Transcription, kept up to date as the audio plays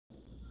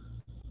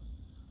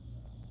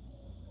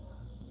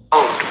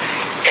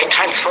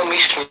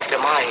transformation of the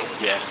mind.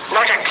 Yes.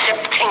 Not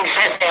accept things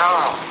as they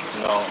are.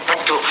 No.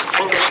 But to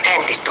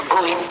understand it, to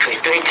go into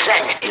it, to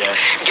examine it.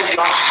 Yes. Give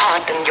your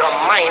heart and your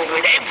mind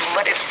with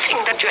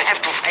everything that you have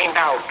to find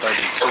out.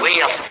 32. The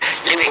way of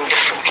living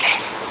differently.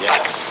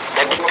 Yes. But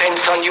that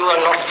depends on you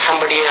and not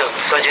somebody else.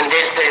 Because in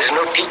this there is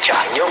no teacher.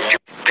 No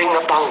bring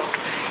about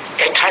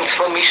a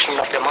transformation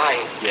of the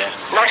mind.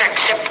 Yes. Not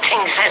accept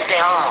things as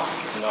they are.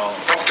 No.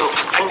 But to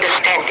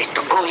understand it,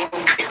 to go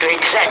into it, to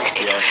examine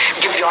it.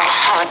 Yes. Give your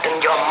heart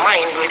and your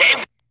mind with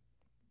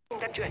everything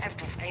that you have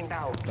to find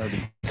out.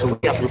 32.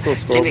 What's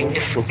up, living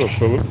differently. What's up,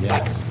 Philip?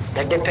 Yes.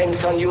 But that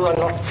depends on you and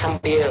not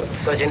somebody else.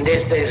 Because in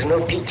this there is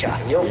no teacher,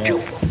 no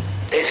pupil.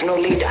 There is no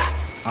leader.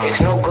 There is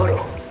no guru.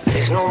 There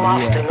is no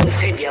master, no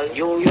savior.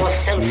 You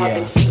yourself are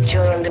the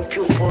teacher and the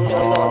pupil. You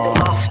are the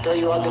master.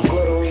 You are the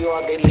guru. You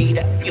are the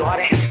leader. You are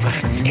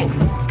everything.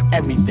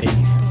 Everything.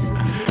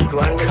 To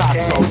understand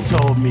Picasso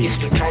told me. is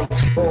to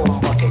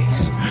transform bodies.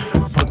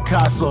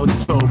 Picasso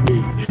told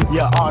me,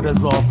 your art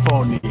is all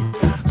phony.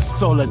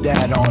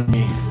 Soledad on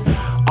me,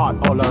 art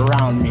all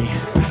around me.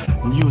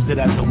 Use it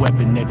as a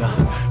weapon, nigga.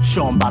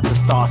 Show 'em about the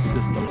star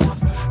systems.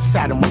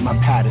 Saturn with my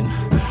pattern.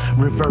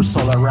 Reverse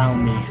all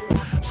around me.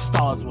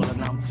 Stars will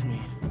announce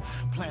me.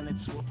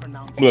 Planets will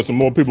pronounce me. Let some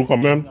more people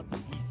come in.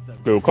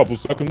 Give a couple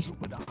seconds.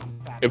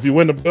 If you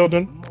in the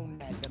building,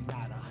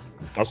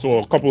 I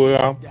saw a couple of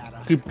y'all.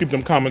 Keep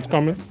them comments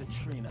coming.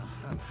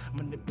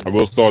 I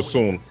will start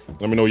soon.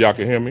 Let me know y'all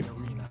can hear me.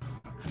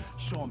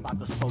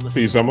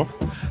 Peace, Emma.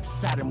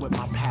 Saturn with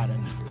my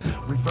pattern.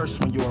 Reverse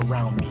when you're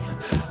around me.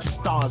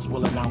 Stars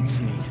will announce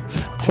me.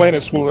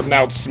 Planets will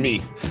announce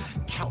me.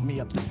 Count me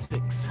up to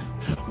 6.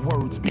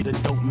 Words be the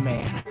dope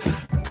man.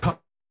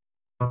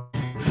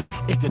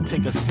 It could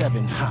take a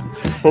 7.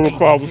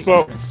 Protocol, what's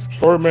up?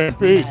 Birdman,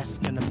 peace.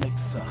 Mask in the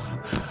mixer.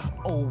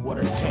 Oh, what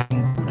a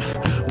tangled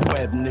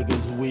web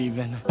niggas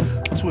weaving.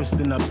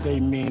 Twisting up they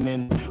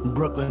meaning.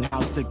 Brooklyn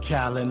house to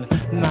Callan.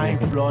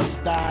 9th floor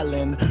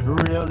styling.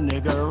 Real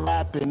nigga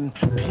rapping.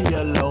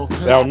 PLO.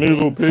 Al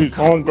Needle, peace.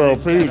 Homegirl,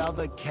 peace.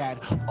 Other cat.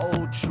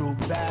 Old true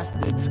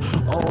bastards.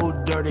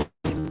 Old dirty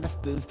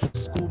masters.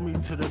 School me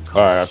to the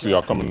All right, I see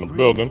y'all coming in the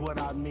building.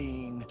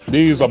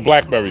 These are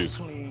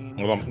blackberries.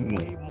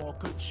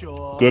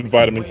 Good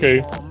vitamin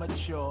K.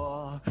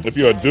 If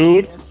you're a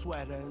dude,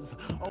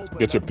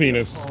 get your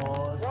penis.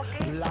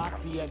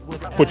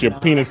 Put your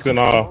penis in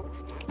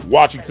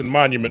Washington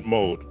Monument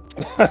mode.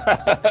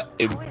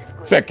 In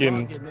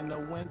Tekken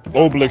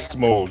Obelix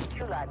mode.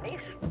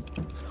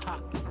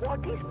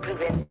 What is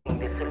preventing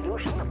the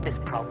solution of this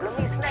problem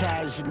is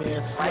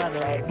Cashmere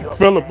sweater.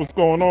 Philip, what's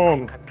going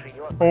on?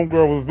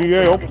 Homegirl with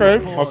VA. Okay,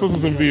 my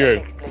sister's in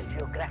VA.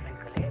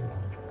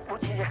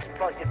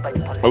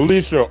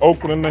 Alicia,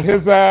 Oakland,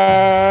 his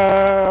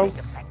house.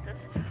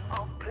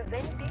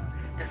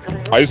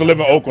 I used to live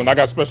in Oakland. I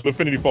got special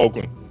affinity for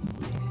Oakland.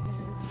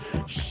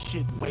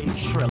 Shit, way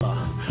triller,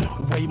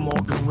 way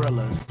more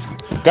gorillas.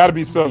 Gotta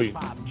be silly.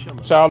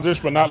 Childish,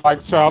 but not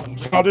like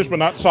childish, but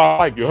not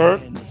childlike. You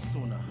heard?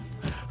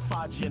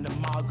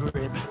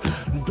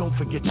 Don't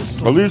forget your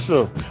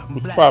Alicia,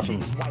 what's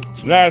poppin'?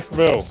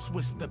 Nashville,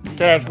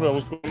 Cashville,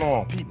 what's going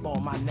on? Peep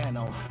on my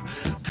nano,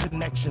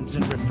 connections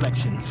and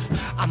reflections.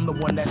 I'm the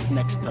one that's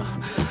next to.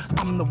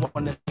 I'm the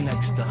one that's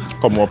next to.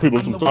 Couple more people,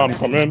 some time to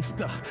come in.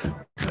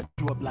 Cut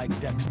you up like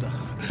Dexter.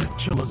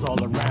 Killers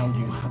all around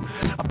you,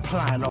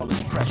 applying all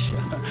this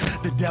pressure.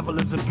 The devil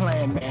is a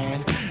plan,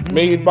 man.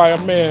 Made by a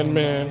man,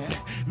 man.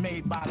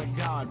 Made by the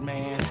God,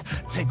 man.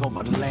 Take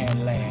over the land.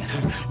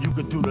 You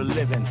could do the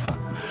living.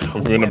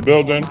 If you're in the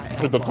building,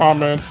 hit the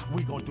comments.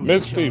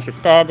 Misty,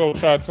 Chicago,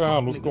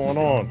 Chi-Town, what's going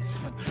on?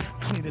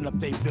 Cleaning up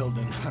they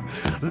building,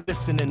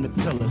 listening to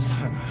pillars.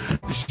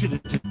 The shit is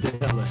just the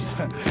illest.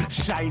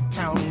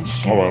 Chi-Town and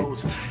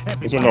shows. All right,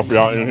 there's enough of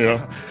y'all in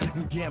here.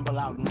 Gamble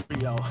out in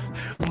Rio.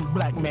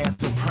 Black man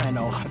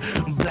soprano.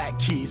 Black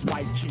keys,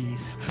 white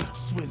keys.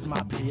 Swizz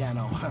my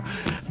piano.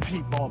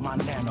 Peep all my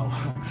nano.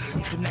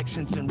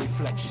 Connections and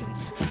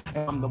reflections.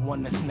 And I'm the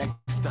one that's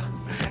next to.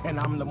 And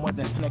I'm the one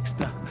that's next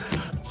to.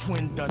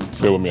 Twin done.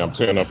 Stay with me, I'm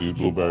tearing up these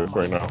blueberries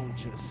right now.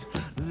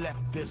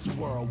 Left this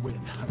world with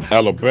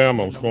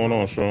Alabama, what's going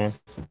on, Sean?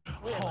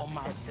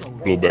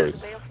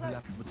 Blueberries.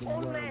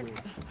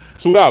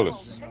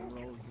 $2.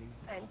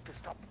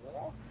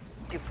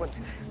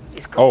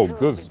 Oh,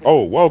 good.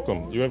 Oh,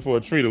 welcome. You're in for a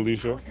treat,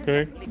 Alicia.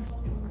 Okay.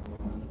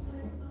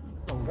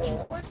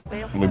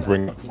 Let me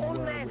bring up.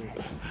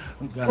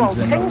 Guns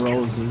and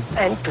Roses.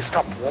 And to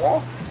stop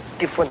war,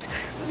 different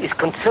is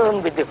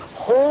concerned with the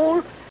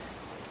whole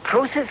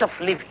process of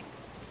living.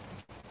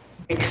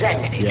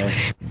 Examine it.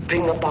 Yes.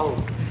 Bring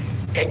about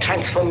a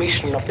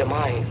transformation of the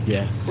mind.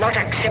 Yes. Not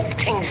accept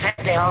things as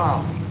they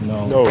are.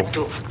 No. But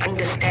to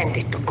understand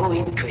it, to go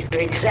into it, to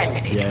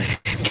examine it. Yes.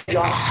 Give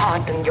your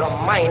heart and your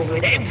mind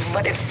with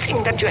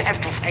everything that you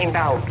have to find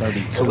out.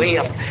 32. The way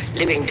of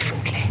living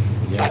differently.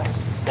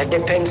 Yes. But that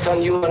depends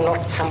on you and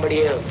not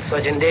somebody else.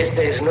 Because in this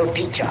there is no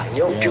teacher,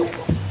 no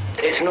pupil.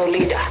 There is no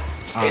leader.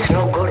 There is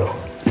no guru.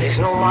 There is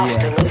no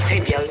master, no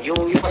savior. You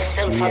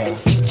yourself are the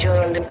teacher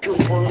and the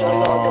pupil. You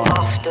are the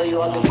master.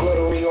 You are the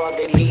guru.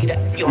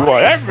 You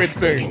are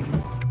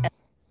everything.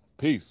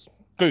 Peace,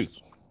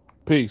 peace,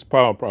 peace,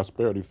 power, and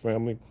prosperity,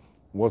 family.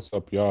 What's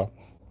up, y'all?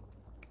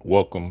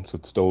 Welcome to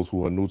those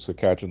who are new to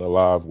Catching the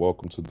Live.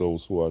 Welcome to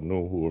those who are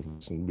new, who have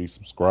recently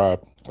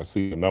subscribed. I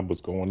see the numbers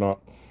going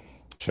up.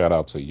 Shout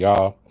out to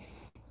y'all.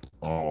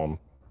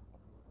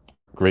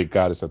 Great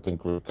Goddess, I think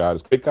Great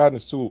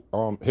Goddess too.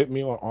 Hit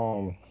me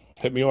on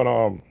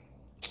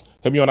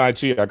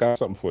IG. I got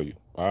something for you.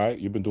 All right,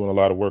 you've been doing a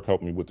lot of work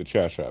helping me with the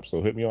chat shop,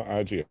 so hit me on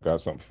IG. I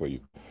got something for you.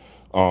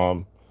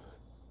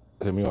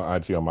 Hit me on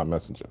IG on my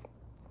messenger,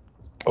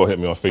 or hit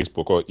me on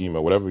Facebook or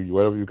email, whatever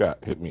you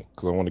got. Hit me,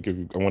 because I want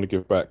to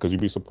give back, because you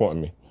be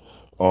supporting me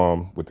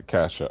with the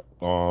cash app.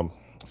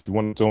 If you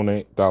want to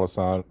donate,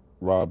 $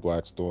 Rob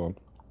Blackstorm,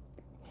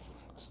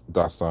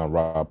 $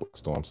 Rob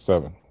Blackstorm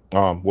 7.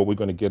 What we're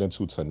going to get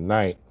into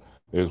tonight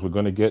is we're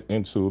going to get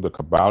into the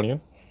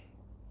KYBALION.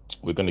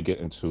 We're going to get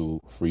into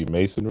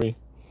Freemasonry,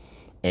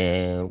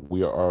 and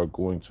we are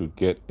going to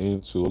get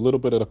into a little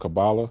bit of the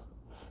Kabbalah,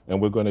 and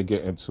we're going to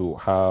get into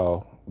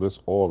how this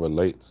all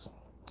relates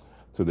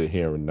to the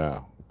here and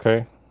now.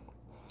 Okay,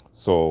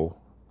 so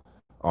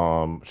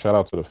shout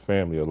out to the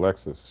family.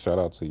 Alexis, shout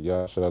out to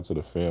y'all. Shout out to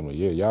the family.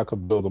 Yeah, y'all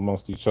could build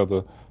amongst each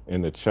other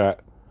in the chat.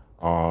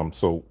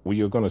 So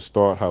we are going to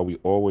start how we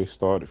always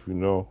start, if you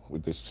know,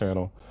 with this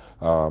channel.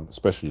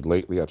 Especially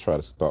lately, I try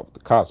to start with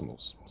the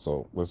cosmos.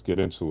 So let's get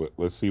into it.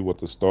 Let's see what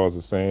the stars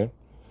are saying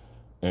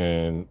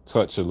and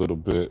touch a little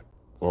bit.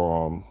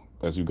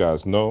 As you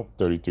guys know,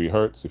 33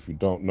 hertz. If you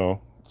don't know,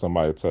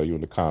 somebody will tell you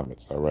in the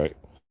comments. All right.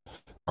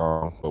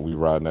 But we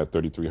riding that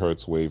 33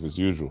 hertz wave as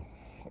usual.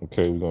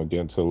 Okay, we're going to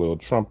get into a little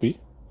Trumpy.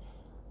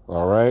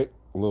 All right,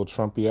 a little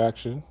Trumpy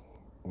action.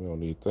 We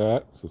don't need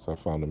that since I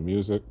found the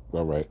music.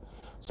 All right,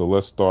 so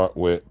let's start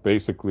with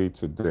basically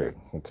today.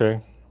 Okay,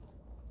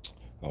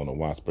 I don't know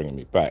why it's bringing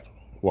me back.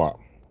 Wow,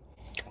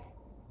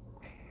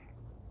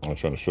 I'm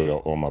trying to show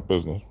y'all all my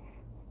business.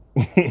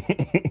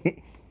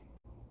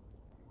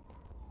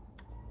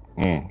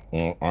 All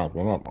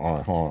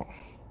right, hold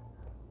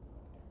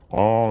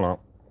on.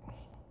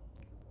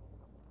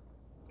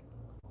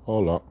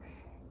 Hold up.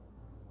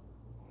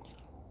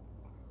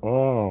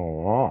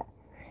 Oh,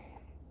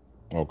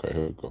 okay,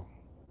 here we go.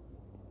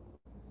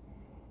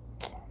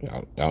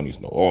 Yeah, y'all need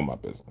to know all my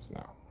business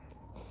now.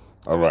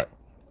 All right.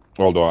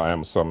 Although I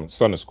am Sun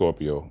in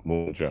Scorpio,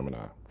 Moon in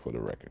Gemini, for the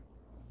record.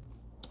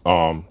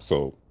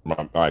 So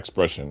my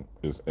expression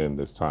is in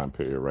this time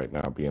period right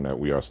now, being that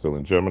we are still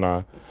in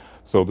Gemini.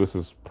 So this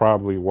is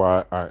probably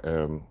why I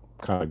am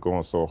kind of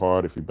going so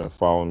hard. If you've been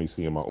following me,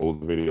 seeing my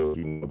old videos,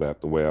 you know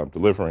that the way I'm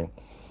delivering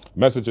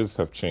messages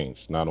have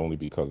changed, not only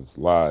because it's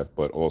live,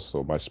 but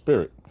also my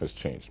spirit has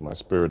changed. My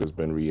spirit has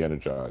been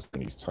re-energized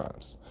in these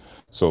times.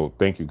 So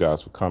thank you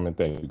guys for coming.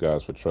 Thank you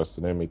guys for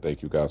trusting in me.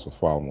 Thank you guys for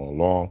following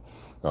along.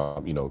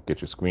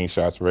 Get your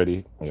screenshots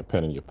ready, and your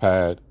pen and your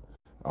pad.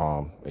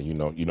 And you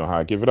know how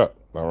I give it up.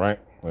 All right.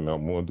 And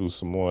I'm going to do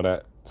some more of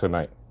that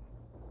tonight.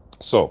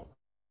 So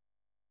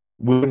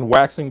we're in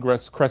waxing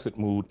crescent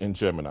mood in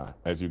Gemini.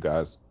 As you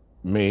guys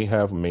may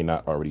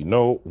not already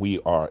know, we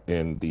are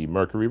in the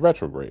Mercury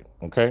retrograde.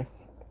 Okay,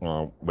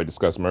 we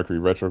discussed Mercury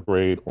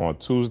retrograde on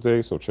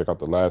Tuesday, so check out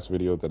the last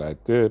video that I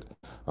did.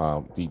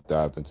 Deep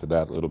dived into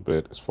that a little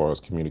bit as far as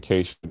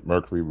communication.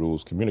 Mercury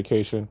rules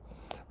communication,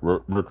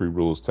 Mercury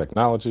rules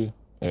technology,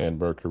 and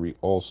Mercury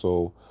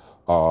also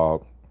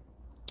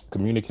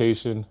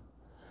communication,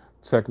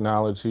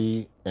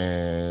 technology,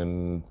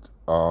 and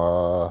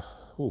drawing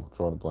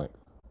a blank.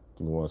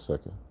 Give me 1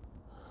 second.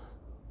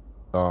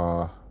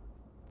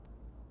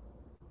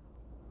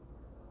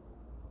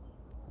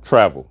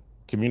 Travel,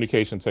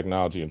 communication,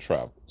 technology, and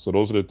travel. So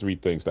those are the three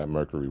things that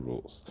Mercury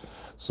rules.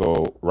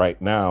 So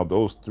right now,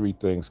 those three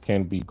things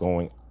can be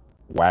going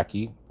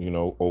wacky,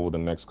 over the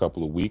next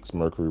couple of weeks.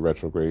 Mercury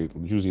retrograde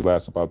usually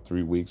lasts about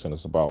 3 weeks, and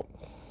it's about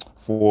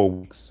 4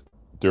 weeks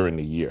during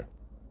the year.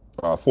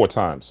 4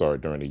 times,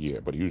 during the year,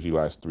 but it usually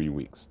lasts 3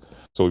 weeks.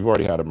 So we've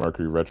already had a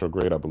Mercury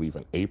retrograde, I believe,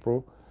 in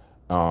April.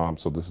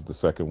 So this is the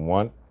second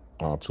one.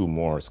 2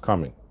 more is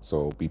coming,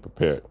 so be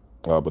prepared.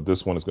 But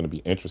this one is going to be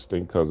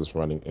interesting because it's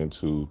running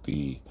into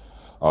the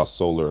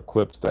solar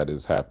eclipse that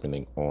is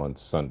happening on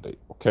Sunday.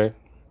 Okay,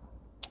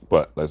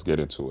 but let's get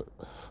into it.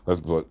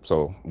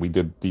 So we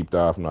did deep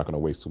dive. I'm not going to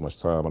waste too much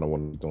time. I don't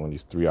want to be doing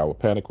these 3-hour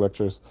panic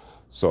lectures.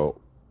 So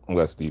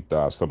let's deep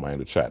dive. Somebody in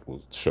the chat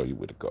will show you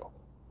where to go.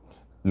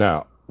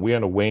 Now, we're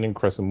in a waning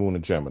crescent moon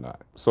in Gemini.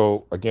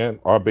 So again,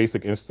 our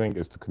basic instinct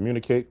is to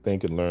communicate,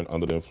 think, and learn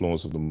under the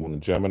influence of the moon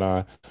in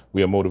Gemini.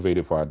 We are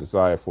motivated by our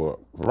desire for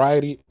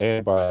variety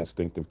and by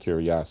instinctive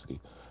curiosity.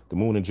 The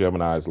moon in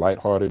Gemini is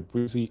lighthearted,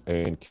 breezy,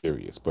 and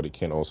curious, but it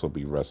can also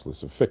be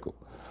restless and fickle.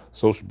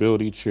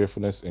 Sociability,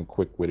 cheerfulness, and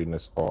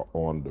quick-wittedness are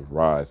on the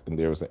rise, and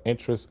there is an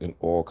interest in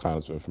all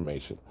kinds of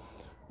information.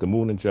 The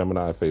moon in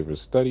Gemini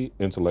favors study,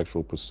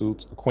 intellectual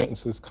pursuits,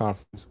 acquaintances,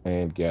 conferences,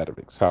 and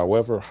gatherings.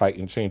 However,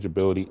 heightened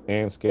changeability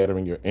and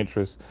scattering your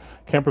interests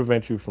can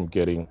prevent you from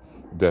getting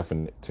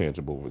definite,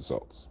 tangible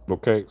results.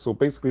 Okay, so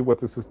basically what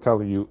this is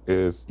telling you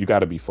is you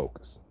got to be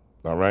focused.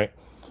 All right,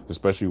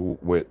 especially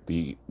with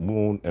the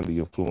moon and the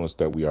influence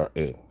that we are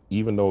in.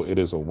 Even though it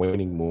is a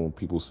waning moon,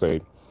 people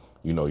say,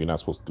 you know, you're not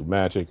supposed to do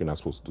magic, you're not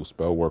supposed to do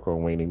spell work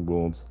on waning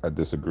moons. I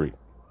disagree.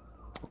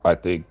 I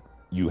think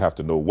you have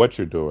to know what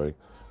you're doing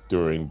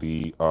during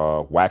the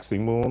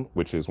waxing moon,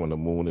 which is when the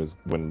moon is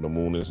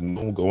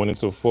new, going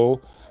into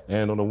full,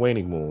 and on the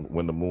waning moon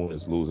when the moon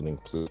is losing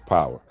its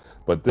power.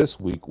 But this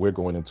week we're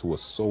going into a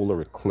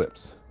solar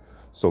eclipse,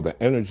 so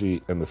the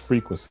energy and the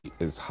frequency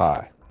is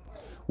high.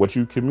 What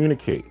you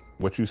communicate,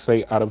 what you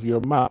say out of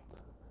your mouth,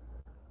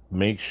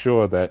 make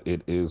sure that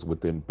it is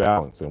within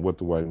balance. And what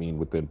do I mean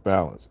within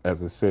balance?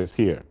 As it says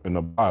here in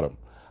the bottom,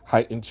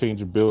 heightened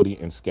changeability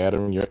and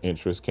scattering your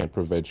interests can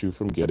prevent you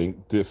from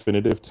getting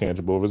definitive,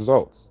 tangible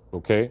results.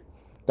 Okay?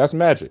 That's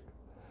magic.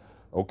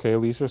 Okay,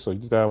 Alicia? So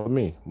you down with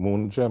me,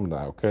 Moon and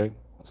Gemini, okay?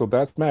 So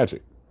that's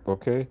magic,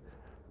 okay?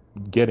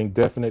 Getting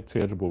definite,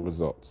 tangible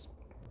results.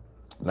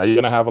 Now, you're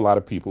going to have a lot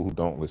of people who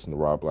don't listen to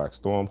Rob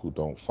Blackstorm, who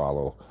don't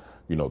follow,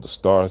 you know, the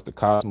stars, the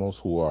cosmos,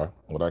 who are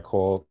what I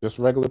call just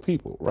regular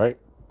people, right?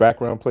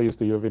 Background players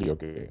to your video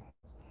game.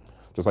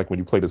 Just like when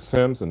you play The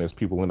Sims and there's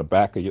people in the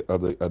back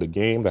of the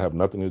game that have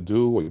nothing to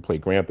do, or you play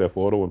Grand Theft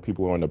Auto and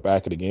people are in the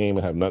back of the game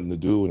and have nothing to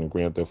do, and in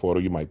Grand Theft Auto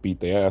you might beat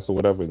their ass or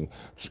whatever and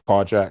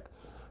carjack.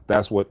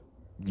 That's what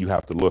you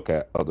have to look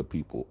at other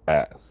people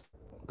as.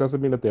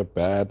 Doesn't mean that they're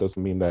bad,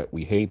 doesn't mean that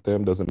we hate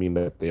them, doesn't mean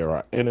that they're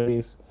our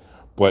enemies,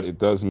 but it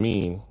does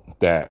mean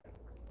that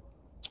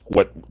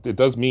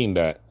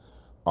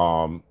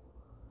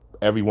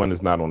everyone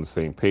is not on the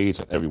same page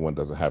and everyone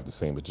doesn't have the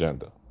same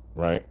agenda.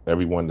 Right?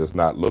 Everyone is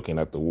not looking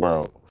at the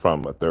world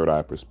from a third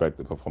eye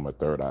perspective or from a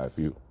third eye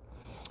view.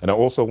 And I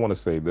also want to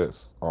say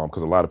this,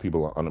 because a lot of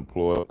people are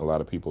unemployed, a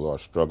lot of people are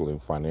struggling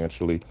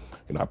financially.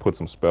 You know, I put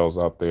some spells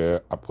out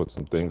there, I put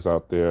some things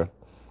out there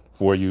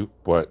for you,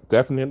 but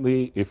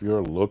definitely if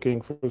you're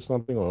looking for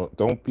something, or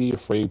don't be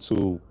afraid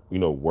to, you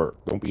know,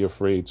 work. Don't be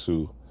afraid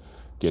to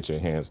get your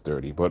hands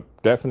dirty, but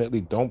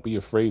definitely don't be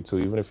afraid to,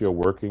 even if you're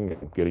working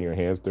and getting your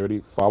hands dirty,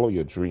 follow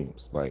your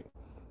dreams. Like,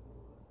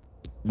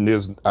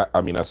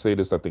 I mean, I say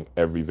this, I think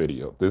every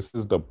video, this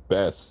is the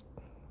best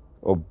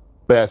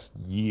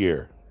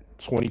year,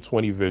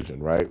 2020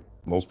 vision, right?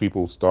 Most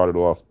people started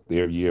off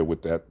their year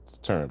with that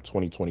term,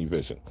 2020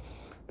 vision.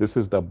 This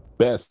is the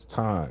best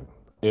time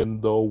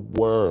in the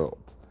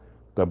world.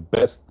 The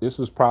best, this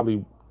is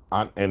probably,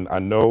 and I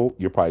know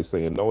you're probably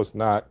saying, no, it's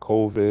not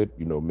COVID.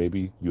 You know,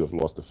 maybe you have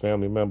lost a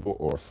family member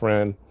or a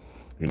friend,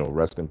 you know,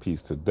 rest in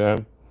peace to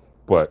them.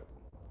 But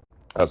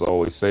as I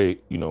always say,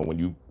 you know, when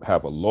you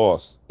have a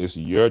loss, it's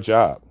your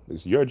job.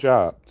 It's your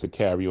job to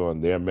carry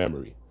on their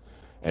memory.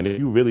 And if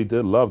you really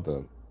did love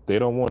them, they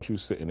don't want you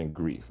sitting in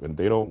grief, and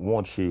they don't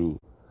want you,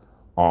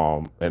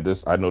 and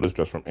this, I know this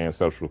just from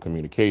ancestral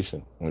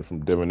communication and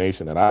from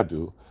divination that I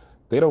do,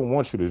 they don't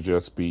want you to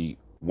just be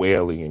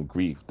wailing in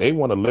grief. They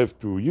want to live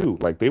through you.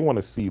 Like, they want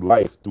to see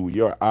life through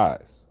your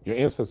eyes. Your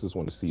ancestors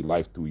want to see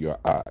life through your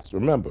eyes.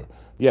 Remember,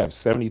 you have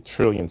 70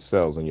 trillion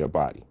cells in your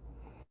body.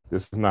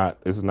 This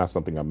is not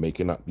something I'm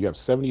making up. You have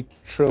 70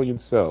 trillion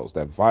cells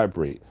that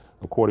vibrate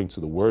according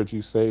to the words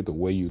you say, the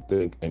way you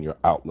think, and your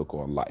outlook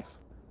on life.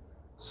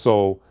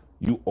 So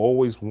you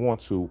always want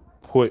to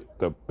put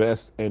the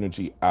best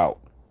energy out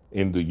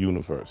in the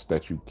universe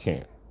that you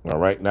can. All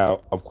right.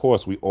 Now, of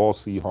course, we all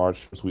see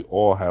hardships. We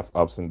all have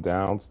ups and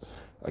downs.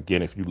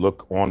 Again, if you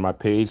look on my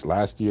page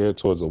last year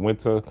towards the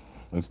winter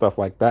and stuff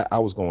like that, I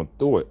was going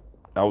through it.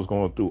 I was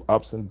going through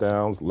ups and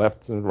downs,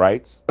 lefts and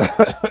rights,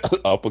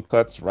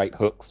 uppercuts, right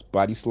hooks,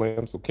 body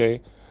slams.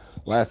 Okay.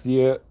 Last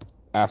year,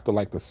 after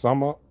like the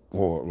summer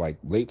or like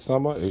late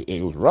summer,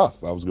 it was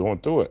rough. I was going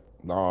through it.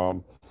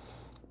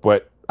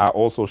 But I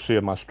also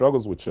shared my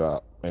struggles with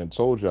y'all and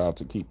told y'all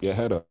to keep your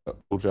head up.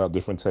 Told y'all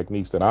different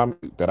techniques that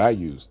I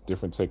use,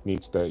 different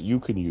techniques that you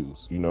can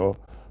use. You know,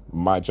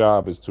 my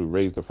job is to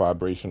raise the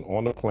vibration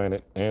on the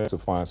planet and to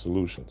find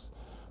solutions.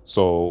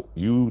 So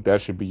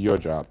that should be your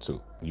job too.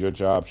 Your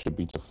job should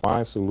be to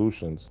find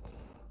solutions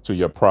to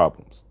your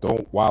problems.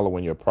 Don't wallow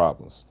in your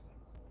problems.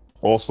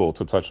 Also,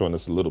 to touch on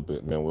this a little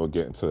bit, and then we'll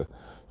get into,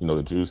 you know,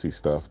 the juicy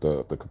stuff,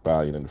 the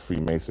KYBALION and the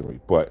Freemasonry.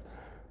 But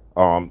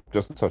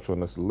just to touch on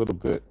this a little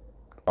bit,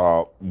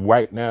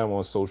 right now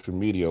on social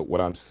media,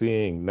 what I'm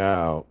seeing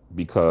now,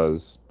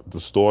 because the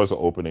stores are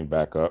opening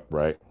back up,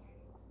 right?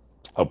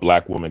 A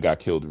black woman got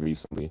killed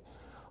recently,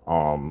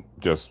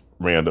 just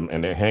random,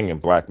 and they're hanging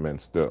black men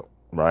still,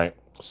 right?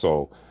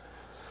 So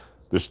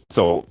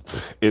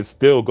it's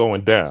still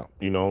going down,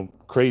 you know,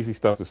 crazy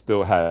stuff is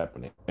still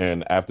happening.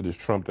 And after this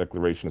Trump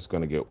declaration, it's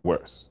going to get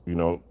worse. You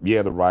know,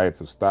 yeah, the riots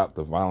have stopped,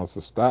 the violence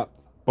has stopped,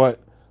 but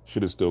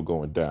shit is still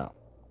going down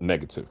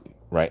negatively,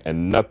 right?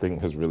 And nothing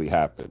has really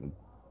happened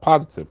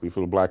positively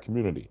for the black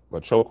community.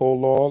 But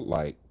chokehold law,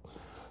 like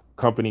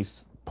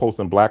companies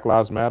posting Black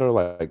Lives Matter,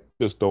 like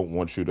just don't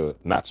want you to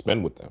not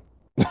spend with them.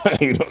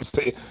 You know what I'm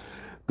saying?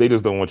 They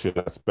just don't want you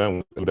to spend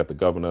with them, that the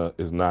governor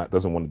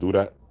doesn't want to do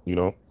that, you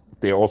know?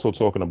 They're also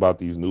talking about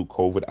these new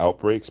COVID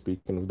outbreaks,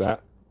 speaking of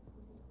that.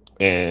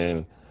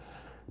 And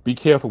be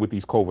careful with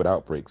these COVID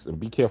outbreaks, and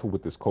be careful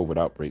with this COVID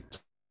outbreak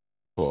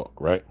talk,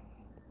 right?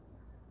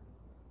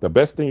 The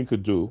best thing you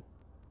could do,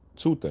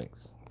 two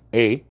things.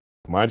 A,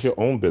 mind your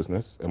own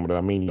business. And what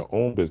I mean your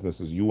own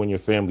business is you and your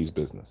family's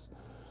business.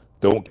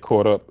 Don't get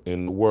caught up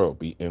in the world.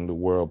 Be in the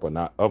world, but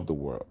not of the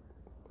world.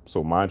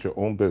 So mind your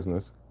own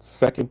business.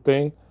 Second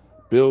thing,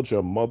 build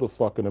your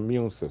motherfucking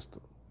immune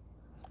system.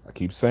 I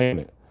keep saying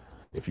it.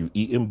 If you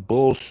eating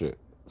bullshit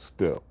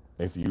still,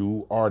 if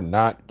you are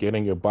not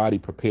getting your body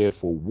prepared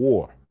for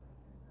war,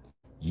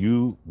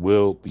 you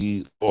will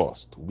be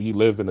lost. We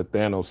live in the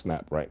Thanos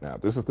snap right now.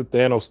 This is the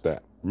Thanos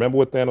snap. Remember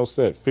what Thanos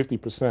said,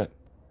 50%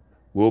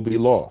 will be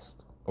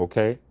lost,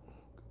 okay?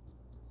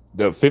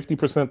 The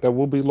 50% that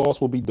will be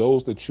lost will be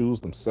those that choose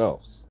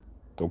themselves,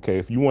 okay?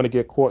 If you want to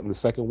get caught in the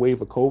second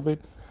wave of COVID,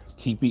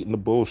 keep eating the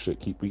bullshit,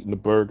 keep eating the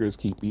burgers,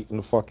 keep eating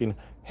the fucking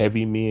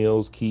heavy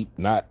meals, keep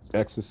not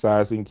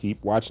exercising,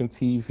 keep watching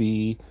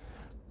TV,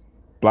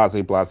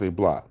 blase, blase,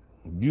 blah.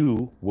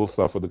 You will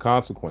suffer the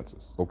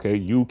consequences, okay?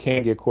 You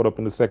can get caught up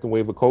in the second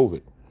wave of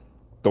COVID.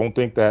 Don't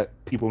think that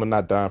people are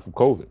not dying from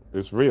COVID.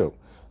 It's real.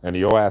 And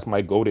your ass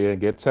might go there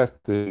and get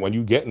tested. When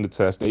you get in the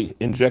test, they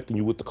injecting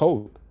you with the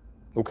COVID,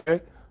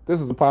 okay? This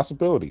is a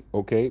possibility,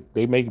 okay?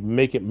 They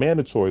make it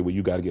mandatory where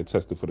you got to get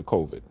tested for the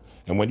COVID.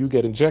 And when you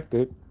get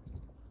injected,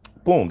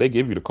 boom, they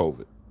give you the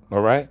COVID,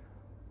 all right?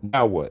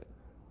 Now what?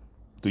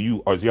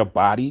 Is your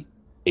body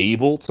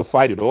able to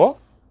fight it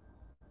off?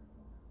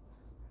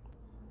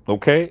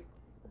 Okay?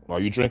 Are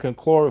you drinking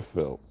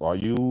chlorophyll? Are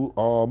you,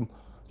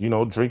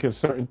 drinking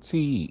certain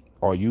tea?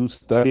 Are you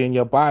studying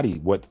your body?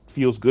 What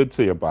feels good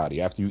to your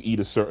body after you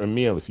eat a certain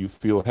meal? If you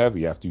feel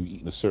heavy after you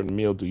eat a certain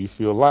meal, do you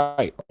feel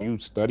light? Are you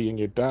studying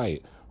your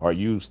diet? Are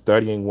you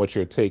studying what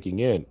you're taking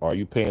in? Are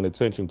you paying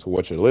attention to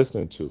what you're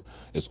listening to?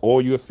 It's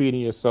all you're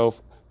feeding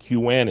yourself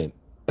QAnon.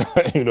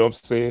 You know what I'm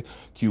saying?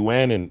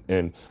 QAnon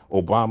and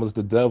Obama's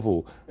the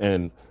devil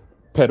and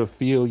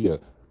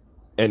pedophilia.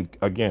 And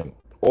again,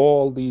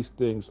 all these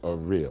things are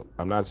real.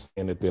 I'm not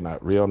saying that they're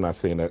not real. I'm not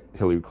saying that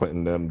Hillary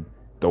Clinton them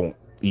don't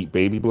eat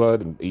baby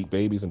blood and eat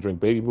babies and drink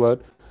baby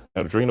blood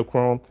and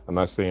adrenochrome. I'm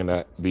not saying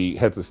that the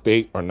heads of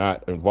state are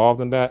not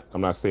involved in that.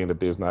 I'm not saying that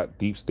there's not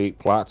deep state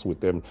plots with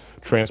them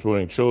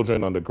transporting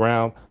children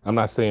underground. I'm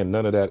not saying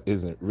none of that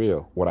isn't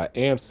real. What I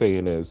am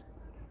saying is,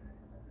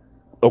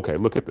 okay,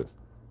 look at this.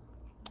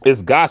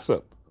 It's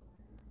gossip,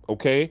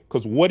 okay?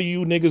 Because what are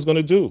you niggas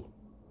gonna do?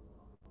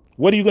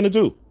 What are you gonna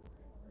do?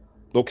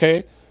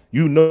 Okay?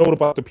 You know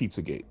about the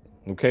Pizzagate,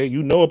 okay?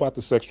 You know about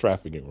the sex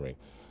trafficking ring.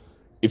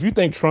 If you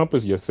think Trump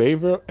is your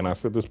savior, and I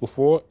said this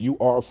before, you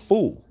are a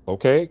fool,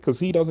 okay? Because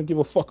he doesn't give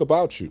a fuck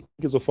about you.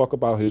 He gives a fuck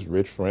about his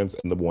rich friends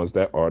and the ones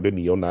that are the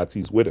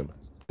neo-Nazis with him.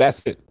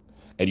 That's it.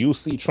 And you'll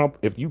see Trump,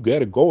 if you got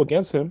to go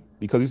against him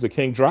because he's a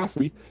King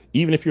Joffrey,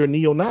 even if you're a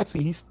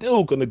neo-Nazi, he's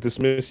still going to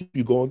dismiss you if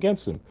you go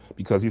against him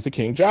because he's a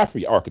King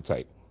Joffrey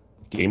archetype.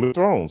 Game of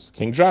Thrones,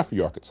 King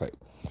Joffrey archetype.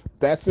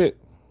 That's it,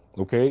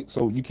 okay?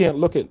 So you can't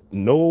look at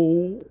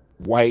no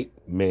white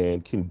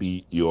man can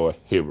be your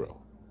hero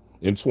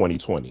in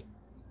 2020.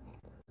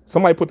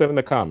 Somebody put that in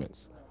the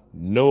comments.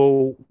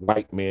 No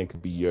white man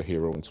can be your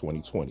hero in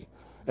 2020.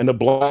 And the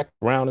black,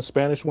 brown, and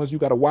Spanish ones, you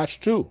got to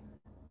watch too.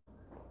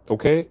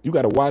 Okay? You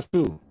got to watch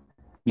too.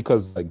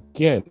 Because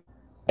again,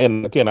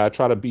 I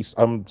try to be,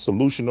 I'm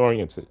solution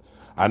oriented.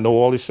 I know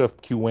all this stuff,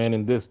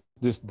 QAnon, this,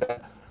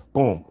 that.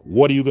 Boom.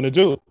 What are you going to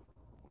do?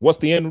 What's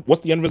the end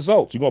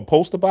result? You going to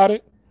post about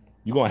it?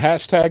 You going to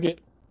hashtag it?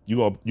 You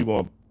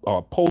going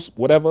to post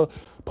whatever,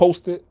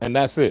 post it, and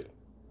that's it.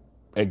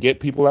 And get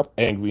people up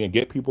angry and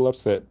get people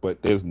upset,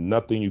 but there's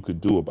nothing you could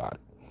do about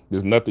it.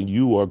 There's nothing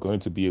you are going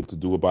to be able to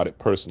do about it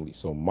personally.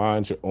 So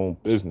mind your own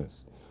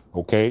business,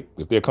 okay?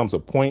 If there comes a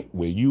point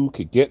where you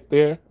could get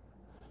there,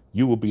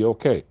 you will be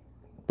okay.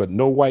 But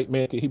no white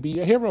man can be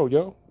your hero,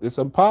 yo. It's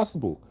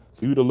impossible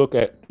for you to look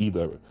at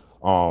either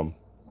one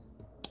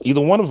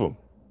of them.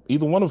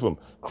 Either one of them.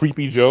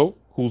 Creepy Joe,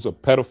 who's a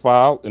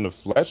pedophile in the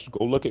flesh.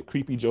 Go look at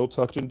Creepy Joe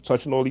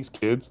touching all these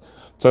kids,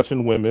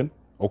 touching women,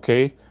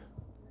 okay?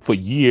 For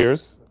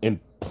years, in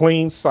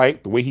plain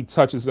sight, the way he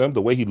touches them,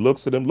 the way he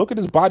looks at them. Look at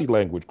his body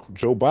language,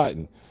 Joe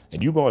Biden.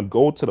 And you going to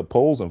go to the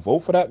polls and vote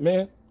for that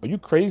man? Are you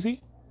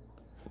crazy?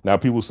 Now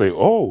people say,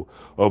 oh,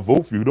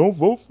 you don't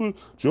vote for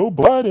Joe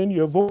Biden,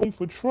 you're voting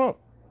for Trump.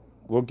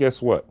 Well,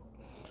 guess what?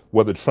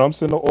 Whether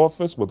Trump's in the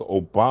office, whether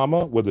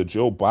Obama, whether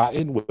Joe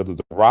Biden, whether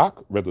The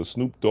Rock, whether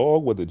Snoop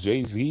Dogg, whether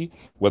Jay-Z,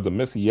 whether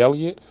Missy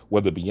Elliott,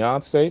 whether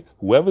Beyonce,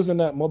 whoever's in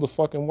that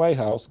motherfucking White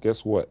House,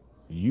 guess what?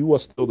 You are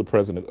still the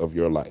president of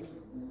your life.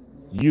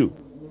 You,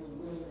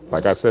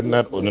 like I said in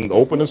the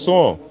opening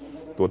song,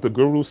 what the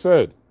guru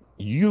said,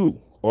 you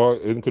are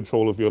in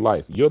control of your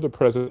life. You're the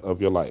president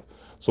of your life.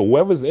 So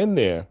whoever's in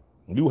there,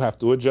 you have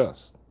to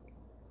adjust.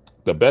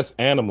 The best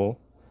animal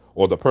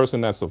or the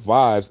person that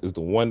survives is the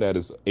one that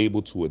is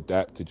able to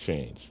adapt to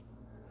change.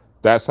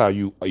 That's how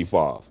you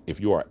evolve, if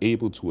you are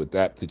able to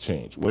adapt to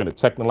change. We're in a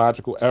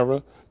technological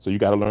era, so you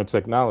got to learn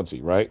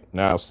technology, right?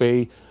 Now,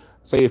 say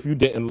if you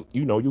didn't,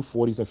 you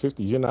 40s and 50s,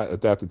 you're not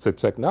adapted to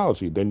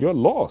technology, then you're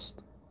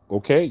lost,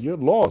 okay? You're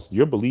lost.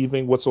 You're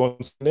believing what's on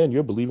CNN.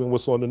 You're believing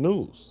what's on the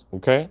news,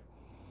 okay?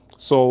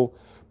 So,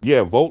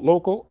 yeah, vote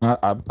local.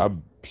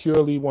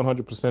 purely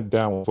 100%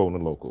 down with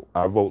voting local.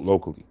 I vote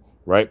locally,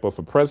 right? But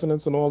for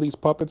presidents and all these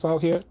puppets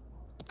out here,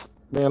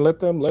 man, let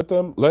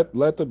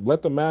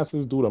the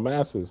masses do the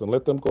masses, and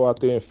let them go out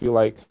there and feel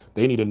like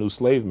they need a new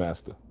slave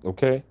master,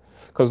 okay?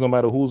 Because no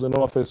matter who's in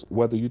office,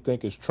 whether you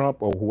think it's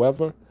Trump or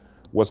whoever,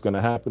 what's going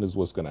to happen is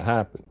what's going to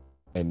happen.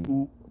 And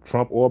you,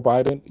 Trump or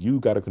Biden, you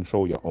got to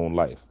control your own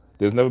life.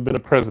 There's never been a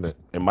president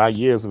in my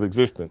years of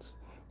existence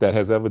that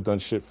has ever done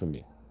shit for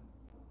me,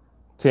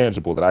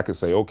 tangible, that I could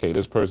say, okay,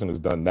 this person has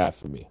done that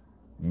for me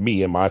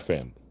and my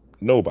family.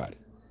 Nobody.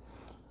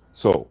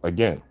 So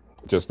again,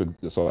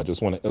 so I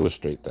just want to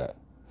illustrate that.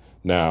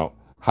 Now,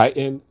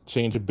 heightened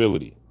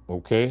changeability,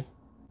 okay,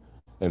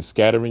 and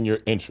scattering your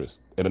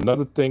interest. And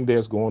another thing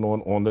that's going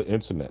on the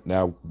internet.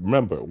 Now,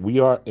 remember, we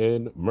are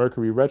in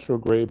Mercury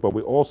retrograde, but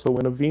we're also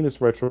in a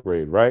Venus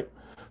retrograde, right?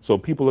 So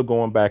people are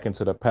going back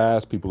into the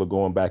past. People are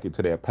going back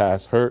into their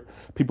past hurt.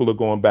 People are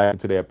going back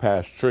into their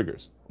past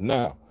triggers.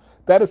 Now,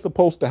 that is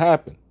supposed to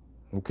happen.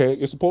 Okay,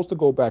 you're supposed to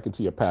go back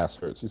into your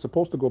past hurts. You're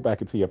supposed to go back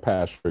into your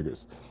past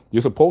triggers.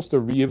 You're supposed to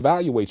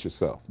reevaluate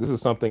yourself. This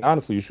is something,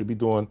 honestly, you should be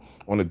doing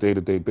on a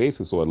day-to-day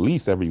basis, or at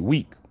least every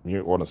week,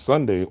 on a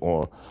Sunday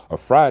or a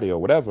Friday or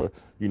whatever,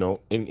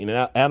 in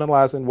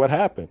analyzing what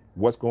happened,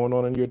 what's going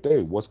on in your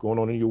day, what's going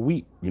on in your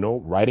week,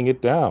 writing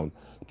it down,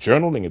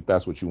 journaling if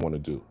that's what you want to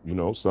do.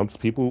 Some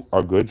people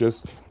are good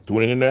just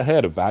doing it in their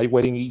head,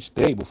 evaluating each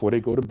day before they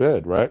go to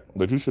bed, right?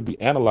 But you should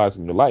be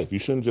analyzing your life. You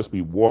shouldn't just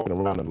be walking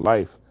around in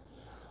life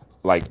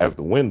like as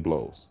the wind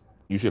blows.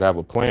 You should have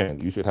a plan.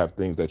 You should have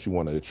things that you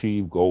want to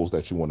achieve, goals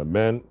that you want to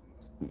mend.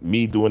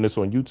 Me doing this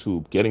on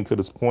YouTube, getting to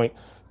this point,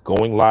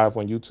 going live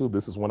on YouTube,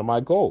 this is one of my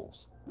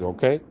goals.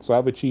 Okay, so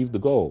I've achieved the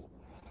goal.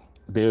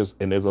 There's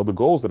other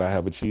goals that I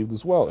have achieved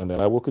as well, and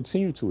that I will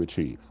continue to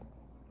achieve.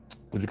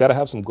 But you got to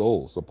have some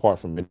goals apart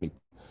from anything.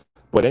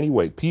 But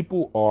anyway,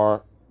 people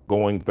are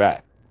going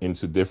back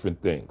into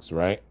different things,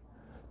 right?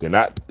 They're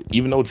not,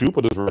 even though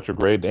Jupiter's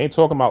retrograde, they ain't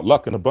talking about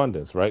luck and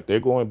abundance, right? They're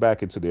going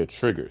back into their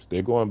triggers.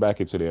 They're going back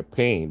into their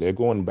pain. They're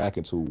going back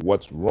into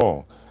what's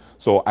wrong.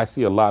 So I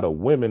see a lot of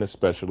women,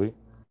 especially.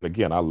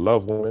 Again, I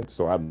love women,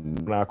 so I'm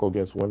not going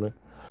against women.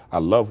 I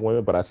love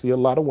women, but I see a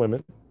lot of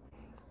women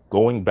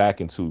going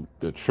back into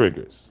the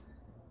triggers.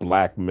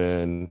 Black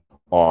men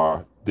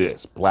are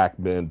this. Black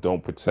men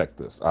don't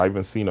protect us. I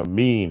even seen a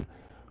meme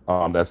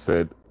that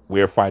said,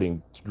 we're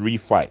fighting 3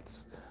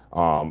 fights.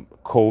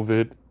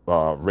 COVID,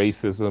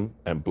 racism,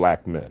 and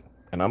black men.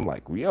 And I'm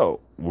like,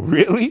 yo,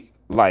 really?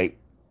 Like,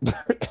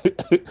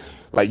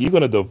 like you're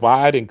going to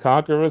divide and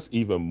conquer us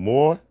even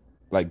more?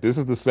 Like, this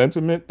is the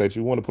sentiment that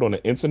you want to put on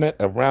the internet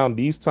around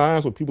these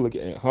times when people are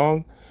getting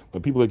hung,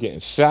 when people are getting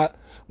shot,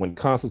 when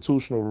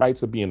constitutional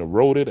rights are being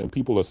eroded and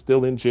people are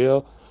still in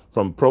jail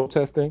from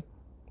protesting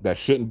that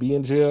shouldn't be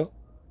in jail,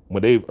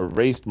 when they've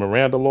erased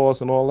Miranda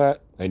laws and all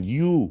that, and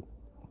you,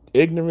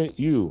 ignorant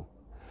you,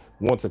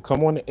 want to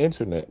come on the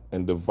internet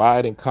and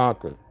divide and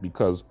conquer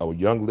because a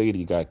young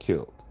lady got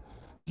killed.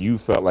 You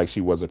felt like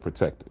she wasn't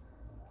protected.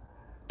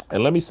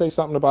 And let me say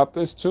something about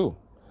this too.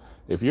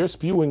 If you're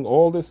spewing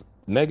all this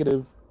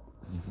negative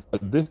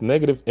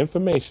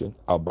information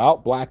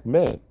about black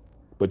men,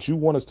 but you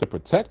want us to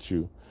protect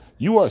you,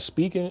 you are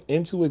speaking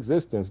into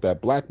existence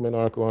that black men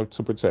aren't going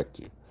to protect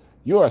you.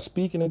 You are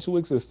speaking into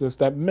existence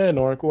that men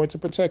aren't going to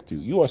protect you.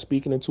 You are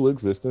speaking into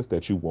existence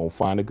that you won't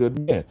find a good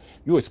man.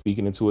 You are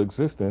speaking into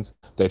existence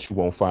that you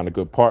won't find a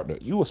good partner.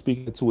 You are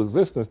speaking into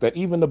existence that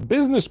even the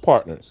business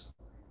partners,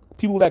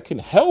 people that can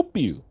help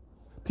you,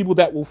 people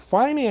that will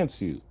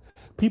finance you,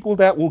 people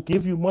that will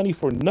give you money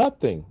for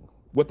nothing,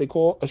 what they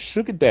call a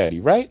sugar daddy,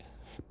 right?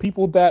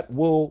 People that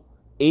will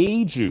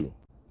aid you.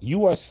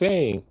 You are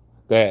saying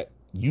that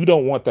you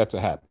don't want that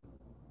to happen,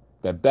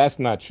 that that's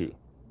not you.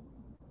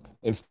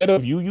 Instead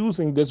of you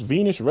using this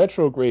Venus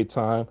retrograde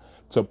time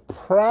to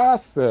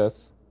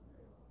process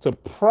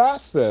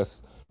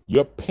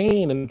your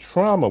pain and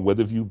trauma,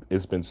 whether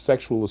it's been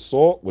sexual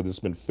assault, whether it's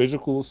been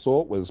physical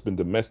assault, whether it's been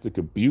domestic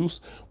abuse,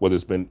 whether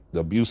it's been the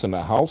abuse in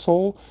the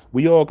household,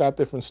 we all got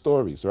different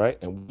stories, right?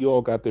 And we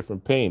all got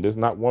different pain. There's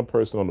not one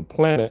person on the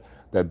planet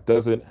that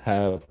doesn't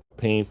have a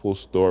painful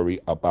story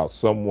about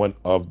someone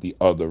of the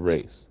other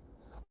race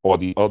or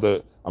of the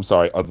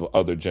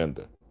other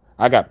gender.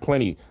 I got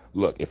plenty.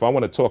 Look, if I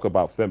want to talk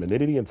about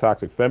femininity and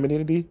toxic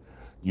femininity,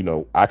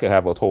 I could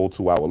have a whole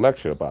 2-hour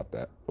lecture about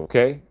that.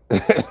 Okay.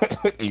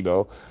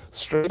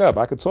 Straight up,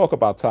 I could talk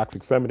about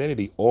toxic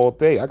femininity all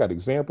day. I got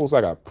examples.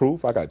 I got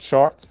proof. I got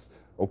charts.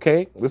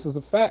 Okay. This is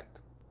a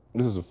fact.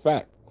 This is a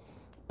fact.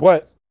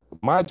 But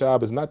my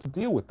job is not to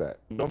deal with that.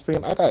 You know what I'm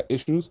saying? I got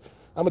issues.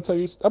 I'm gonna tell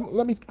you.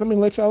 Let me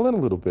let y'all in a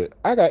little bit.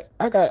 I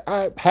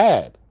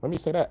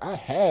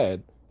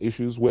had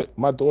issues with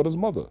my daughter's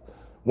mother.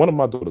 One of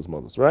my daughter's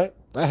mothers, right?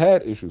 I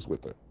had issues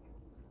with her.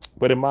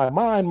 But in my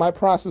mind, my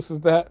process is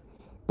that,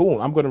 boom,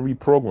 I'm going to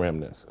reprogram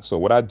this. So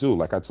what I do,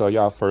 like I tell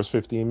y'all, first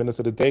 15 minutes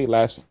of the day,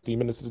 last 15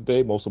 minutes of the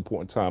day, most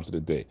important times of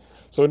the day.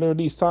 So during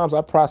these times, I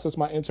process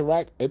my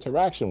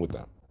interaction with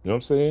them. You know what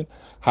I'm saying?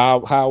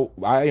 How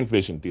I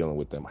envision dealing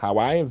with them, how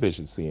I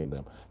envision seeing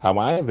them, how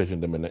I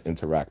envision them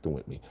interacting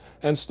with me.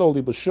 And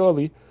slowly but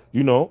surely,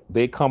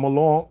 they come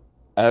along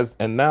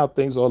and now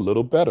things are a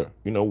little better.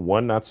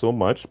 One not so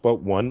much,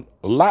 but one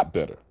a lot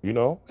better,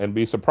 and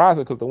be surprised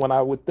because the one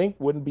I would think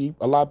wouldn't be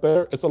a lot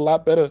better, it's a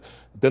lot better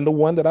than the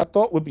one that I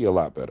thought would be a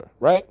lot better,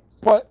 right?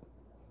 But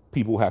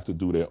people have to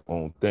do their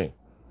own thing.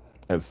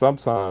 And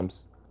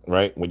sometimes,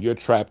 right, when you're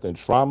trapped in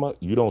trauma,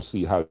 you don't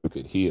see how you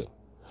could heal.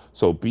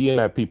 So being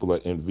that people are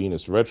in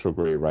Venus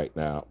retrograde right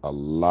now, a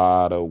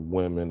lot of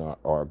women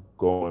are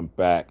going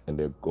back, and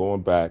they're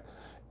going back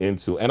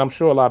into, and I'm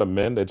sure a lot of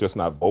men, they're just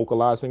not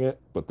vocalizing it,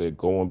 but they're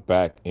going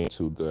back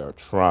into their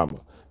trauma.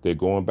 They're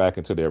going back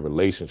into their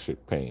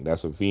relationship pain.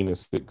 That's a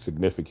Venus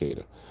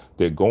significator.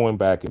 They're going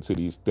back into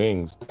these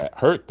things that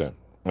hurt them.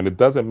 And it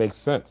doesn't make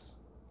sense.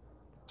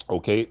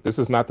 Okay, this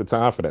is not the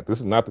time for that. This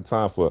is not the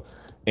time for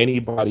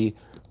anybody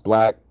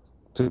black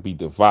to be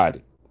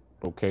divided.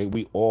 Okay,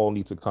 we all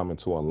need to come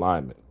into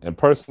alignment. And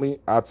personally,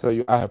 I'll tell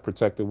you, I have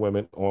protected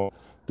women on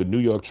the New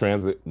York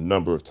Transit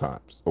number of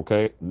times.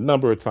 Okay,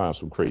 number of times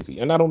from crazy,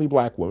 and not only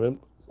black women,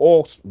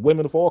 all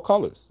women of all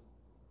colors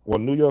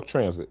on New York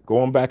Transit,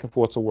 going back and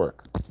forth to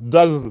work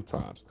dozens of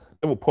times.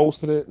 Never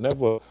posted it,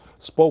 never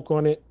spoke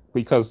on it,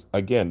 because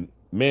again,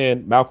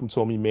 Malcolm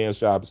told me man's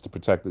job is to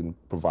protect and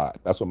provide.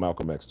 That's what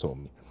Malcolm X told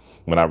me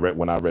when I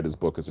read his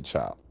book as a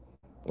child.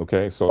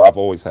 Okay, so I've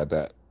always had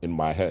that in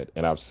my head,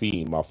 and I've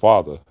seen my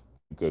father,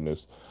 thank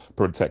goodness,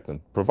 protect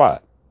and provide.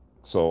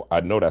 So I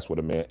know that's what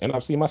a man, and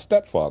I've seen my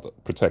stepfather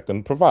protect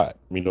and provide,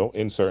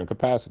 in certain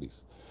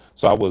capacities.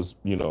 So I was,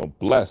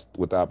 blessed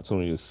with the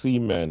opportunity to see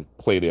men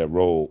play their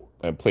role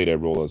and play their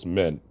role as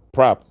men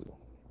properly.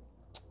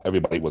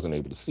 Everybody wasn't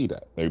able to see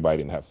that. Everybody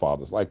didn't have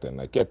fathers like that,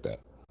 and I get that.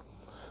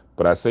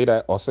 But I'll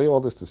say all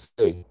this to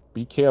say,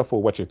 be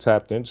careful what you're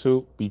tapped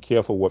into. Be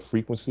careful what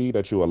frequency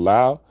that you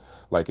allow.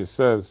 Like it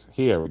says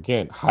here,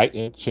 again,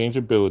 heightened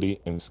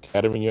changeability and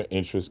scattering your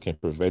interests can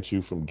prevent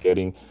you from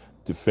getting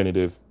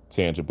definitive,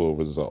 tangible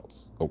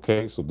results.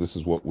 Okay, so this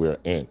is what we're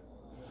in.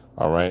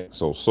 All right,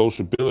 so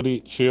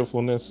sociability,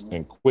 cheerfulness,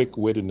 and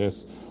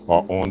quick-wittedness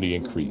are on the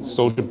increase.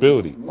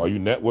 Sociability, are you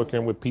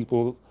networking with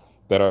people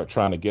that are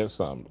trying to get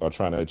something or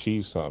trying to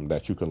achieve something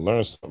that you can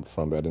learn something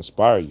from, that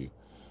inspire you?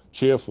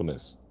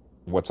 Cheerfulness,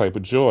 what type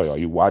of joy? Are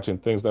you watching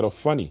things that are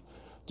funny?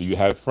 Do you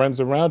have friends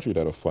around you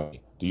that are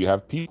funny? Do you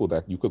have people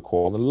that you could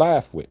call and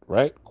laugh with,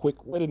 right?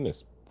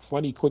 Quick-wittedness,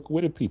 funny,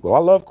 quick-witted people. I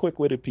love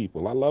quick-witted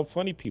people. I love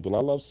funny people. I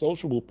love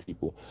sociable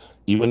people.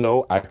 Even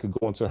though I could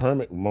go into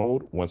hermit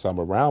mode, once I'm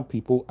around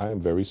people, I am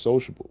very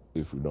sociable,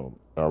 if you know me.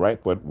 All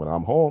right, but when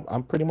I'm home,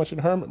 I'm pretty much in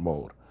hermit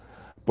mode.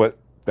 But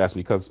that's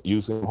because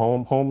using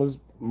home is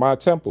my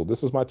temple.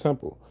 This is my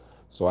temple.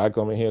 So I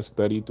come in here,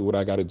 study, do what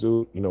I got to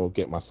do,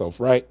 get myself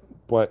right.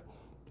 But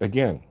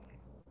again,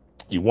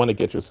 you want to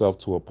get yourself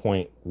to a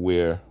point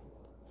where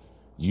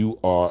you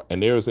are,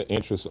 and there is an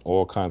interest in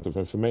all kinds of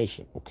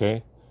information,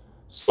 okay?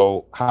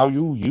 So how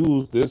you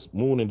use this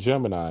moon in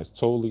Gemini is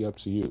totally up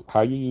to you.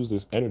 How you use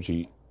this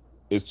energy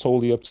is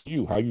totally up to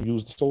you. How you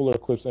use the solar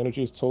eclipse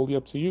energy is totally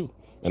up to you.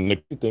 And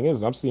the thing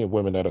is, I'm seeing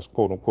women that are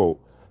quote unquote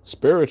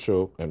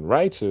spiritual and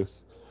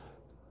righteous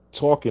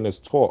talking this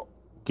talk,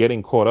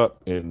 getting caught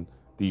up in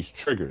these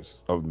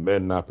triggers of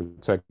men not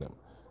protecting them.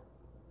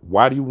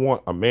 Why do you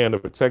want a man to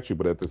protect you,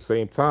 but at the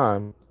same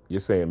time, you're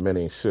saying men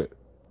ain't shit?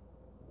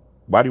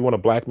 Why do you want a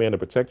black man to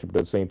protect you, but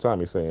at the same time,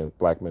 you're saying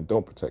black men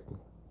don't protect me?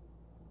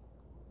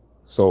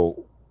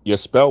 So your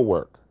spell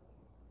work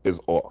is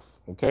off,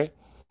 okay?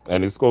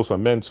 And this goes for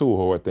men too,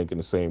 who are thinking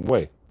the same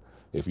way.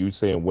 If you're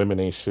saying women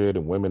ain't shit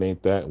and women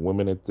ain't that and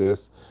women ain't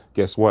this,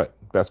 guess what?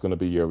 That's going to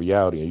be your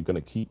reality, and you're going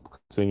to keep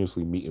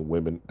continuously meeting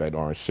women that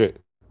aren't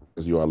shit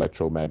because you're an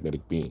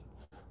electromagnetic being.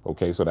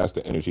 Okay, so that's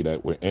the energy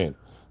that we're in.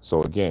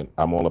 So again,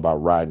 I'm all about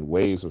riding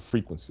waves of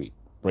frequency,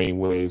 brain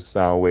waves,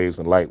 sound waves,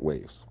 and light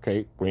waves.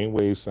 Okay, brain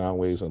waves, sound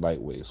waves, and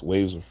light waves,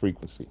 waves of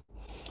frequency.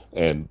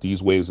 And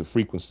these waves of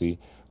frequency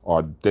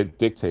are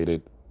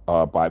dictated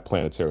by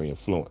planetary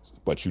influence,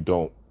 but you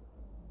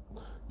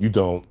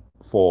don't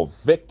fall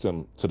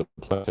victim to the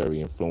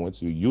planetary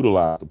influence. You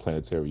utilize the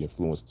planetary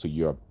influence to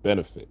your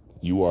benefit.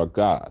 You are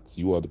gods.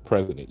 You are the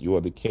president. You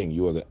are the king.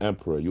 You are the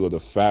emperor. You are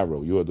the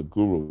pharaoh. You are the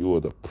guru. You are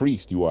the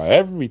priest. You are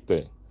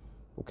everything.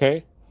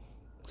 Okay?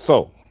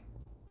 So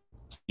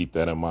keep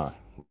that in mind.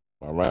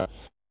 All right.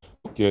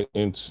 Get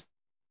into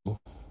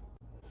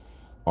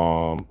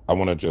I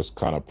want to just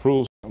kind of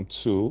prove something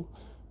to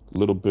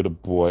little bit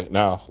of boy.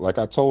 Now, like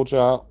I told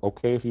y'all,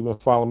 okay, if you've been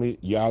following me,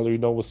 y'all already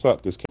know what's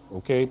up. This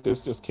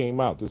just came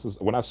out. This is,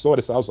 when I saw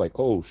this, I was like,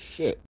 oh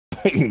shit.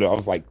 I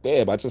was like,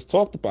 damn, I just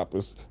talked about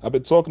this. I've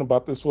been talking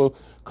about this for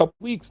a couple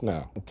weeks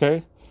now.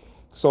 Okay.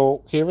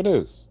 So here it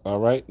is. All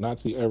right.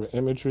 Nazi era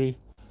imagery.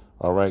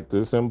 All right.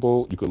 This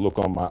symbol, you could look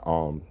on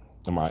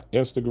my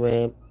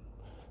Instagram.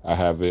 I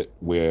have it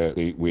where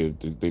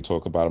they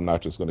talk about, I'm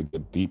not just going to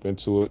get deep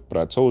into it, but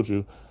I told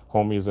you,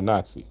 homie is a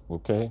Nazi.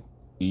 Okay.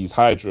 He's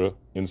Hydra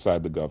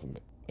inside the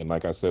government. And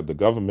like I said, the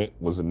government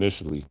was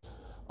initially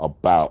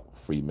about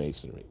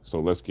Freemasonry. So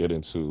let's get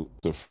into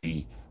the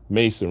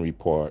Masonry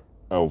part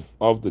of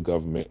the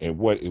government and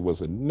what it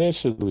was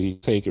initially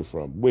taken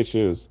from, which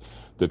is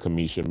the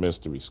Commission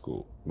Mystery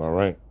School. All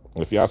right.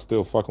 If y'all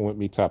still fucking with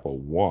me, tap a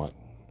 1,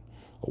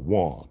 a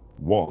 1,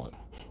 1,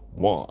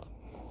 1,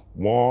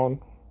 1,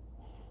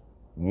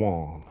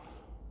 1,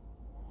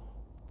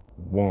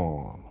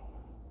 1.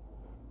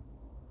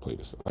 Play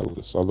this. I love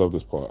this. I love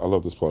this part. I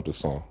love this part of the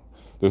song.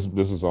 This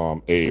is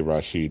A.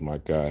 Rashid, my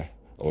guy.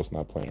 Oh, it's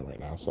not playing right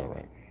now. It's all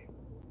right.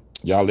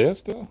 Y'all there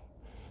still?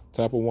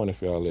 Tap a 1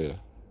 if y'all there.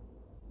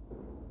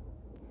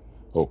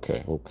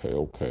 Okay.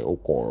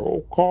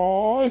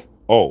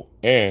 Oh,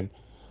 and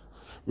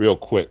real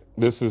quick,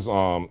 this is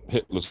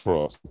Hitler's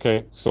Cross.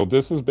 Okay, so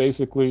this is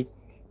basically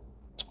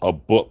a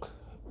book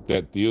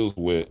that deals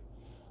with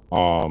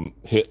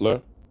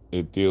Hitler.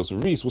 It deals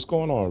with Reese. What's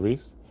going on,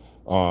 Reese?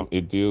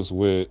 It deals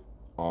with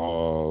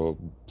so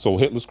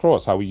Hitler's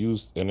Cross, how we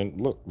used, and then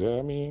look, yeah,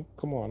 I mean,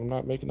 come on, I'm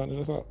not making none of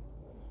this up.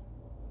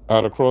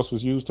 How the cross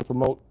was used to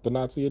promote the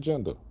Nazi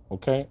agenda.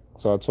 Okay,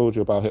 so I told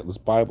you about Hitler's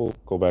Bible.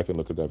 Go back and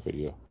look at that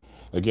video.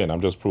 Again,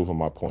 I'm just proving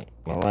my point.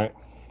 All right.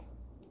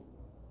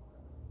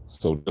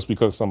 So just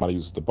because somebody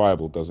uses the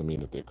Bible doesn't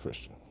mean that they're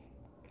Christian.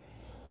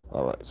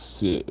 All right,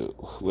 so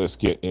let's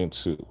get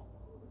into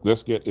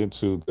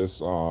this.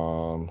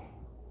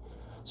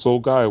 So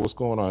Guy, what's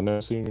going on?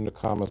 Never seen you in the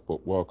comments,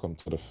 but welcome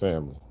to the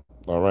family.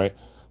 All right,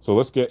 so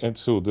let's get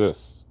into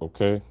this.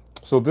 Okay,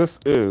 so this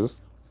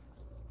is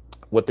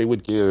what they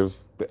would give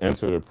the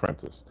entered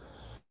apprentice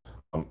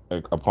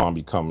upon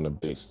becoming a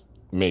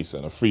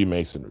Mason, a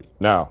Freemasonry.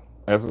 Now,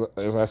 as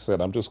I said,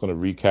 I'm just going to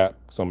recap.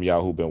 Some of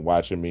y'all who've been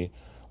watching me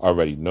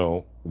already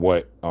know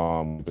what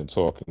we've been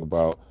talking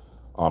about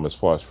as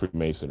far as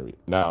Freemasonry.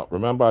 Now,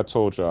 remember I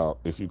told y'all,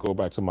 if you go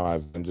back to my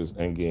Avengers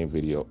Endgame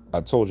video,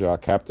 I told y'all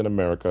Captain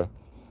America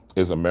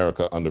is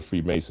America under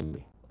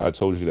Freemasonry. I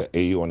told you that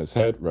AU on his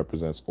head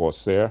represents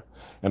Orsair,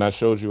 and I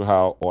showed you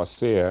how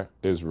Orsair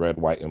is red,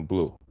 white, and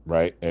blue,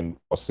 right? And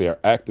Orsair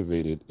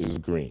activated is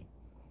green.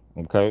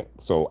 Okay,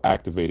 so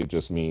activated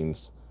just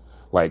means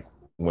like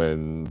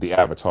when the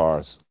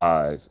Avatar's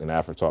eyes in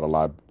Avatar,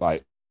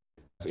 like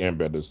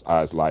Airbender's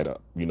eyes light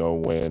up. You know,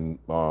 when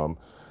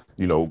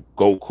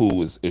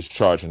Goku is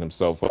charging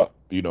himself up.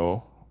 You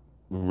know,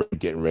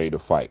 getting ready to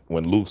fight.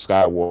 When Luke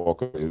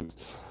Skywalker is,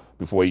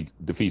 before he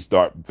defeats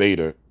Darth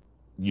Vader,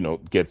 you know,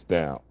 gets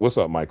down. What's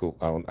up, Michael?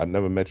 I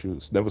never met you,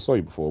 never saw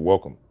you before.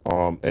 Welcome.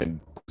 And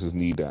puts his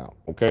knee down.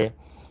 Okay.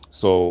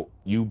 So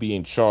you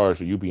being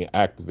charged or you being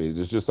activated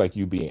is just like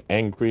you being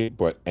angry,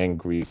 but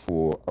angry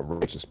for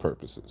righteous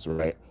purposes,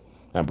 right?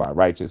 And by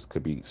righteous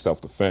could be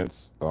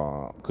self-defense,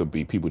 could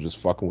be people just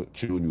fucking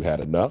with you and you had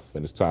enough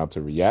and it's time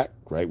to react,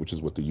 right? Which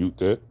is what the youth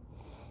did.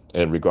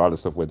 And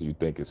regardless of whether you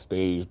think it's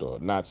staged or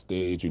not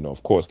staged, you know,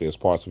 of course, there's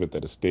parts of it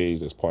that are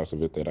staged. There's parts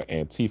of it that are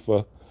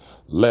Antifa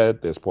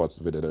led. There's parts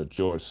of it that are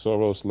George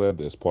Soros led.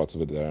 There's parts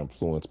of it that are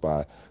influenced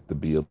by the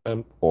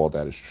BLM. All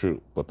that is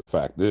true. But the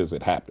fact is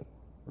it happened,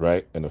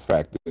 right? And the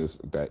fact is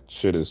that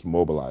shit is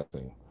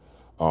mobilizing.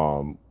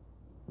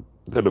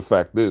 The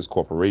fact is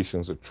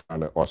corporations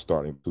are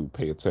starting to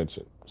pay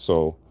attention.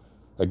 So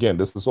again,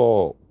 this is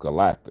all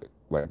galactic.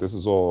 Like, this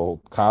is all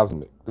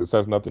cosmic. This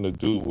has nothing to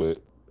do with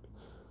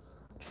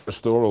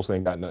Soros.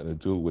 Ain't got nothing to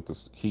do with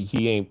this.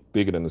 He ain't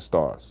bigger than the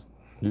stars.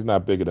 He's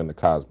not bigger than the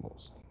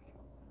cosmos.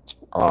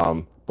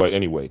 But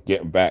anyway,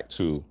 getting back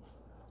to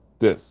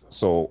this.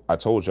 So I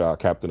told y'all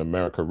Captain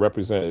America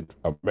represented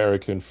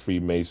American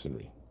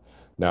Freemasonry.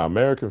 Now,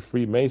 American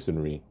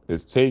Freemasonry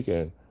is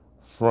taken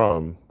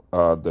from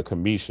the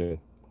Commission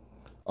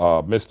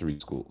mystery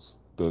schools,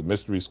 the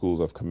mystery schools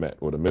of Kemet,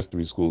 or the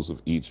mystery schools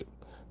of Egypt.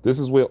 This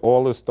is where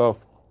all this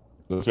stuff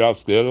that y'all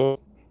scared of,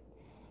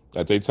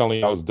 that they telling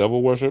y'all is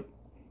devil worship,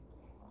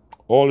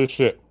 all this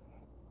shit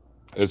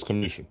is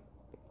Commission.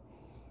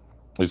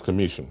 It's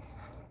Commission.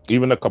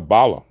 Even the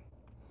Kabbalah,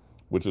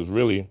 which is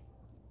really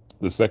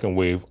the second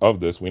wave of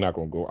this. I'm not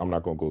going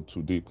to go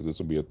too deep because this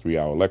will be a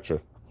 3-hour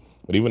lecture.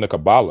 But even the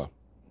Kabbalah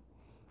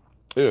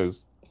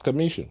is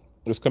Commission.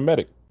 It's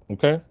kemetic,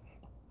 okay?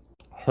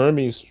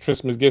 Hermes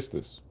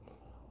Trismegistus.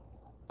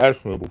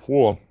 Actually,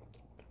 before,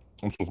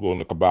 I'm supposed to go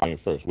into KYBALION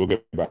first. We'll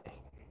get back.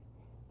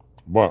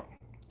 But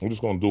I'm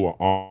just going to do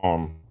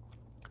a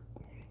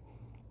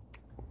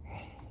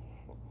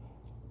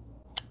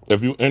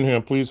if you in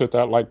here, please hit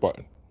that like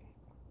button.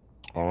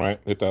 All right,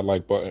 hit that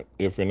like button.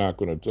 If you're not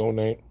going to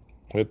donate,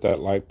 hit that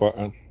like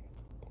button.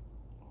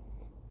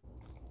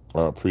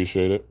 I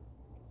appreciate it.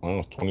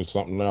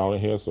 20-something now in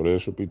here, so there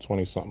should be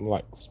 20-something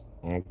likes.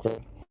 Okay.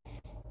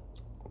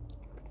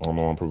 I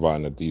know I'm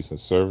providing a decent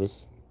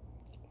service.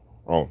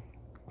 Oh,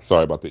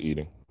 sorry about the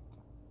eating.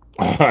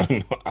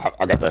 I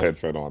got the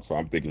headset on, so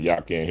I'm thinking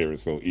y'all can't hear it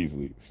so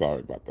easily. Sorry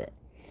about that.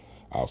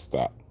 I'll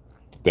stop.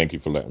 Thank you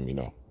for letting me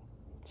know.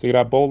 See,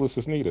 that boldness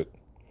is needed.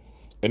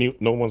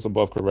 No one's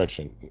above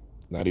correction,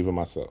 not even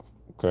myself.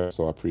 Okay,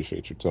 so I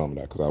appreciate you telling me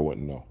that because I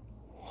wouldn't know.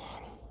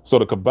 So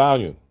the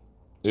KYBALION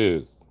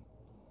is,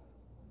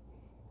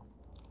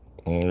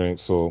 all right,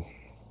 so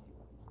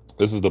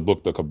this is the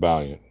book, the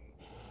KYBALION.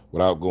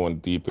 Without going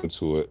deep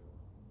into it,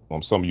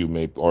 Some of you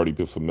may already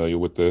be familiar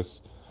with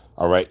this.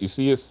 All right. You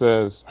see, it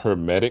says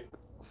Hermetic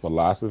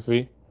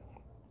philosophy.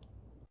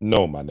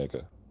 No, my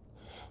nigga.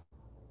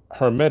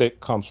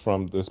 Hermetic comes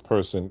from this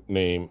person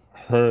named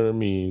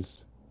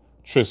Hermes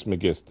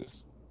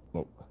Trismegistus.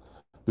 Oh,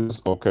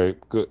 this okay,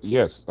 good.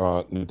 Yes,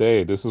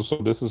 Nade, this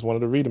is one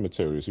of the reading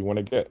materials you want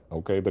to get.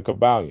 Okay, the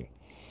Kabbalion.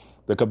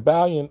 The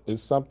Kabbalion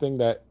is something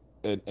that,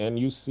 and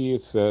you see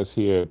it says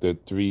here the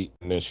three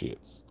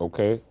initiates.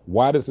 Okay,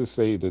 why does it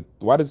say that?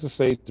 Why does it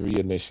say three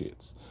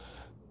initiates?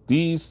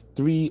 These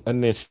three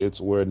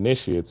initiates were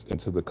initiates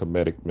into the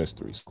Kemetic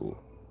mystery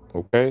school.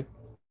 Okay,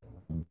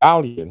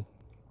 Kabbalion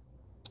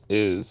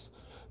is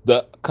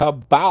the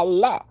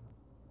Kabbalah.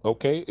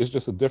 Okay, it's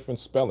just a different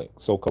spelling.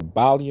 So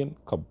Kabbalion,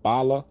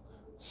 Kabbalah,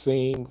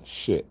 same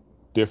shit,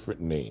 different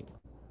name.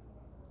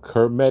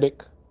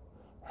 Hermetic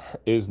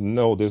is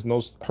no, there's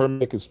no,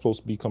 Hermetic is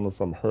supposed to be coming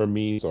from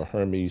Hermes or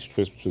Hermes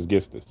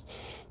Trismegistus.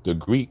 The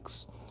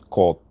Greeks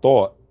called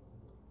thought,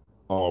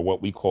 or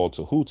what we call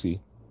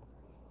Tahuti,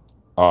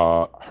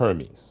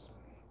 Hermes.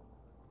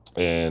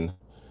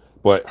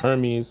 But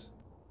Hermes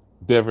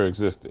never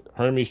existed.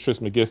 Hermes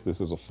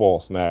Trismegistus is a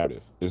false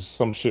narrative. It's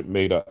some shit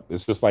made up.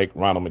 It's just like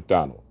Ronald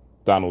McDonald,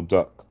 Donald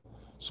Duck,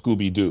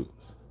 Scooby-Doo,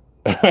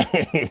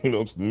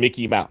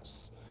 Mickey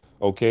Mouse.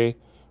 Okay?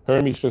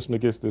 Hermes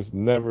Trismegistus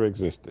never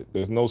existed.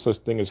 There's no such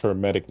thing as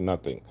hermetic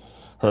nothing.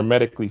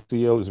 Hermetically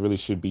sealed really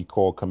should be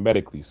called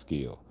kemetically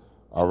sealed.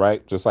 All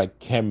right? Just like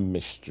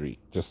chemistry,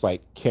 just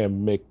like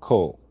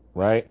chemical,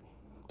 right?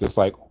 Just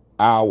like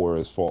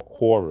hours for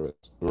horrors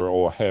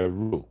or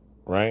heru,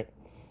 right?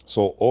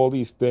 So all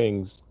these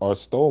things are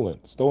stolen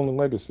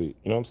legacy.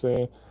 You know what I'm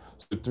saying?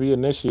 So the three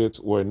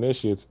initiates were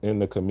initiates in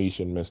the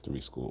Cometian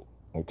Mystery School.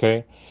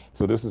 Okay,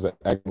 so this is an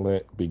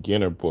excellent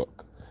beginner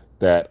book.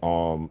 That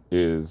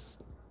this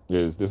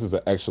is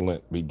an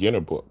excellent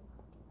beginner book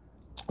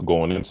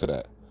going into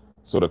that.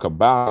 So the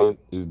Kabbalion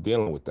is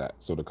dealing with that.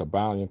 So the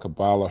Kabbalion,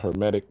 Kabbalah,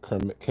 Hermetic,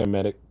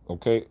 Kemetic,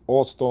 okay,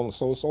 all stolen.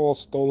 So it's all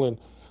stolen.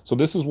 So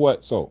this is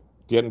what. So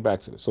getting back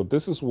to this. So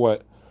this is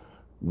what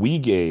we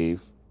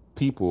gave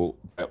people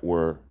that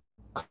were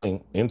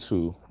coming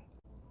into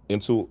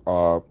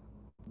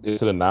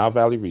the Nile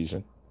Valley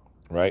region,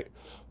 right?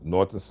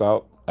 North and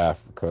South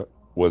Africa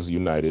was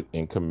united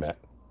in Kemet.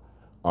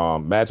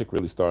 Magic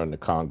really started in the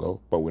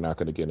Congo, but we're not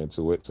going to get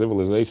into it.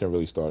 Civilization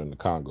really started in the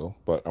Congo,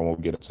 but I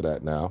won't get into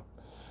that now.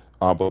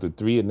 But the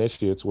three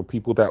initiates were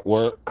people that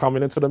were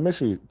coming into the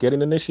mystery,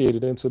 getting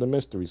initiated into the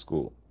mystery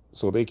school.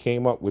 So they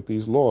came up with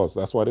these laws.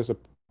 That's why there's a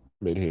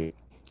pyramid here.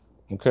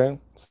 Okay,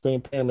 same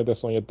pyramid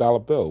that's on your dollar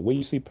bill. Where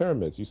you see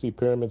pyramids, you see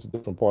pyramids in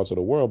different parts of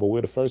the world, but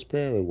where the first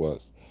pyramid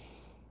was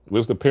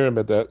the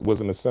pyramid that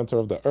was in the center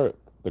of the earth,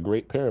 the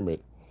Great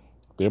Pyramid.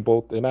 They're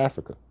both in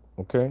Africa.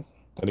 Okay,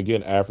 and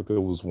again, Africa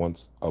was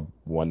once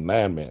one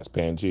landmass,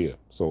 Pangea.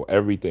 So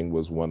everything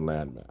was one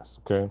landmass.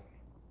 Okay,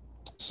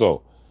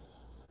 so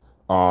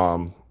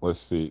let's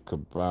see,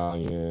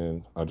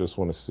 Kabbalion. I just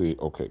want to see.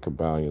 Okay,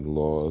 Kabbalion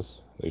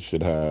laws. They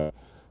should have.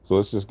 So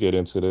let's just get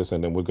into this,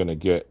 and then we're gonna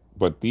get.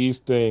 But these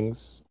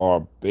things are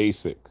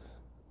basic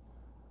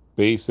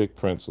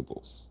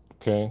principles.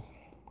 Okay.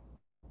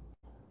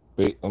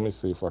 Let me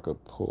see if I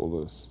could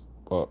pull this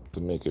up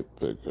to make it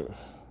bigger.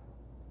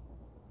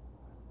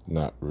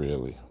 Not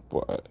really,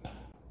 but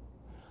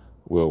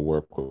we'll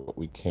work with what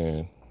we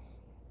can.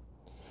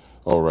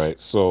 All right,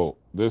 so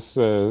this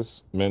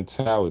says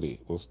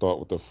mentality. We'll start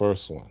with the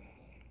first one.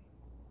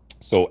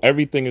 So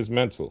everything is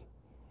mental.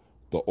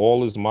 The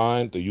all is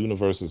mind, the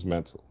universe is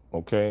mental.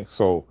 Okay,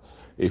 so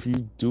if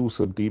you do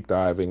some deep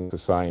diving to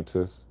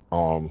scientists,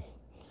 I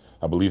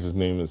believe his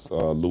name is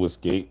Lewis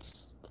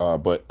Gates.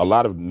 But a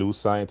lot of new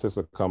scientists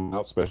are coming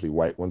out, especially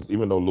white ones,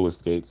 even though Lewis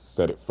Gates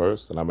said it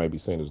first, and I might be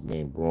saying his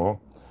name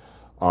wrong.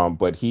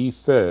 But he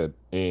said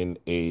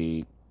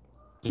he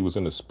was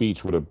in a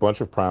speech with a bunch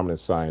of prominent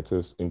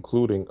scientists,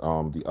 including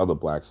the other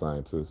black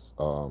scientist,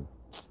 Neil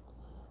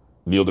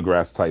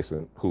deGrasse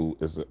Tyson, who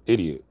is an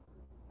idiot,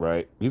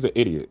 right? He's an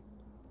idiot.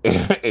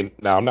 And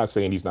now I'm not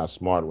saying he's not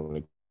smart when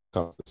it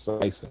comes to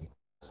Tyson,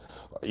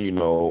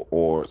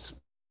 or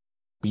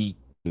speak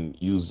and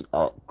use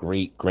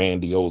great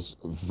grandiose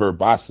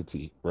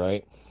verbosity,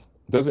 right?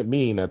 Doesn't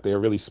mean that they're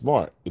really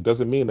smart. It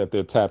doesn't mean that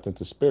they're tapped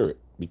into spirit,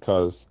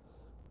 because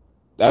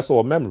that's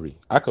all memory.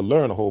 I could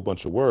learn a whole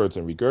bunch of words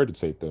and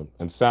regurgitate them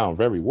and sound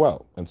very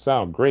well and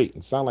sound great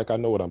and sound like I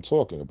know what I'm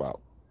talking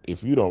about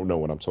if you don't know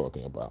what I'm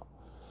talking about.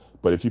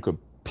 But if you could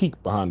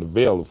peek behind the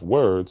veil of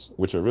words,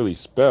 which are really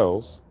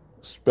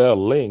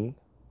spelling,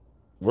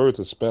 words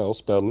are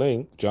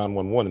spelling. John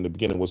 1:1, in the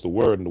beginning was the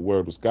Word, and the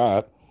Word was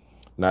God.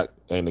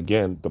 And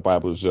again, the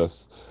Bible is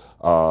just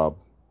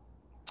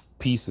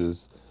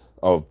pieces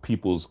of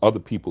other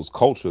people's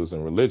cultures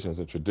and religions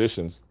and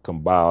traditions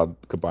combined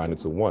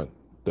into one.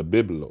 The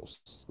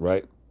Biblos,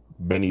 right?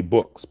 Many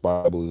books.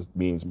 Bible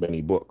means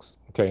many books.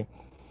 Okay,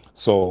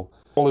 so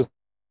I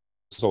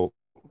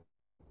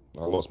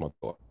lost my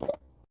thought. But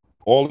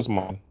all is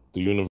mind.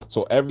 The universe.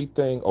 So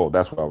everything. Oh,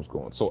 that's where I was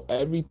going. So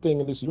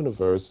everything in this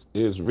universe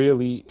is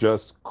really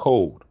just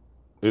code.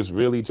 is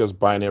really just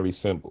binary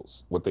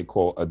symbols, what they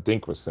call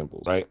Adinkra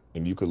symbols, right?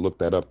 And you could look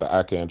that up, the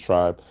Akan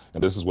tribe,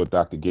 and this is what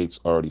Dr. Gates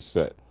already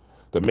said.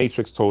 The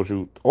Matrix told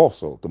you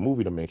also, the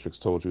movie The Matrix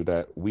told you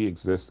that we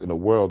exist in a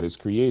world that's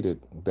created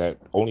that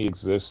only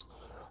exists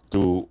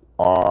through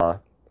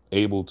our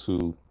able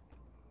to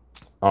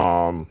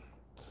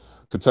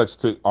touch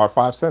to our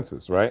five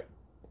senses, right?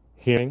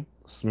 Hearing,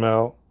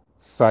 smell,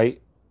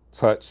 sight,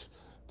 touch,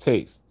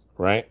 taste,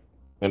 right?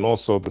 And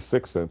also the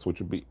sixth sense, which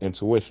would be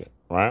intuition,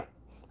 right?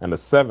 And the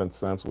seventh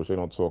sense, which they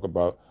don't talk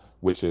about,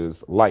 which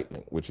is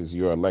lightning, which is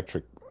your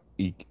electric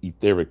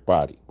etheric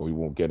body. But we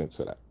won't get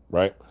into that,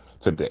 right?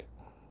 Today.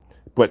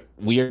 But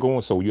we are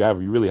going, so you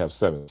really have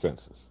seven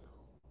senses.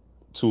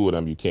 Two of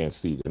them you can't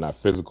see. They're not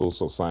physical,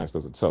 so science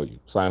doesn't tell you.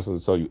 Science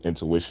doesn't tell you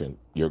intuition.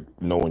 You're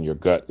knowing your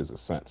gut is a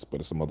sense,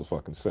 but it's a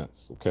motherfucking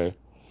sense, okay?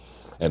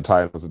 And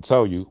science doesn't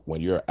tell you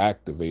when you're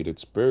activated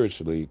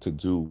spiritually to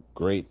do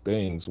great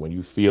things, when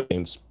you feel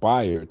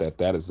inspired,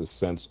 that is a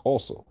sense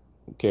also,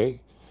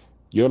 okay?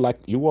 We are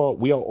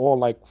all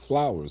like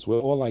flowers. We're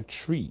all like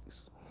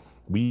trees.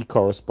 We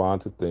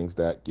correspond to things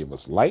that give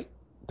us light,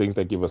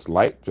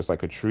 just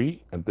like a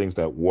tree, and things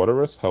that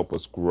water us, help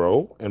us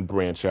grow and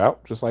branch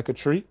out, just like a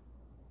tree,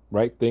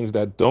 right? Things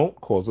that don't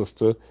cause us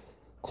to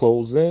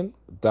close in,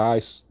 die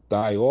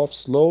off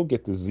slow,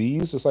 get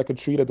disease, just like a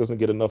tree that doesn't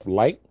get enough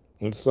light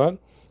and sun,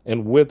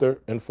 and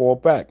wither and fall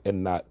back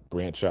and not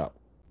branch out.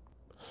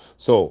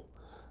 So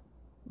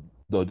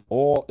the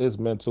all is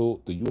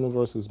mental, the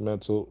universe is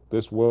mental.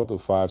 This world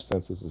of five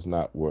senses is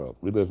not world.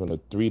 We live in a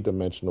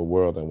three-dimensional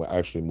world, and we're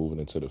actually moving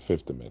into the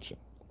fifth dimension.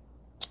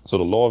 So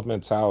the law of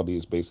mentality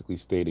is basically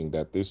stating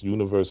that this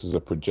universe is a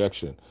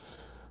projection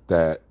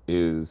that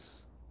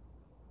is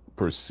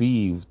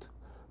perceived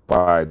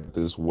by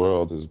this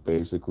world is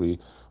basically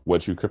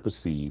what you could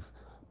perceive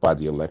by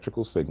the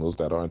electrical signals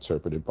that are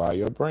interpreted by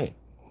your brain.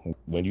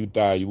 When you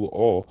die, you will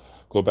all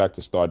go back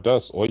to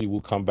stardust, or you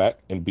will come back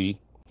and be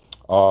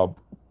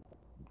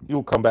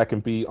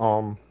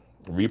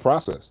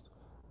reprocessed,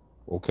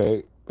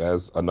 okay,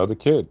 as another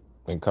kid,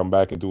 and come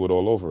back and do it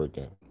all over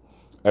again.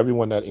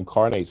 Everyone that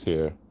incarnates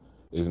here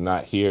is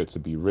not here to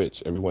be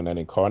rich. Everyone that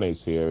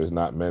incarnates here is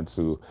not meant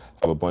to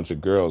have a bunch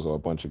of girls or a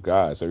bunch of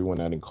guys. Everyone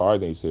that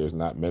incarnates here is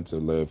not meant to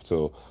live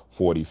till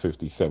 40,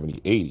 50,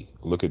 70, 80.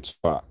 Look at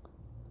Tupac,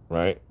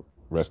 right?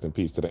 Rest in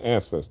peace to the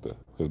ancestor.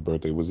 His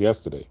birthday was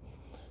yesterday.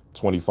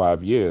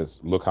 25 years,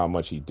 look how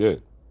much he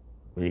did,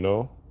 you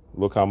know?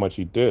 Look how much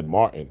he did.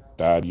 Martin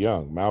died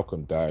young.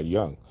 Malcolm died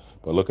young.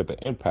 But look at the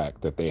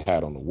impact that they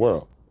had on the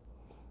world.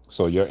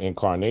 So your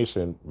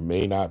incarnation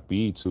may not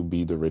be to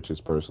be the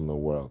richest person in the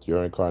world.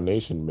 Your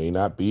incarnation may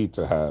not be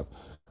to have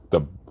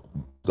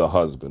the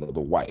husband or the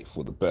wife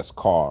or the best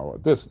car or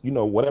this,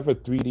 whatever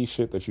 3D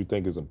shit that you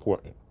think is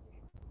important,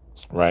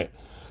 right?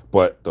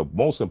 But the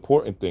most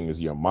important thing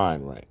is your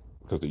mind, right?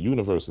 Because the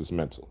universe is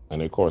mental,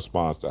 and it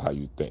corresponds to how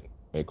you think.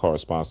 It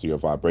corresponds to your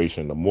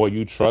vibration. The more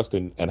you trust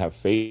and have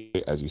faith,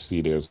 as you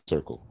see, there's a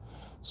circle.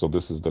 So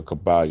this is the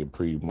KYBALION,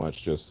 pretty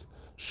much just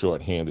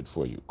shorthanded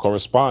for you.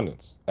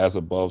 Correspondence, as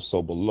above,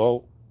 so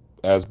below,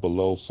 as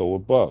below, so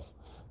above.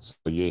 So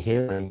you're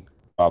hearing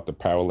about the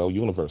parallel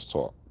universe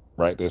talk,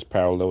 right? There's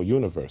parallel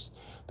universe.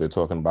 They're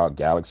talking about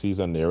galaxies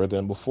are nearer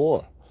than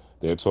before.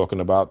 They're talking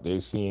about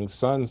they're seeing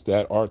suns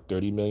that are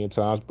 30 million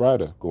times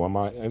brighter. Go on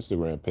my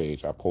Instagram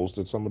page. I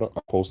posted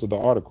the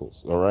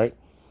articles, all right?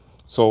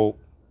 So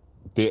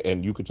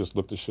and you could just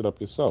look this shit up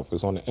yourself.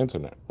 It's on the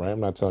internet, right? I'm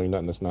not telling you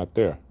nothing that's not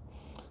there.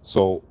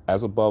 So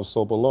as above,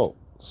 so below.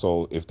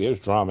 So if there's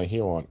drama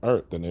here on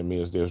Earth, then it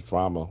means there's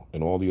drama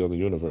in all the other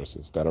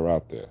universes that are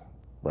out there,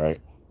 right?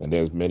 And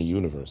there's many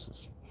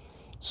universes.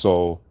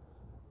 So,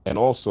 and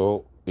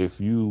also, if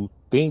you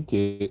think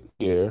it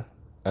here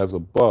as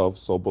above,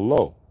 so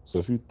below. So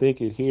if you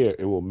think it here,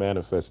 it will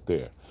manifest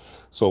there.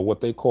 So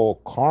what they call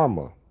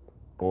karma,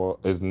 or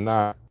is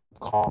not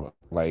karma.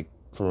 Like,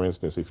 for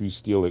instance, if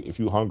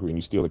you're hungry and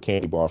you steal a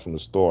candy bar from the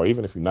store,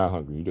 even if you're not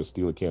hungry, you just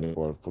steal a candy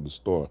bar from the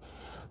store,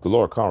 the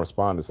law of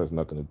correspondence has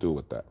nothing to do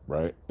with that,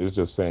 right? It's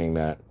just saying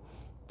that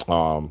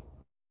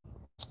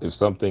if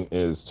something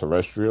is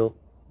terrestrial,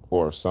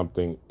 or if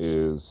something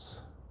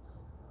is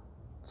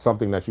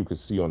something that you could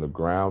see on the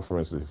ground, for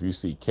instance, if you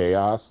see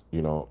chaos,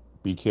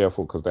 be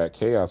careful, because that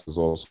chaos is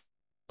also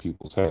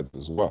people's heads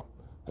as well,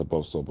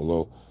 above, so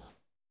below.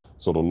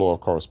 So the law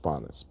of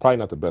correspondence, probably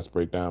not the best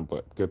breakdown,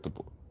 but get the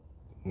book.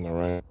 All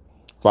right.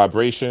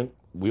 Vibration,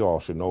 we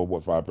all should know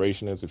what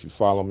vibration is. If you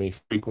follow me,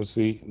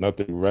 frequency,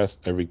 nothing rests,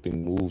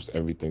 everything moves,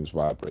 everything's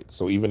vibrates.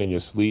 So even in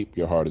your sleep,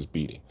 your heart is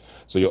beating.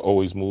 So you're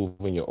always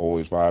moving, you're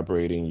always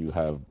vibrating. You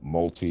have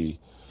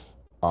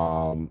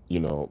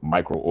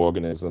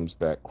microorganisms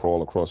that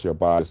crawl across your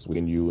body,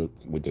 within you,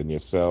 within your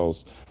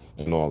cells,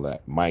 and all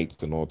that,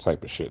 mites and all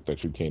type of shit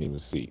that you can't even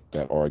see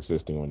that are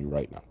existing on you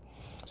right now.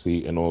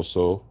 See, and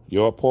also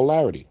your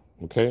polarity.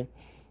 Okay,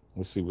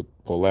 let's see what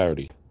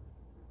polarity.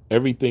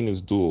 Everything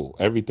is dual.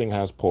 Everything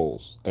has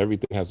poles.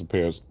 Everything has a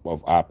pair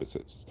of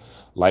opposites.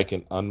 Like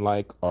and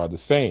unlike are the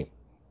same.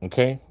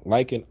 Okay?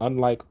 Like and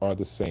unlike are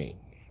the same.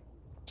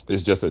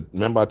 It's just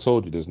remember I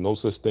told you there's no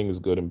such thing as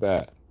good and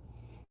bad.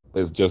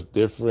 It's just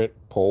different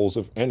poles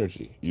of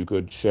energy. You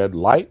could shed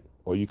light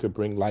or you could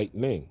bring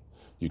lightning.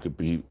 You could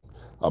be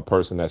a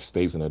person that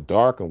stays in the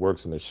dark and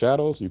works in the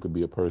shadows. You could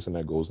be a person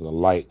that goes in the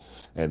light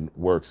and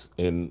works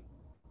in,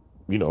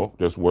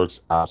 just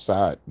works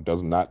outside,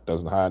 doesn't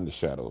hide in the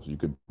shadows. You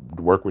could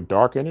work with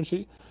dark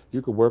energy.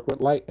 You could work with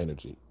light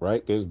energy,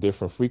 right? There's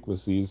different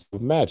frequencies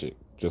of magic,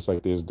 just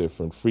like there's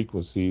different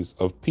frequencies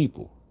of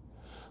people.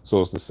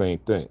 So it's the same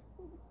thing.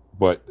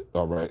 But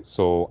all right,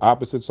 so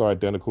opposites are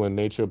identical in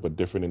nature, but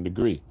different in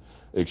degree.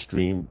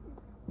 Extremes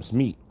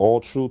meet. All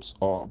truths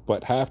are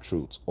but half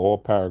truths. All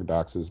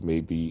paradoxes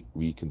may be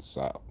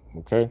reconciled.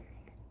 Okay.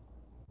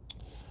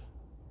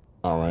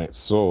 All right.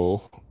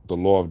 So the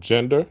law of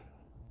gender.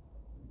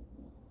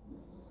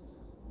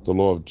 The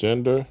law of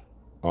gender.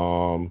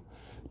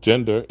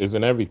 Gender is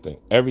in everything.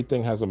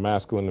 Everything has a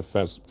masculine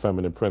and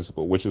feminine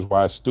principle, which is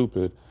why it's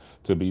stupid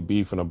to be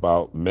beefing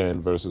about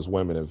men versus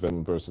women and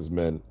women versus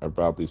men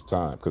about this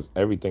time, because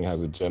everything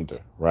has a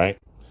gender, right?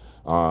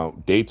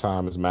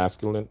 Daytime is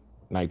masculine,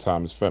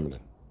 nighttime is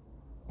feminine.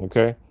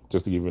 Okay,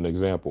 just to give you an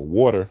example,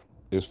 water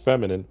is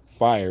feminine,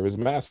 fire is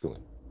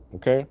masculine.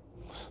 Okay,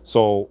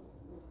 so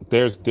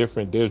there's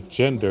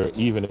gender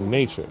even in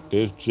nature.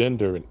 There's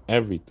gender in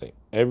everything.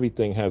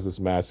 Everything has this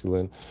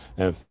masculine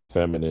and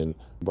feminine.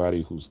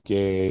 Anybody who's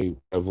gay,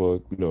 whatever,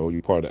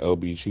 you part of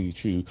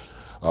LGBTQ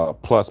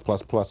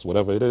plus,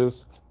 whatever it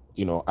is,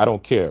 I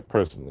don't care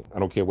personally. I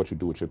don't care what you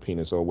do with your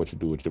penis or what you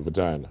do with your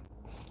vagina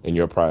in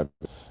your private.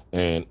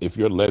 And if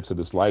you're led to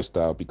this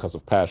lifestyle because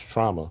of past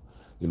trauma,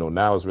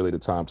 now is really the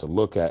time to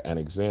look at and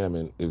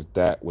examine, is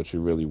that what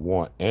you really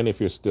want? And if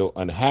you're still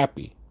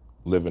unhappy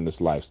living this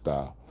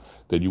lifestyle,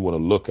 then you want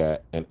to look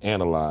at and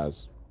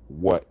analyze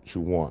what you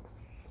want.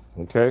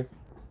 Okay?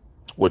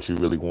 What you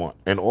really want.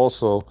 And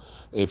also,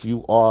 if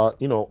you are,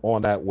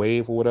 on that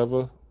wave or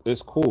whatever,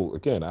 it's cool.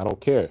 Again, I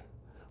don't care.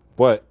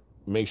 But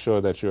make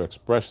sure that your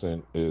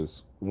expression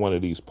is one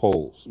of these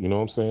poles. You know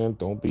what I'm saying?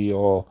 Don't be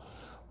all,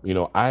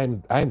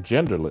 I'm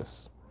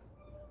genderless.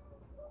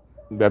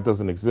 That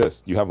doesn't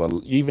exist. You have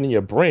even in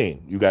your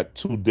brain, you got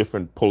two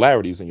different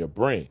polarities in your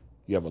brain.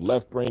 You have a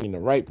left brain and a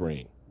right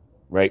brain,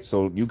 right?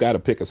 So you got to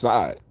pick a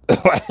side.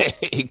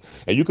 And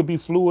you could be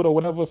fluid or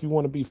whatever if you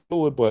want to be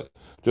fluid, but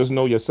just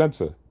know your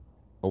center.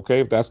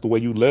 Okay, if that's the way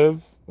you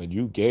live, and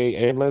you gay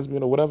and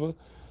lesbian or whatever,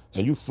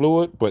 and you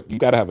fluid, but you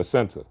got to have a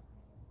center.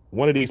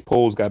 One of these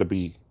poles got to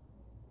be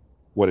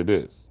what it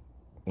is.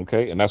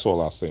 Okay, and that's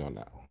all I'll say on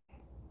that.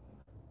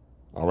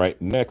 All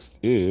right, next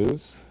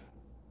is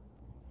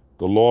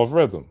the law of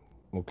rhythm.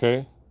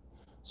 Okay,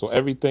 so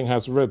everything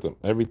has rhythm.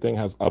 Everything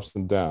has ups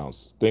and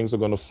downs. Things are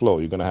going to flow.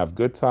 You're going to have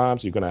good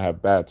times. You're going to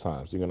have bad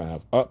times. You're going to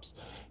have ups.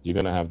 You're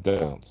going to have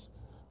downs.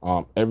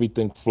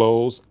 Everything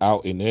flows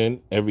out and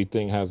in.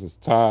 Everything has its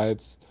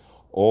tides.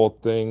 All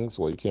things,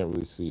 well, you can't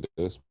really see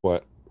this,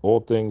 but all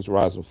things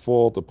rise and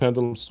fall. The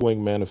pendulum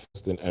swing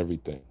manifests in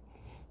everything.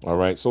 All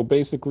right. So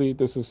basically,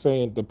 this is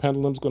saying the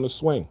pendulum's going to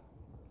swing.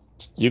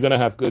 You're going to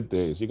have good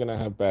days. You're going to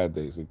have bad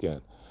days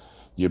again.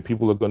 Your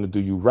people are going to do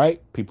you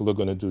right. People are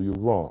going to do you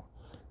wrong.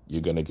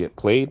 You're going to get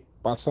played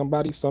by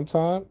somebody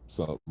sometime.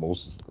 So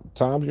most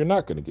times you're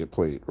not going to get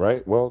played,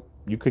 right? Well,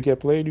 you could get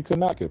played. You could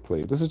not get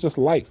played. This is just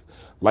life.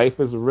 Life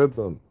is a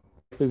rhythm.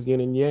 Life is yin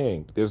and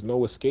yang. There's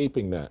no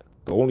escaping that.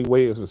 The only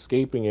way of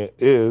escaping it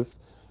is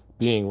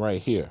being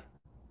right here.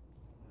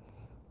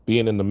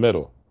 Being in the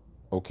middle.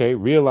 Okay?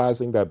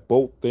 Realizing that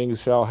both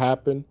things shall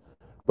happen,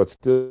 but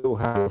still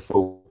having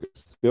focus,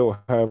 still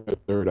having a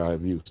third eye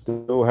view,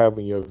 still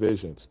having your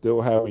vision,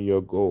 still having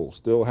your goal,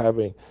 still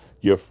having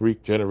your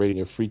generating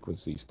your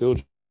frequency, still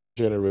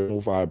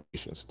generating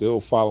vibration, still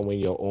following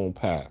your own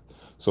path.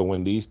 So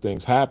when these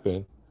things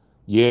happen,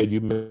 yeah,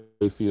 you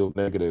may feel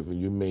negative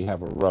and you may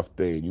have a rough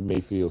day, you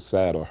may feel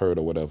sad or hurt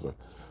or whatever,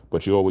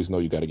 but you always know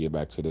you got to get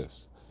back to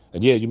this.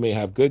 And yeah, you may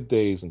have good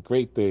days and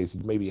great days.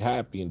 You may be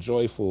happy and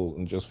joyful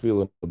and just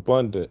feeling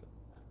abundant,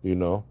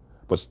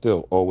 but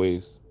still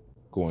always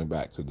going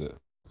back to this.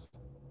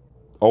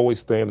 Always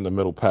staying in the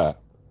middle path.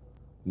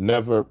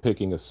 Never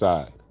picking a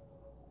side.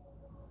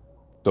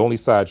 The only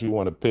side you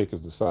want to pick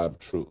is the side of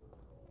truth.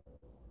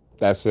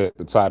 That's it,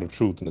 the side of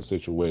truth in the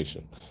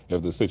situation.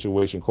 If the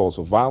situation calls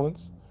for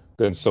violence,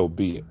 then so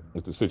be it.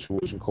 If the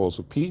situation calls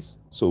for peace,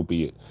 so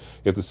be it.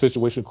 If the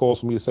situation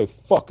calls for me to say,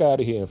 fuck out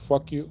of here and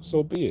fuck you,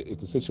 so be it. If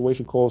the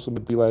situation calls for me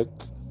to be like,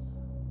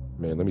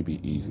 man, let me be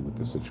easy with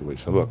this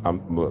situation.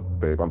 Look,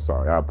 babe, I'm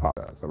sorry. I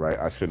apologize. All right.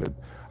 I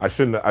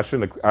shouldn't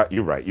have,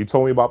 you're right. You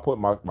told me about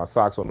putting my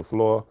socks on the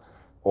floor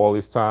all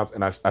these times.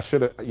 And I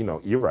should have,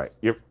 you're right.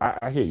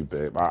 I hear you,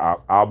 babe.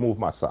 I'll move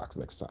my socks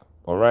next time.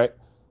 All right.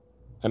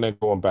 And then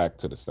going back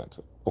to the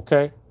center.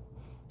 Okay.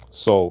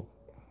 So,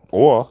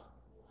 or,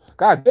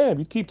 God damn,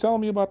 you keep telling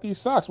me about these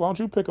socks. Why don't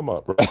you pick them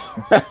up? Right?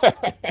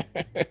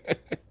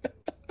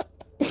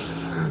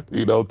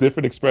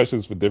 Different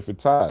expressions for different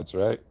times,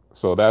 right?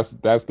 So that's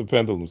the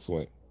pendulum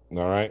swing.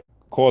 All right.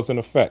 Cause and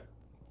effect.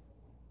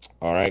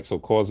 All right. So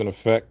cause and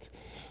effect.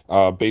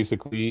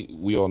 Basically,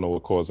 we all know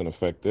what cause and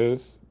effect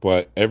is,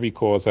 but every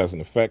cause has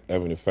an effect,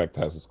 every effect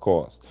has its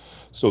cause.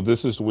 So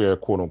this is where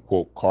quote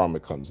unquote karma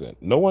comes in.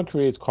 No one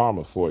creates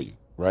karma for you,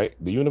 right?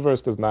 The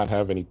universe does not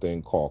have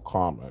anything called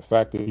karma. In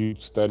fact, if you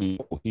study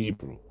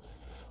Hebrew,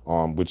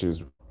 which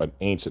is an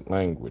ancient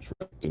language,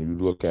 right? And you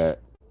look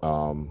at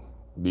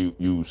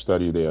you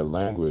study their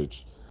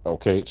language,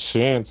 okay,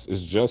 chance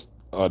is just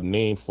a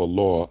name for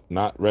law,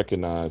 not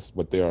recognized,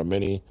 but there are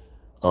many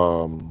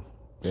what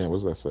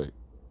does that say?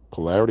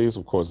 Polarities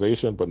of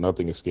causation, but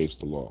nothing escapes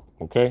the law.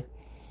 Okay,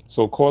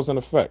 so cause and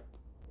effect.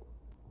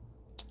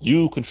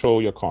 You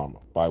control your karma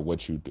by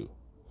what you do.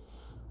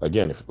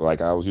 Again, if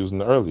like I was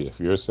using earlier, if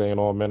you're saying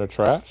all men are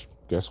trash,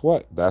 guess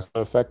what? That's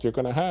the effect you're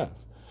going to have.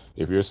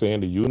 If you're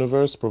saying the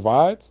universe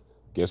provides,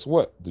 guess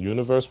what? The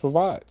universe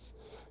provides.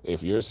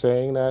 If you're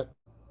saying that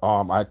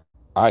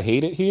I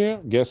hate it here,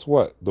 guess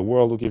what? The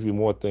world will give you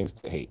more things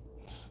to hate.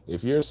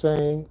 If you're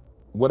saying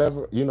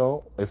whatever,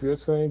 if you're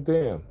saying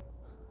damn,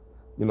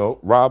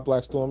 Rob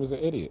Blackstorm is an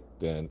idiot,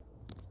 then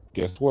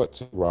guess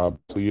what, Rob?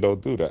 So you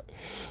don't do that.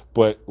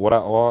 But what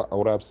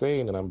I'm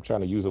saying, and I'm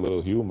trying to use a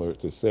little humor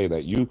to say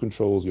that you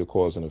controls your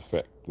cause and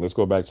effect. Let's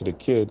go back to the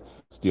kid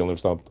stealing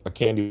a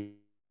candy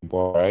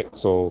bar, right?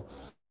 So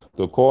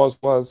the cause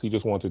was he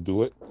just wanted to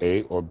do it,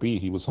 A, or B,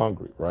 he was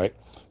hungry, right?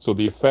 So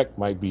the effect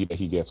might be that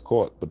he gets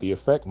caught, but the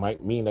effect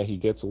might mean that he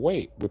gets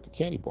away with the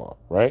candy bar,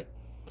 right?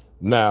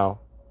 Now,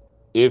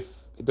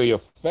 if the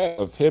effect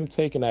of him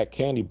taking that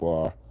candy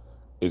bar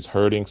is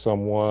hurting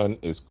someone,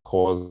 is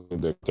causing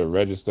the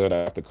register to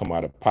have to come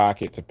out of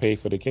pocket to pay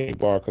for the candy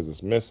bar because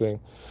it's missing,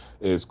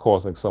 is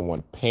causing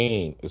someone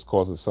pain, is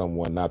causing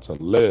someone not to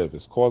live,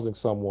 is causing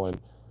someone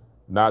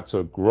not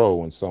to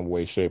grow in some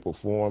way, shape, or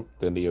form,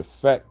 then the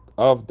effect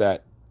of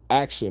that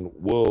action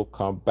will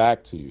come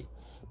back to you.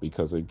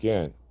 Because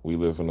again, we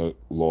live in a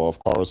law of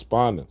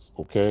correspondence,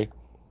 okay?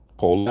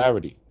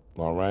 Polarity,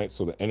 all right?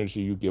 So the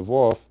energy you give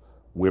off,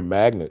 we're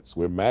magnets,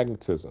 we're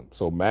magnetism.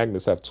 So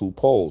magnets have two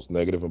poles,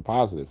 negative and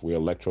positive. We're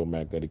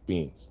electromagnetic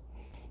beings,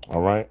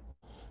 all right?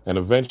 And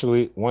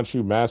eventually, once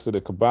you master the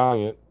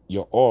KYBALION,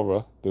 your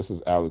aura, this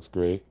is Alex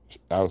Gray.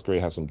 Alex Gray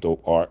has some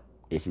dope art.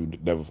 If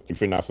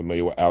you're not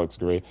familiar with Alex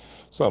Gray,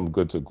 something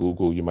good to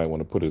Google. You might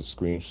want to put his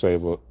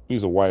screensaver.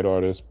 He's a white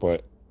artist,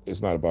 but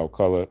it's not about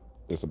color.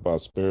 It's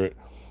about spirit.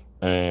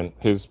 And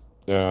his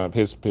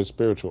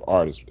spiritual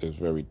art is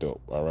very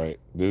dope. All right.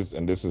 This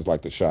is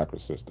like the chakra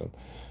system.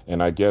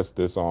 And I guess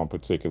this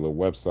particular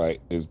website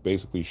is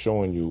basically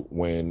showing you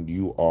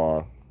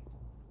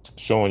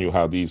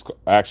how these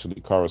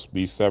actually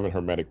these 7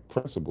 hermetic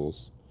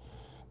principles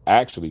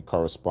actually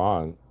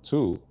correspond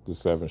to the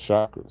 7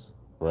 chakras,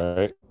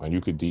 right? And you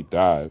could deep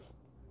dive.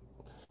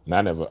 And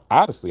I never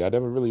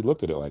really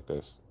looked at it like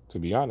this, to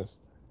be honest.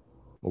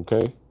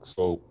 Okay,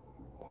 so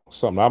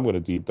something I'm going to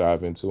deep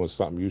dive into, and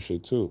something you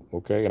should too.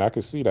 Okay, and I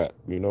can see that,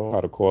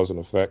 how the cause and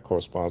effect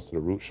corresponds to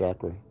the root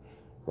chakra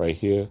right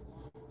here.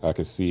 I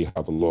can see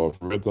how the law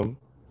of rhythm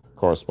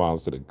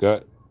corresponds to the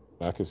gut.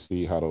 I can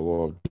see how the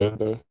law of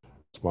gender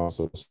corresponds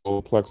to the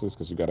solar plexus,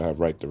 because you got to have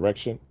right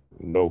direction,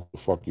 know who the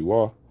fuck you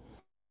are.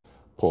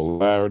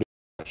 Polarity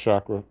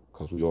chakra,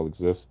 because we all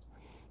exist.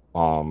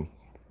 Art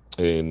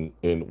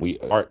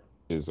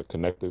is a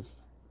connective.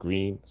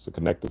 Green is a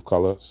connective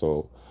color.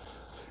 So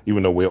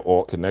even though we're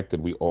all connected,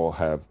 we all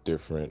have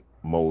different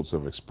modes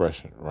of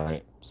expression,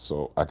 right?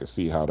 So I can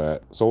see how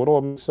that. So it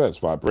all makes sense.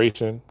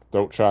 Vibration,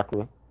 throat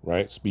chakra,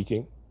 right?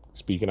 Speaking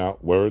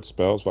out, words,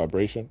 spells,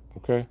 vibration.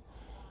 Okay.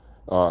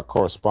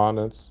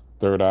 Correspondence,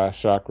 third eye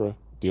chakra,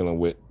 dealing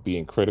with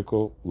being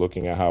critical,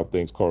 looking at how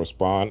things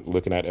correspond,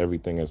 looking at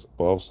everything as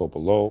above, so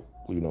below,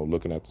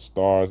 looking at the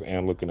stars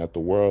and looking at the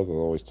world. I'll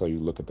always tell you,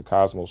 look at the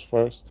cosmos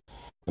first.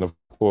 And of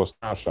course,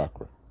 crown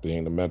chakra,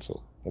 being the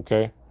mental.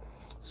 Okay.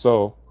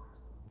 So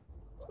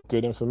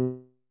good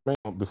information.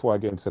 Before I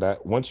get into that,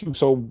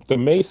 so the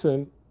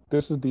Mason,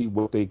 this is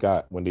what they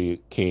got when they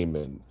came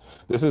in.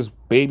 This is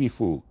baby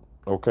food.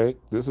 Okay.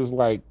 This is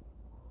like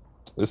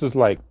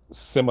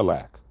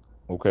Similac.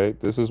 Okay,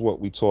 this is what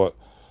we taught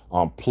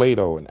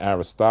Plato and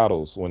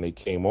Aristotle's when they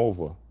came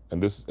over,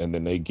 and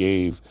then they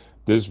gave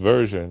this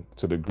version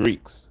to the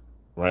Greeks,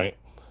 right?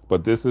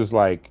 But this is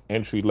like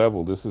entry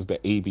level. This is the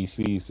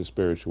ABCs to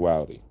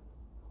spirituality.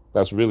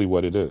 That's really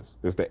what it is.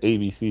 It's the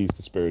ABCs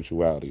to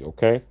spirituality.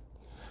 Okay,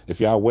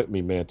 if y'all with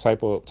me, man,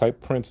 type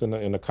Prince in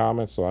the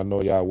comments, so I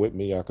know y'all with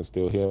me. Y'all can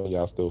still hear me.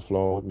 Y'all still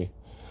flowing with me.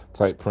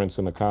 Type Prince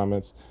in the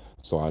comments,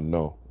 so I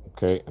know.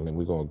 Okay, and then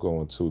we're gonna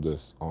go into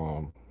this.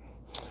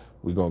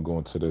 We're gonna go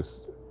into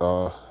this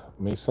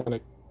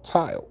Masonic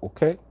tile,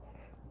 okay?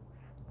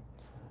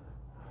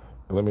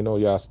 Let me know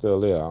y'all still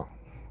there.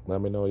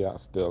 Let me know y'all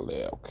still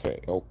there.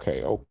 Okay.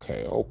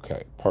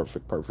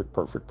 Perfect.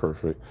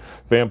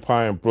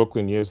 Vampire in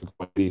Brooklyn years ago.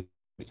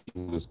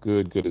 Evil is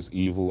good, good is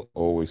evil.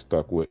 Always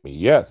stuck with me.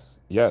 Yes,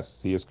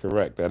 he is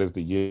correct. That is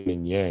the yin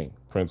and yang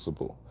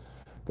principle.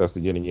 That's the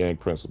yin and yang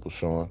principle,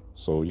 Sean.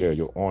 So yeah,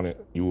 you're on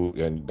it.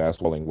 And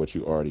that's what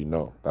you already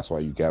know. That's why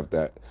you got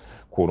that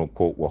quote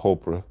unquote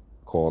Wahopra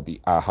called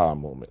the aha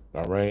moment.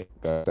 All right,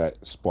 that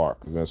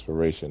spark of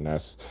inspiration.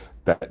 That's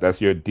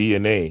your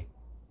DNA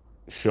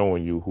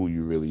showing you who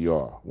you really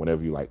are.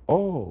 Whenever you like,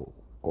 oh,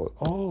 or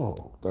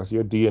oh, that's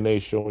your DNA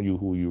showing you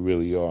who you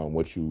really are and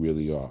what you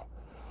really are.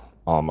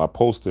 I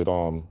posted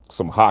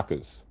some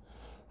hakas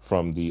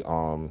from the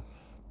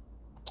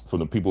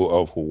people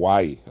of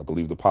Hawaii. I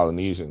believe the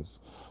Polynesians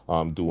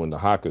doing the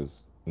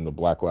hakas in the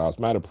Black Lives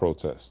Matter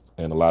protest,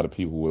 and a lot of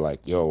people were like,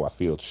 "Yo, I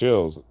feel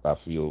chills. I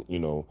feel,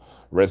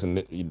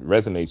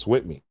 resonates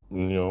with me."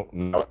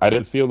 I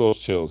didn't feel those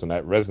chills and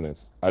that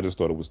resonance. I just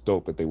thought it was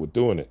dope that they were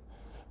doing it.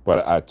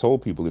 But I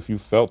told people, if you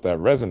felt that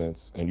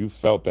resonance and you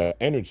felt that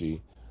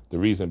energy, the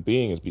reason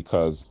being is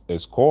because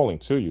it's calling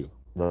to you,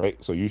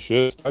 right? So you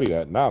should study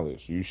that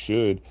knowledge. You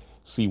should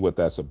see what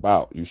that's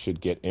about. You should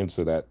get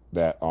into that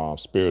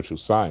spiritual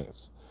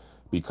science,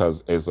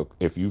 because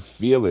if you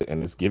feel it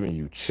and it's giving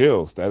you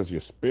chills, that is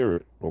your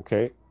spirit.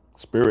 Okay,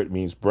 spirit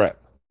means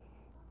breath.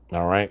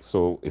 All right.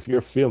 So if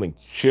you're feeling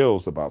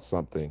chills about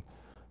something,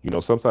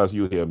 sometimes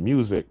you hear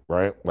music,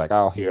 right? Like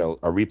I'll hear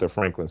Aretha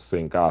Franklin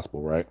sing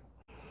gospel, right?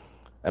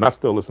 And I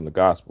still listen to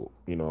gospel.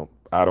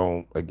 I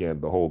don't,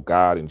 again, the whole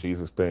God and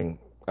Jesus thing,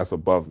 that's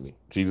above me.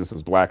 Jesus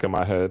is black in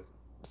my head.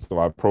 So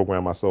I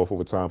program myself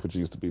over time for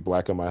Jesus to be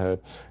black in my head.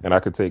 And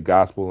I could take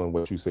gospel and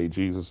what you say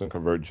Jesus and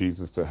convert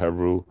Jesus to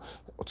Heru,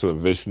 to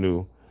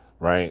Vishnu,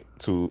 right?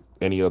 To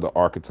any other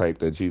archetype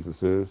that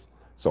Jesus is.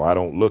 So I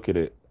don't look at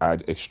it. I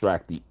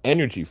extract the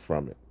energy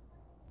from it.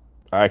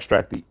 I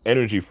extract the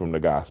energy from the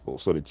gospel.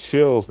 So the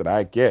chills that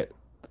I get,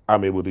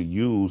 I'm able to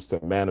use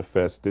to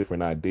manifest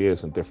different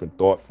ideas and different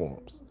thought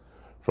forms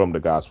from the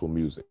gospel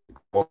music.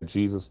 All the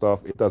Jesus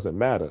stuff, it doesn't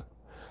matter.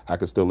 I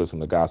can still listen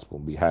to gospel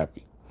and be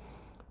happy.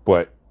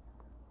 But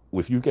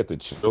if you get the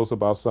chills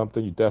about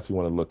something, you definitely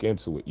want to look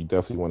into it. You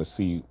definitely want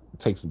to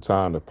take some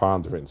time to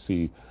ponder it and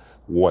see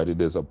what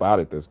it is about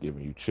it that's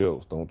giving you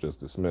chills. Don't just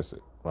dismiss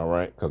it, all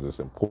right? Because it's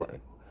important.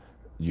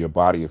 Your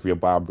body, if your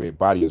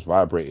body is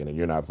vibrating and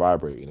you're not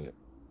vibrating it,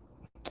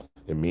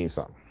 it means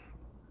something.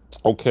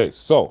 Okay,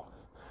 so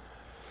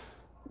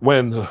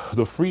when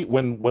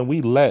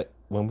we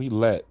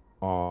let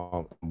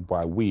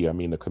by we I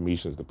mean the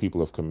Cometians, the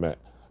people of Kemet,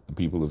 the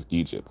people of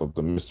Egypt, of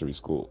the mystery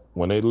school,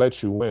 when they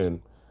let you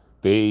in,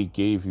 they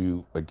gave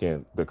you,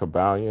 again, the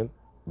KYBALION,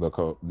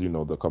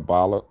 the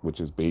kabbalah,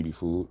 which is baby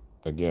food.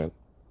 Again,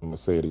 I'm gonna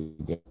say it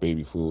again,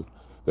 baby food,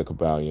 the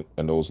KYBALION,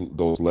 and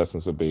those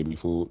lessons of baby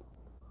food.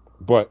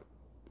 But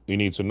you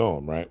need to know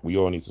them, right? We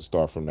all need to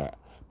start from that.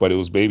 But it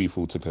was baby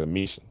food to the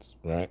Cometians,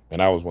 right?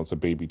 And I was once a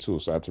baby too,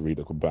 so I had to read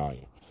the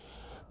KYBALION.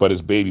 But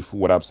it's baby food.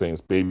 What I'm saying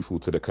is baby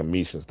food to the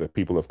Cometians, the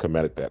people of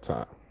Kemet at that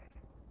time.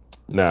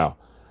 Now,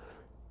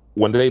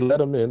 when they let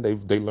them in,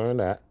 they learned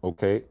that,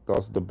 okay,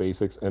 that's the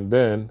basics. And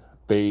then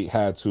they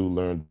had to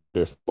learn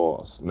their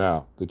flaws.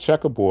 Now, the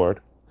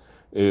checkerboard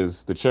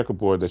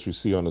that you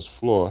see on this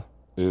floor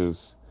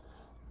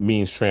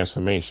means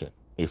transformation.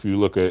 If you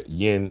look at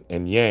yin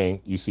and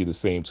yang, you see the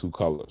same two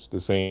colors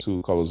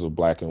of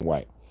black and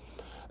white.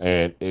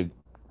 And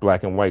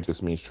black and white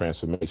just means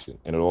transformation.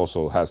 And it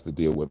also has to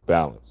deal with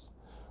balance.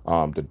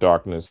 The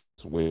darkness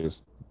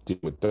was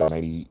dealing with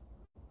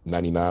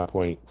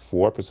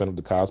 99.4% of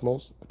the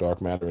cosmos,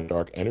 dark matter and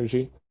dark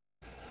energy,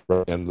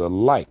 right? And the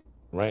light,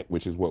 right,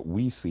 which is what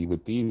we see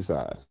with these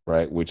eyes,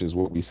 right, which is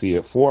what we see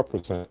at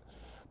 4%.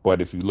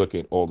 But if you look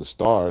at all the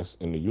stars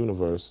in the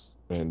universe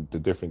and the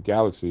different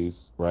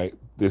galaxies, right,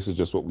 this is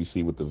just what we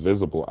see with the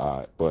visible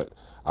eye. But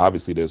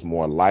obviously there's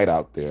more light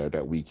out there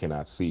that we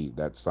cannot see,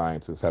 that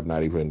scientists have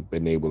not even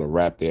been able to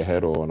wrap their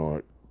head on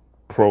or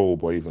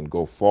probe or even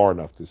go far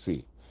enough to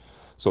see.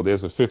 So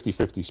there's a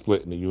 50-50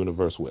 split in the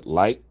universe with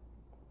light,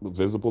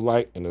 visible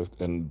light,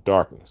 and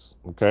darkness,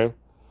 okay?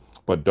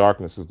 But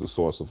darkness is the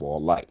source of all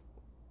light.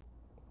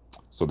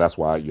 So that's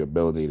why your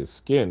melanated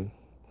skin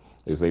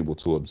is able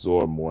to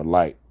absorb more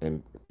light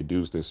and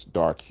produce this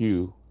dark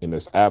hue in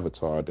this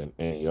avatar than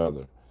any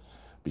other,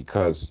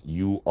 because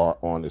you are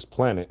on this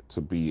planet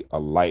to be a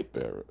light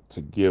bearer,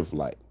 to give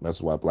light.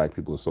 That's why black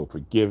people are so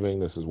forgiving.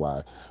 This is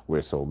why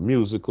we're so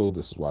musical.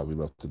 This is why we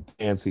love to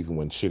dance even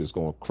when shit is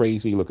going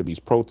crazy. Look at these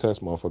protests,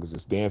 motherfuckers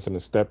is dancing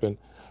and stepping,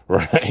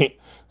 right?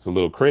 It's a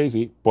little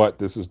crazy, but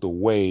this is the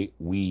way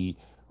we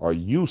are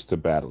used to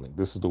battling.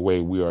 This is the way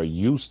we are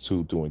used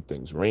to doing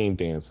things, rain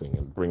dancing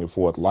and bringing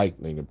forth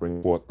lightning and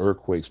bringing forth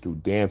earthquakes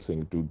through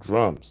dancing, through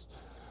drums,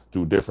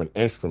 through different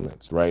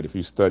instruments, right? If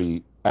you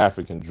study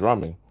African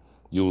drumming,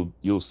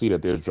 you'll see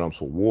that there's drums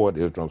for war,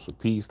 there's drums for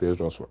peace, there's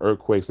drums for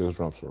earthquakes, there's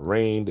drums for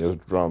rain, there's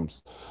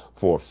drums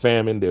for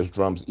famine, there's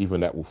drums even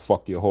that will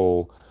fuck your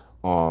whole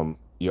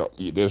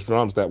there's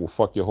drums that will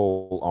fuck your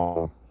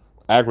whole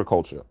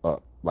agriculture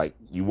up. Like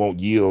you won't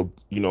yield,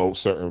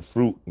 certain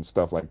fruit and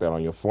stuff like that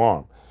on your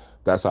farm.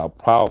 That's how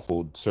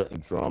powerful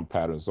certain drum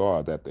patterns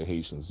are that the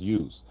Haitians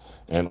use.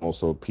 And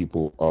also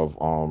people of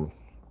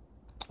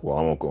well,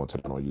 I won't go into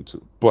that on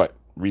YouTube, but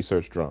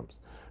research drums.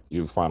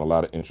 You'll find a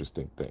lot of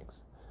interesting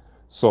things.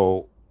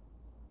 So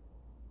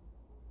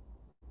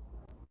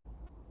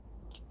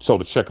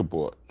the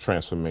checkerboard,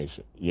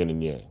 transformation, yin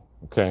and yang,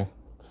 okay?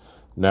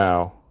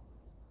 Now,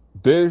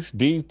 This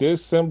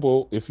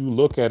symbol, if you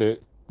look at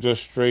it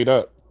just straight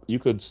up, you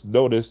could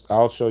notice.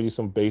 I'll show you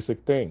some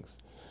basic things.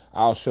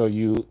 I'll show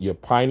you your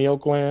pineal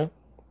gland.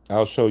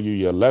 I'll show you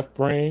your left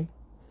brain,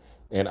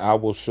 and I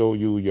will show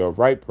you your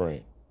right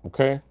brain.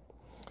 Okay,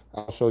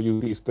 I'll show you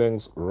these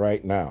things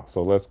right now.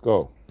 So let's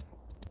go.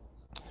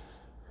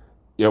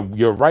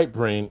 Your right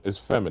brain is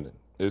feminine,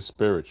 is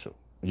spiritual.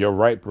 Your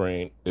right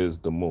brain is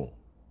the moon.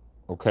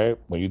 Okay,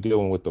 when you're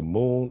dealing with the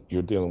moon,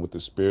 you're dealing with the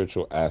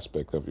spiritual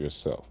aspect of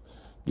yourself.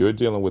 You're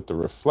dealing with the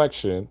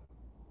reflection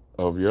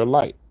of your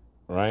light,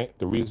 right?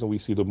 The reason we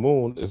see the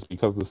moon is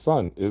because the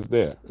sun is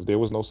there. If there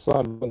was no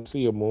sun, we wouldn't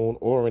see a moon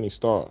or any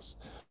stars.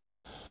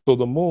 So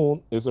the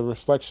moon is a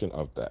reflection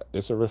of that.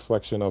 It's a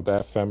reflection of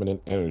that feminine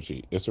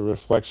energy. It's a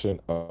reflection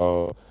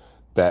of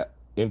that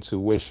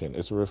intuition.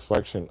 It's a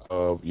reflection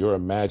of your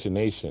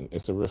imagination.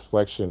 It's a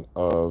reflection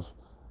of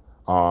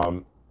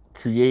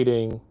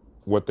creating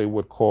what they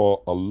would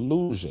call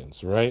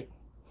illusions, right?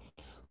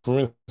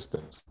 For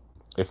instance,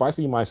 if I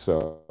see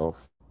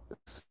myself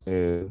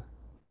in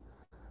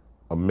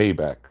a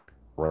Maybach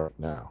right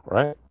now,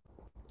 right?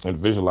 And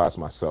visualize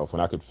myself,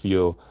 and I could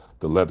feel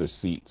the leather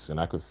seats, and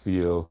I could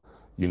feel,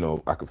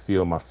 I could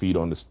feel my feet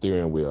on the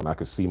steering wheel, and I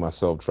could see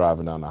myself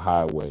driving down the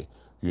highway,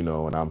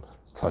 and I'm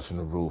touching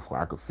the roof, or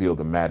I could feel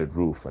the matted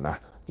roof, and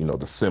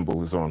the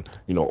symbol is on,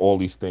 all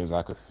these things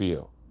I could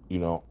feel,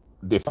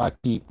 if I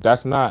keep,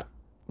 that's not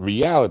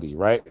reality,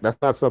 right?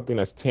 That's not something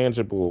that's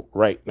tangible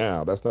right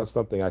now. That's not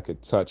something I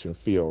could touch and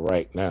feel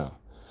right now.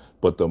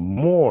 But the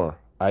more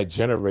I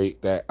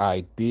generate that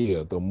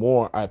idea, the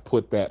more I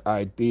put that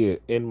idea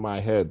in my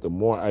head, the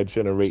more I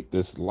generate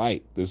this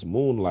light, this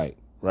moonlight,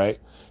 right?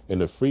 In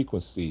the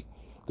frequency,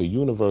 the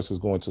universe is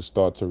going to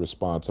start to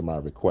respond to my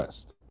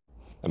request.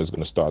 And it's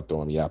going to start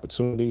throwing me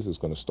opportunities. It's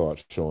going to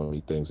start showing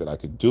me things that I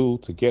could do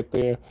to get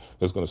there.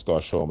 It's going to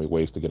start showing me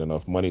ways to get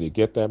enough money to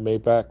get that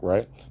Maybach,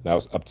 right? Now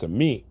it's up to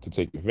me to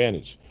take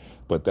advantage.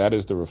 But that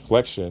is the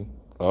reflection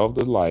of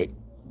the light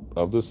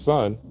of the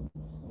sun,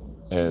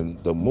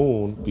 and the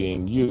moon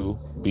being you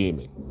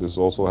beaming. This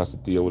also has to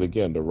deal with,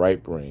 again, the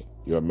right brain,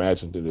 your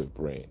imaginative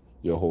brain,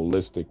 your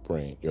holistic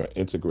brain, your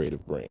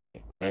integrative brain,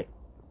 right?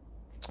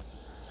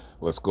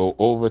 Let's go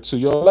over to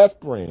your left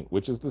brain,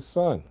 which is the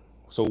sun.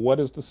 So what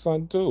does the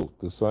sun do?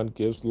 The sun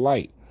gives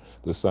light.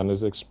 The sun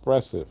is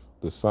expressive.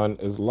 The sun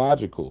is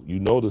logical.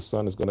 The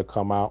sun is going to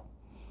come out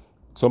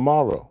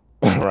tomorrow,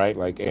 right?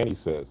 Like Annie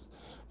says,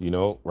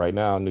 right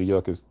now in New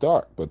York it's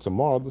dark, but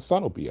tomorrow the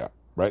sun will be out,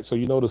 right? So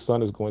the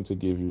sun is going to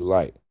give you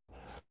light.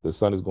 The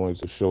sun is going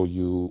to show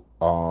you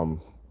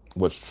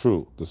what's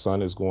true. The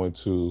sun is going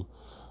to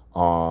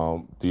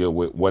deal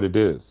with what it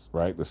is,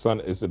 right? The sun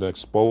is an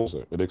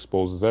exposer. It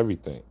exposes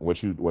everything.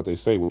 What they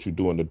say, what you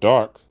do in the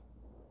dark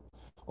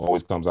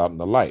always comes out in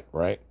the light,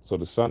 right? So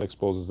the sun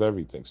exposes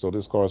everything. So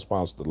this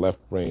corresponds to the left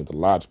brain, the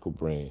logical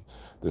brain,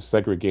 the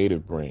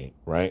segregative brain,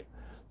 right?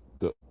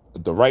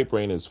 The right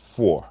brain is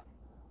 4.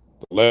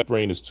 The left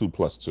brain is 2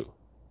 plus 2.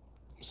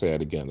 Say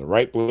it again. The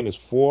right brain is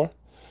 4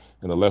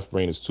 and the left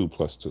brain is 2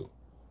 plus 2.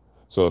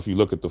 So if you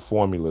look at the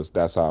formulas,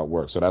 that's how it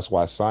works. So that's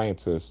why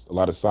a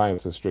lot of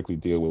scientists strictly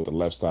deal with the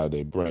left side of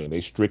their brain.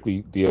 They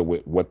strictly deal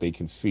with what they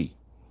can see,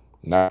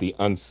 not the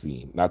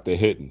unseen, not the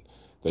hidden.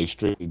 They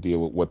strictly deal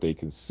with what they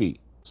can see.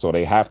 So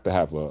they have to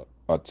have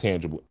a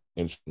tangible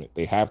instrument.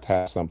 They have to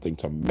have something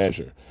to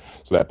measure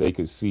so that they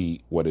can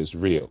see what is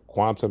real.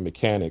 Quantum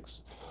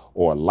mechanics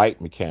or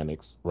light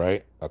mechanics,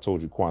 right? I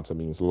told you quantum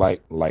means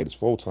light. Light is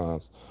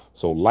photons.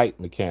 So light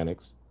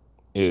mechanics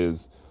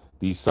is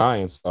the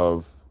science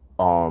of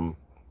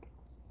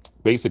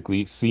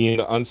basically seeing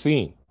the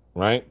unseen,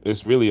 right?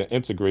 It's really an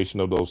integration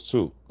of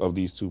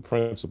these two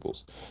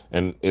principles.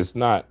 And it's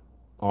not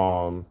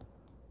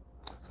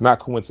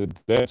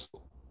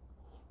coincidental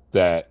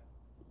that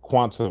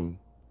quantum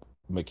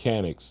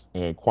mechanics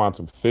and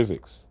quantum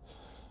physics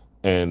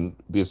and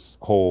this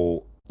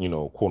whole,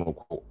 quote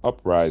unquote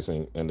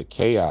uprising and the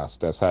chaos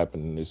that's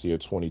happening this year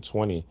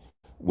 2020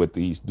 with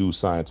these new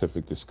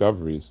scientific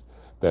discoveries,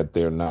 that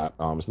they're not,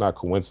 it's not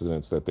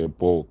coincidence that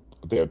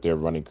they're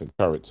running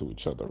concurrent to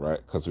each other, right?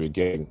 Because we're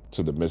getting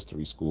to the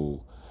mystery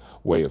school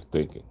way of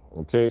thinking.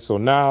 Okay, so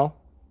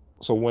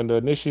when the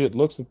initiate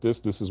looks at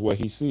this is what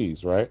he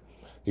sees, right?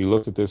 He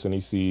looks at this and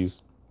he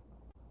sees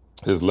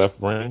his left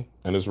brain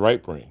and his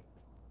right brain.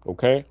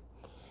 Okay,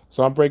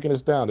 so I'm breaking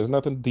this down. There's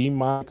nothing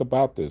demonic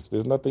about this.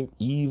 There's nothing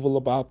evil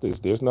about this.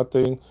 There's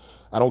nothing,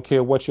 I don't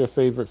care what your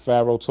favorite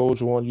pharaoh told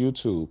you on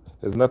YouTube.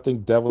 There's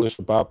nothing devilish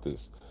about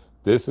this.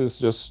 This is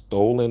just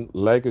stolen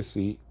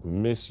legacy,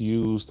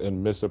 misused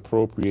and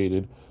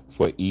misappropriated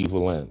for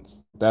evil ends.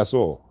 That's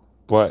all.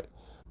 But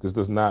this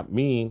does not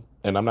mean,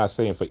 and I'm not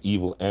saying for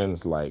evil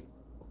ends like,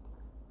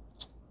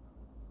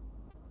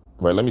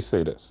 right, let me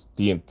say this.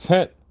 The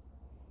intent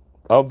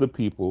of the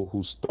people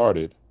who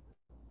started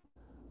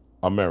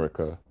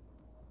America,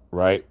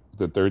 right,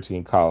 the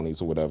 13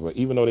 colonies or whatever,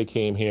 even though they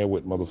came here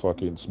with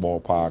motherfucking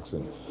smallpox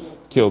and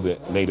killed the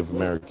Native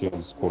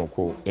Americans, quote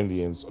unquote,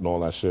 Indians and all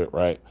that shit,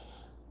 right?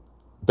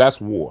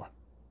 That's war.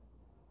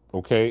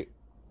 Okay?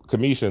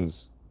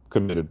 Cometians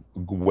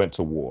went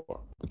to war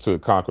to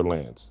conquer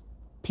lands.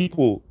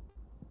 People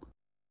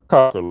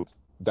conquer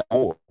that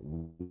war.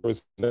 War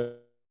is never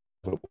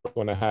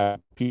going to have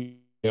people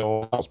in their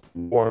own house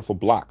warring for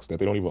blocks that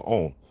they don't even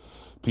own.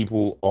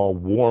 People are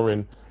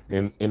warring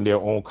in their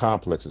own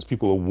complexes.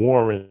 People are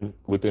warring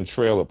within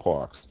trailer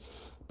parks.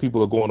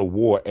 People are going to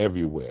war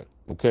everywhere.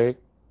 Okay,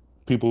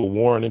 people are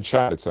warring in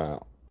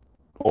Chinatown.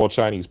 All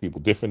Chinese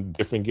people,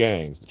 different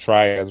gangs, the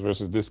triads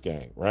versus this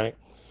gang, right?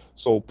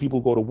 So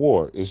people go to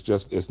war.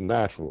 It's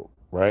natural,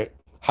 right?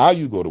 How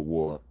you go to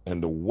war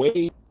and the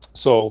way.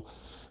 So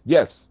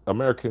yes,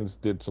 Americans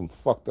did some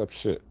fucked up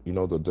shit. You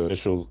know, the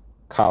initial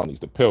colonies,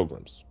 the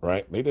Pilgrims,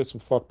 right? They did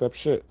some fucked up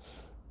shit,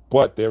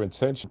 but their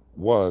intention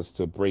was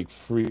to break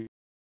free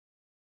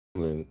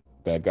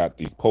that got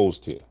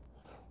deposed here.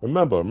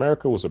 Remember,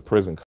 America was a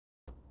prison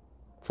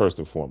first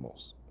and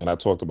foremost. And I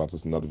talked about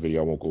this in another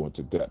video. I won't go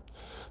into depth,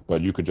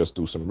 but you could just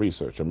do some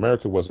research.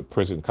 America was a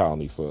prison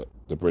colony for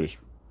the British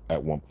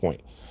at one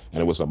point,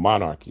 and it was a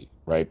monarchy,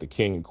 right? The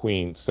king and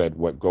queen said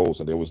what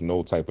goes, and there was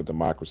no type of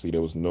democracy.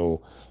 There was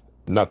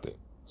nothing.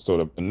 So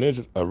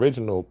the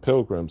original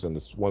Pilgrims and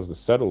the ones that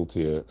settled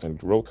here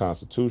and wrote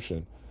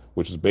Constitution,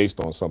 which is based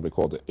on something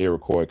called the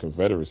Iroquois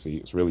Confederacy.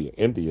 It's really an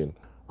Indian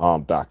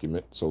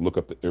document. So look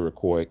up the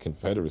Iroquois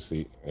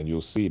Confederacy and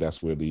you'll see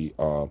that's where the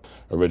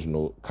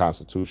original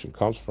Constitution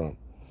comes from.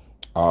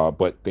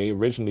 But they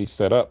originally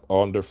set up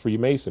under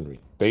Freemasonry.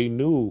 They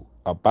knew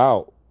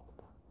about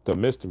the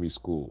mystery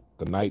school,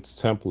 the Knights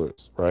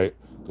Templars, right?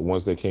 The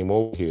ones that came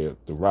over here,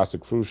 the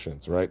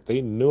Rosicrucians, right? They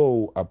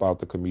knew about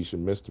the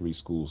Commission mystery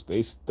schools.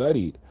 They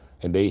studied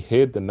and they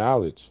hid the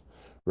knowledge.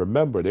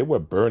 Remember, they were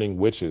burning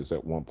witches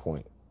at one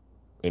point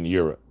in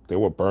Europe. They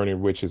were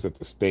burning witches at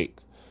the stake.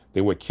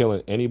 They were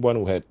killing anyone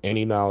who had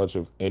any knowledge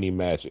of any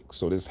magic.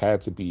 So this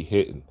had to be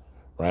hidden,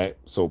 right?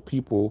 So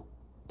people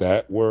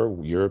that were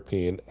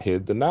European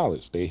hid the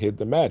knowledge. They hid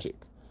the magic.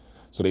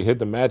 So they hid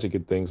the magic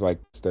in things like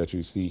this that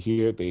you see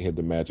here. They hid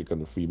the magic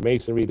under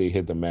Freemasonry. They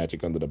hid the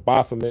magic under the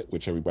Baphomet,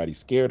 which everybody's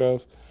scared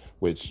of,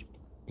 which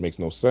makes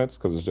no sense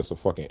because it's just a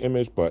fucking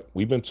image. But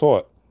we've been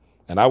taught,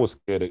 and I was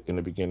scared in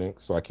the beginning,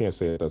 so I can't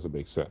say it doesn't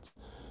make sense.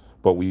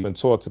 But we've been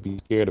taught to be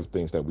scared of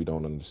things that we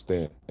don't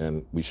understand,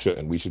 and we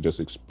shouldn't. We should just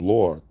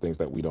explore things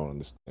that we don't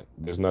understand.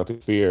 There's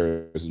nothing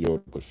fear is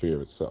yours but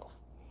fear itself.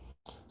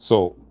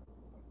 So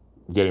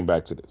getting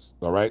back to this,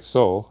 all right?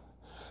 So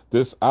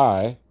this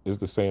eye is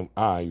the same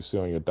eye you see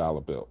on your dollar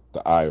bill,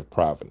 the eye of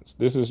providence.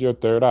 This is your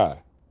third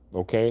eye,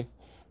 okay?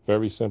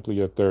 Very simply,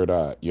 your third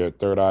eye. Your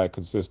third eye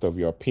consists of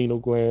your pineal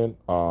gland,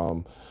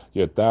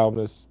 your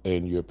thalamus,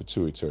 and your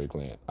pituitary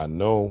gland. I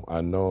know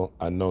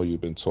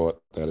you've been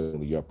taught that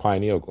it's your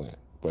pineal gland,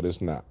 but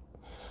it's not.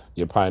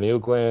 Your pineal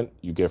gland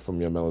you get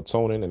from your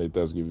melatonin, and it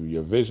does give you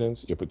your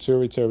visions. Your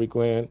pituitary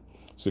gland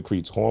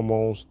secretes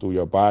hormones through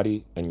your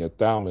body, and your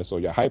thalamus or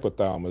your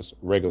hypothalamus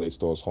regulates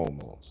those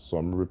hormones. So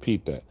I'm gonna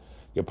repeat that.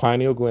 Your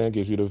pineal gland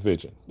gives you the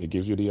vision. It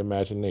gives you the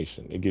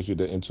imagination. It gives you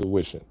the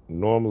intuition.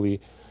 Normally,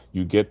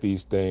 you get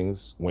these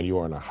things when you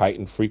are in a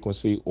heightened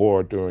frequency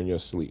or during your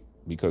sleep,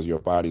 because your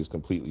body is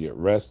completely at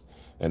rest,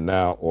 and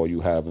now all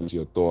you have is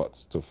your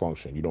thoughts to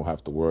function. You don't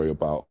have to worry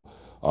about,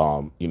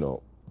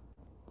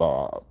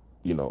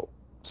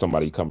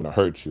 somebody coming to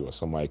hurt you or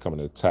somebody coming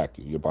to attack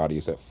you. Your body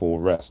is at full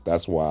rest.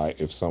 That's why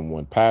if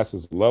someone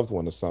passes, a loved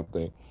one or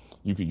something,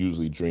 you could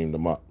usually dream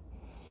them up,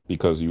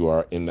 because you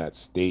are in that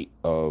state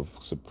of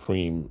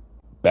supreme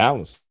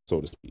balance,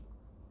 so to speak,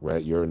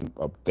 right? You're in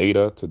a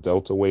theta to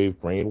delta wave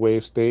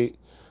brainwave state.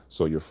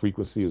 So your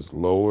frequency is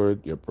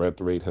lowered, your breath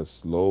rate has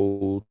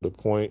slowed to the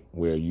point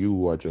where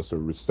you are just a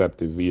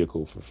receptive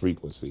vehicle for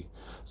frequency.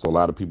 So a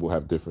lot of people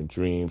have different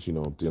dreams,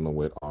 dealing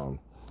with,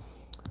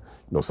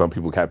 some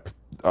people have,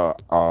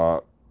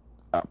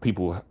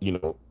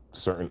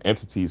 certain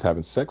entities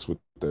having sex with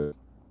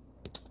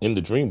in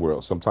the dream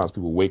world. Sometimes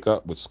people wake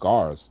up with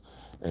scars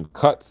and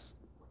cuts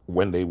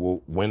when they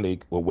will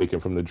awaken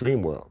from the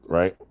dream world,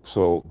 right?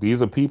 So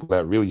these are people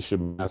that really should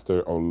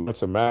master or learn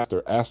to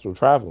master astral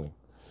traveling,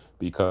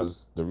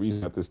 because the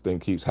reason that this thing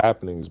keeps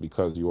happening is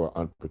because you are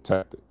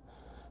unprotected,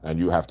 and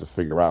you have to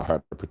figure out how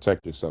to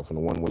protect yourself. And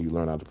the one way you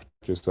learn how to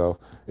protect yourself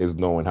is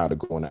knowing how to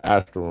go in the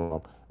astral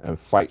realm and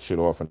fight shit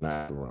off in the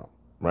astral realm,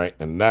 right?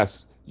 And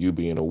that's you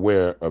being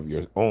aware of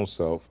your own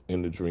self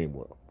in the dream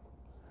world.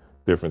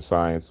 Different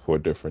science for a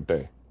different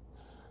day.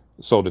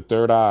 So the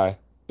third eye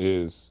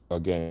is,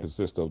 again,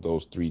 consists of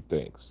those three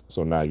things.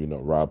 So now you know,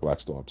 Rob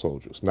Blackstorm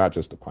told you. It's not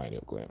just the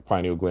pineal gland.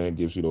 Pineal gland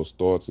gives you those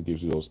thoughts, it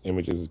gives you those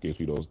images, it gives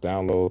you those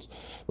downloads,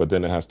 but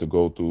then it has to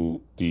go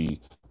through the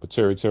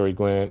pituitary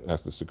gland. It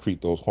has to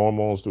secrete those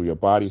hormones through your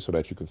body so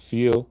that you can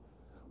feel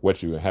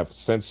what you have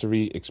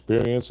sensory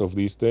experience of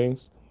these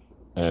things.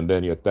 And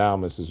then your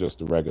thalamus is just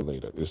the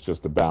regulator. It's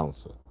just the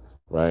balancer,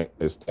 right?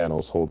 It's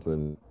Thanos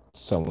holding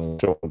someone,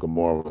 showing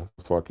Gamora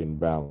fucking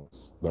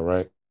balance, all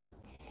right?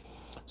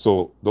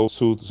 So those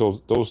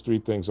three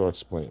things are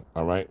explained,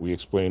 all right? We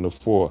explained the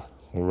four,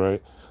 all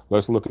right?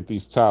 Let's look at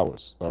these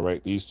towers, all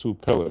right? These two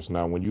pillars.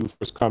 Now, when you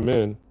first come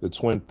in, the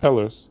twin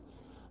pillars,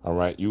 all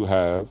right, you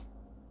have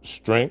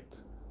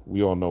strength,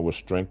 We all know what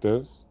strength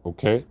is,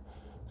 okay?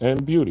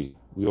 And beauty.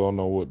 We all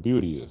know what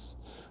beauty is.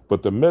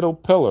 But the middle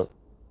pillar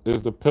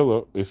is the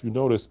pillar, if you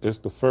notice, it's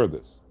the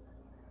furthest.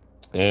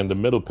 And the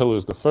middle pillar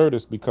is the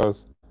furthest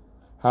because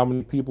how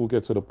many people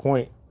get to the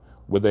point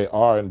where they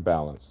are in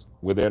balance,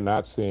 where they're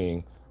not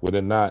seeing, where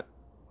they're not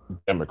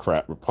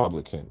Democrat,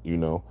 Republican, you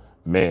know,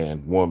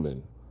 man,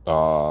 woman,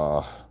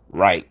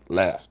 right,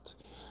 left,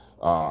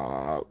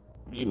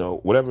 you know,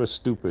 whatever is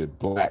stupid,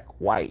 black,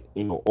 white,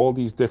 you know, all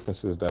these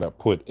differences that are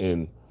put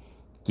in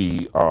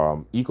the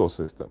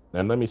ecosystem.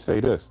 And let me say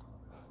this.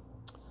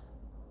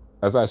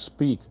 As I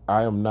speak,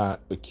 I am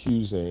not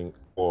accusing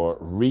or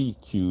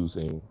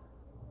recusing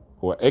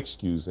or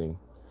excusing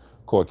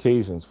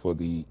Caucasians for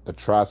the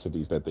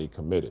atrocities that they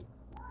committed.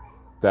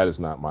 That is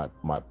not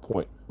my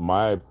point.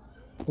 My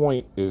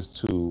point is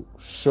to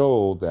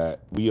show that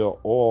we are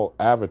all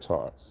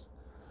avatars.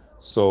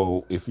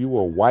 So if you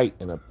were white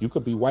you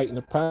could be white in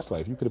a past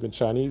life. You could have been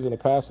Chinese in a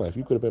past life.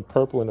 You could have been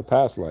purple in a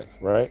past life,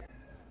 right?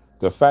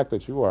 The fact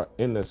that you are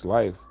in this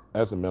life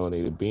as a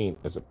melanated being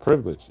is a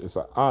privilege. It's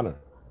an honor.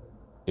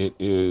 It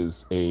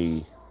is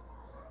an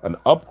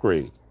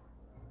upgrade.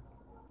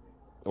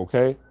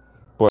 Okay?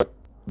 But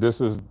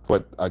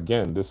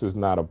again, this is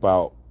not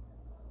about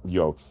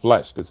your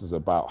flesh. This is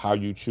about how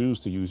you choose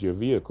to use your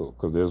vehicle.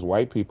 Because there's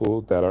white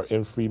people that are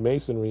in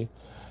Freemasonry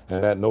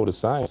and that know the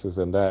sciences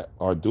and that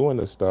are doing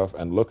this stuff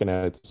and looking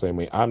at it the same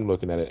way I'm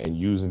looking at it and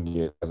using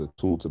it as a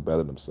tool to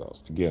better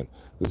themselves. Again,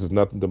 this is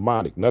nothing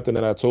demonic. Nothing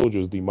that I told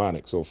you is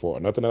demonic so far.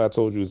 Nothing that I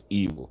told you is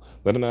evil.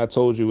 Nothing that I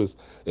told you is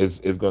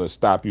going to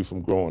stop you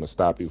from growing or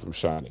stop you from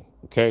shining.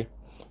 Okay?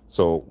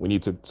 So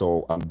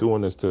I'm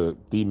doing this to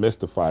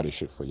demystify this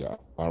shit for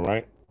y'all. All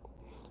right?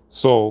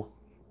 So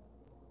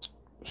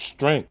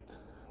strength,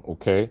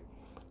 okay,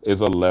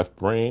 is a left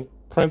brain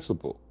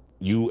principle.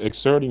 You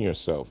exerting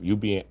yourself, you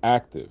being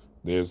active.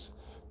 There's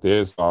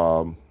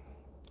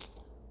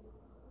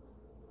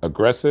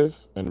aggressive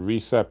and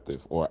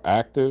receptive, or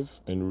active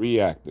and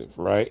reactive,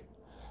 right?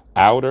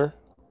 Outer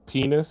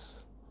penis,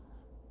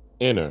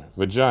 inner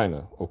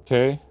vagina,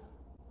 okay?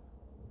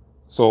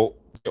 So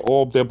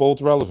they're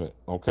both relevant,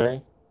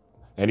 okay?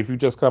 And if you're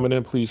just coming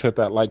in, please hit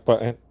that like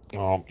button.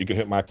 You can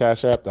hit my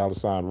Cash App,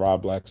 $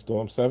 Rob Black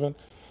Storm 7.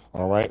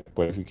 All right.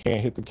 But if you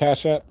can't hit the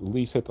Cash App, at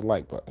least hit the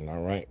like button.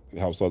 All right. It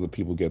helps other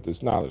people get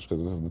this knowledge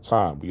because this is the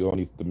time. We all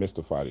need to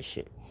demystify this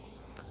shit.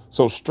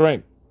 So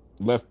strength,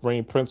 left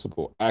brain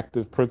principle,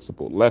 active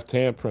principle, left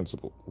hand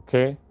principle.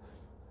 Okay.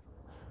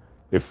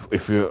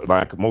 If you're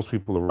like most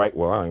people are right,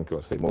 well, I ain't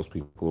gonna say most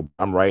people.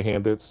 I'm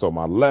right-handed, so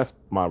my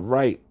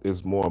right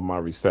is more of my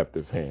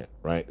receptive hand,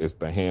 right? It's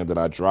the hand that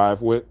I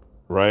drive with,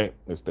 right?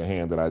 It's the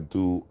hand that I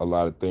do a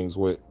lot of things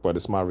with, but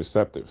it's my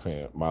receptive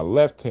hand. My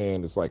left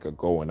hand is like a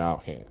going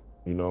out hand,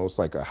 you know, it's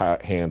like a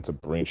hot hand to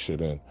bring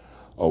shit in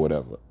or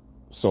whatever.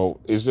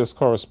 So it's just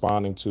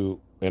corresponding to,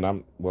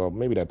 and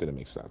maybe that didn't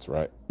make sense,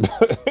 right?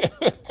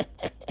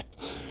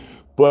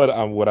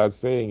 But what I'm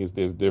saying is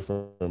there's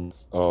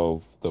difference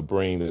of the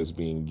brain that is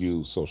being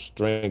used. So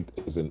strength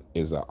is an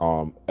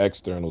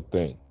external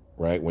thing,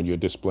 right? When you're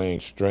displaying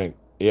strength,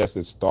 yes,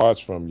 it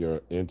starts from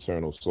your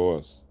internal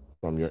source,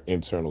 from your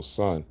internal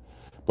sun,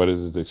 but it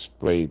is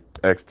displayed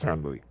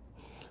externally.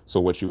 So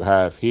what you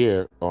have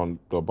here on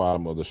the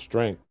bottom of the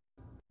strength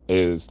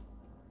is,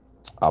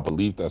 I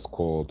believe that's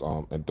called,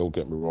 and don't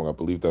get me wrong, I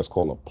believe that's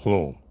called a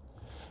plume.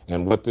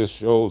 And what this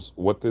shows,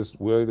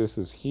 where this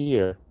is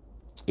here,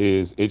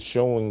 is it's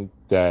showing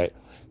that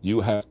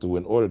you have to,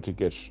 in order to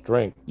get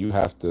strength, you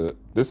have to,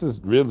 this is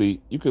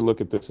really, you could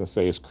look at this and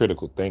say it's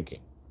critical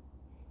thinking,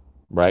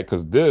 right?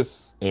 Because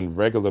this in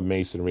regular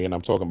masonry, and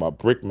I'm talking about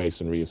brick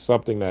masonry, is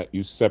something that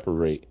you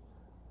separate,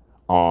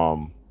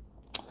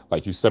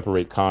 like you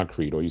separate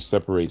concrete or you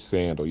separate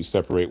sand or you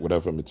separate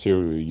whatever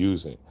material you're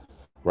using,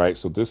 right?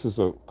 So this is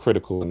a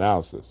critical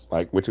analysis,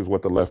 like, which is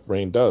what the left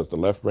brain does. The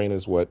left brain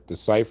is what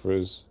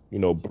deciphers, you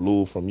know,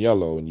 blue from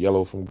yellow and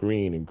yellow from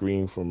green and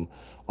green from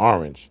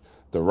orange.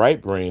 The right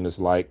brain is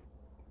like,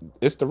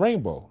 it's the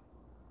rainbow,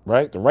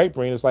 right? The right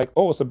brain is like,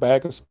 oh, it's a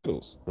bag of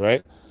Skittles,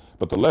 right?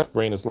 But the left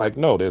brain is like,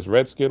 no, there's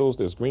red Skittles,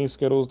 there's green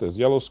Skittles, there's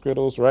yellow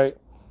Skittles, right?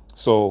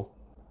 So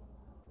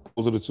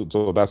those are the two.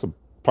 So that's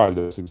probably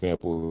the best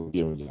example of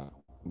giving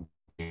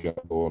you.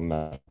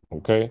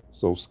 Okay,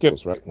 so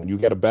Skittles, right? When you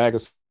get a bag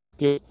of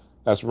Skittles,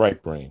 that's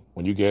right brain.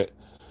 When you get,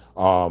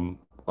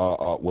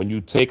 when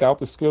you take out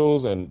the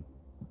Skittles and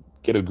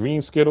get a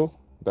green Skittle,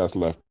 that's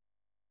left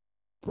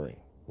brain.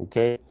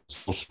 Okay,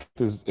 so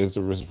is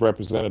a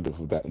representative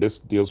of that. This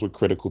deals with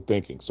critical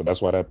thinking, so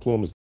that's why that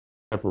plume is to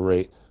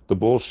separate the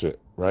bullshit,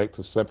 right?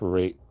 To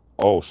separate,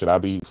 oh, should I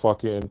be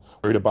fucking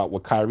worried about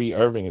what Kyrie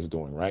Irving is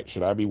doing, right?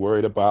 Should I be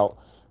worried about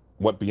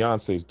what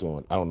Beyonce's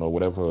doing? I don't know,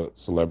 whatever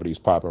celebrity's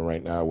popping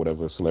right now,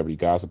 whatever celebrity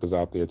gossip is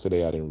out there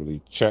today. I didn't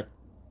really check.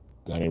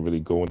 I didn't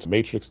really go into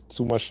Matrix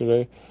too much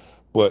today,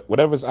 but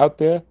whatever's out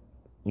there,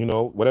 you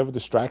know, whatever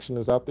distraction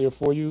is out there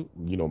for you,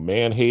 you know,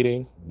 man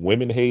hating,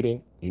 women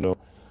hating, you know,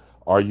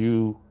 are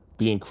you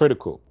being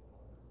critical?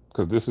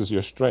 Because this is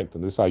your strength,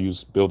 and this is how you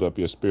build up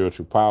your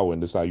spiritual power,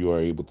 and this is how you are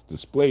able to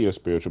display your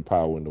spiritual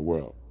power in the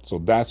world. So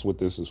that's what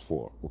this is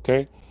for,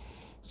 okay?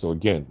 So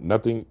again,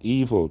 nothing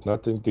evil,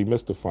 nothing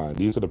demystifying.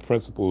 These are the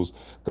principles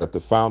that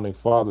the founding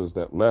fathers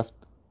that left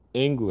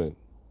England,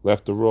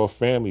 left the royal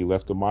family,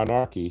 left the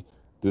monarchy,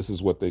 this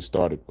is what they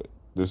started with.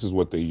 This is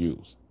what they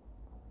used.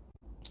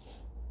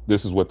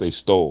 This is what they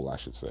stole, I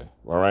should say.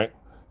 All right?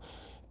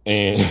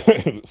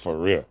 And for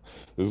real,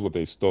 this is what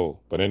they stole.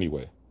 But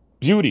anyway,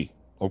 beauty,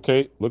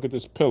 okay? Look at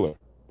this pillar,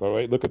 all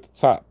right? Look at the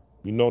top.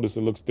 You notice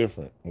it looks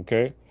different,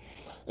 okay?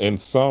 And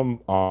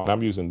some,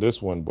 I'm using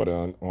this one, but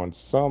on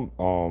some,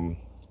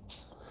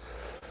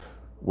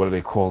 what do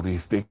they call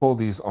these? They call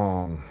these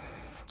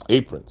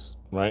aprons,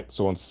 right?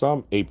 So on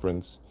some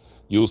aprons,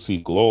 you'll see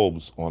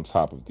globes on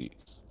top of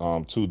these,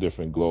 two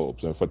different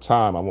globes. And for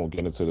time, I won't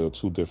get into the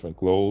two different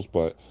globes,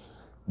 but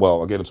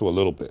well, I'll get into a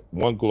little bit.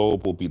 One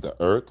globe will be the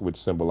earth, which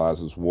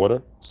symbolizes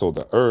water. So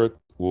the earth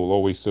will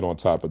always sit on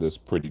top of this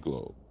pretty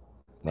globe,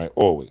 right?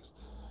 Always.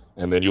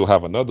 And then you'll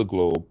have another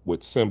globe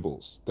with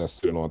symbols that's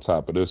sitting on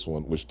top of this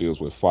one, which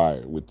deals with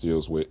fire, which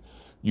deals with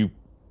you,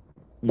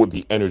 with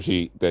the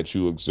energy that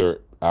you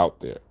exert out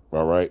there,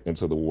 all right,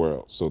 into the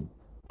world. So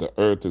the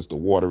earth is the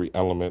watery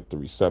element, the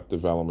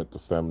receptive element, the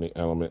feminine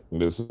element,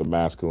 and this is the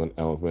masculine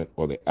element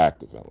or the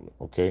active element,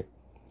 okay?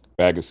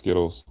 Bag of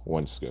Skittles,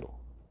 one Skittle.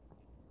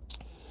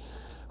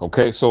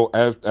 Okay, so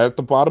at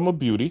the bottom of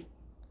beauty,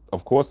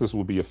 of course, this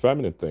will be a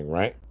feminine thing,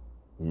 right?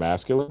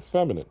 Masculine,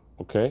 feminine,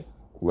 okay?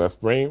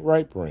 Left brain,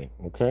 right brain,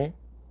 okay?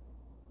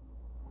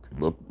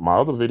 Look, my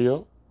other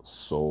video,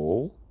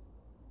 soul,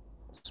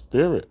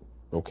 spirit,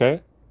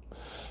 okay?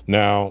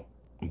 Now,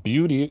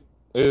 beauty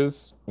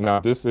is, now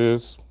this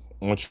is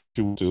what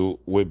you do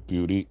with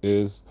beauty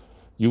is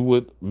you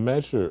would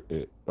measure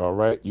it, all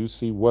right? You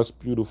see what's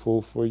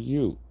beautiful for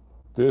you.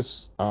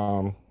 This,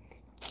 I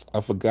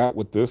forgot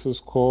what this is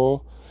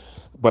called,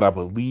 but I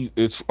believe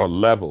it's a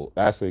level.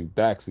 That's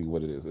exactly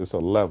what it is. It's a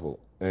level.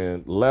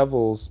 And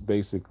levels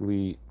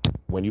basically,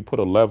 when you put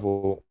a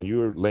level,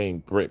 you're laying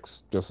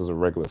bricks just as a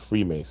regular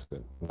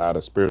Freemason, not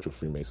a spiritual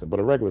Freemason, but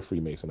a regular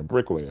Freemason, a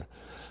bricklayer.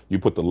 You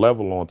put the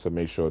level on to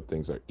make sure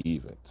things are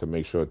even, to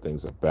make sure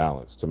things are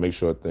balanced, to make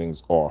sure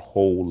things are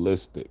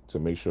holistic, to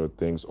make sure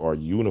things are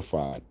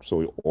unified.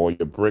 So all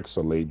your bricks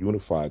are laid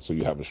unified so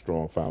you have a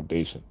strong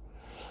foundation.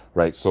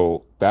 Right.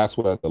 So that's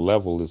what the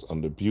level is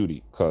under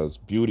beauty, because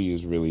beauty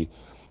is really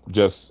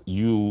just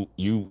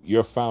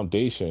your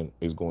foundation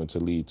is going to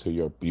lead to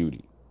your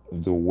beauty.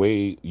 The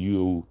way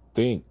you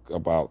think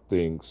about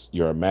things,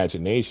 your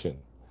imagination,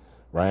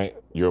 right?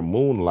 Your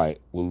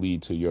moonlight will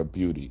lead to your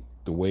beauty.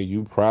 The way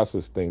you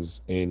process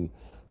things in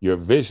your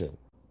vision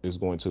is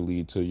going to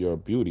lead to your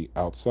beauty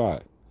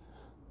outside,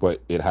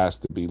 but it has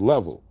to be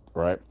level,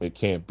 right? It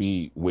can't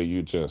be where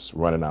you're just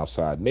running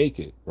outside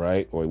naked,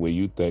 right? Or where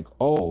you think,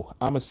 oh,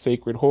 I'm a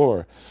sacred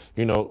whore.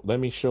 You know, let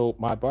me show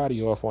my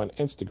body off on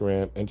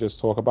Instagram and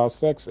just talk about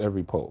sex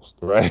every post,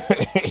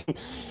 right?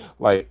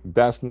 Like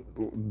that's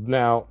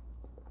now,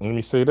 let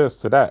me say this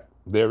to that.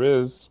 There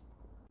is,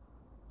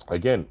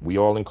 again, we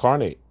all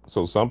incarnate.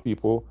 So some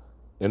people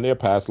in their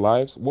past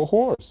lives were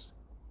whores.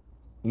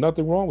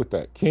 Nothing wrong with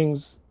that.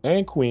 Kings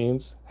and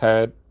queens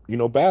had,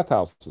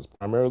 bathhouses,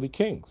 primarily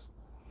kings.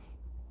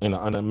 In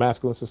a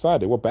masculine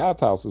society, there were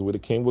bathhouses where the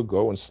king would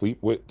go and sleep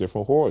with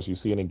different whores. You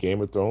see it in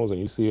Game of Thrones, and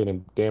you see it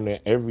in damn near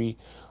every,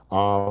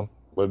 what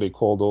do they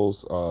call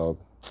those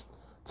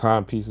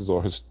timepieces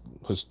or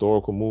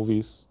historical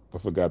movies? I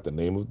forgot the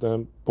name of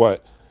them,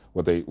 but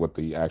what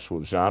the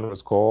actual genre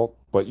is called.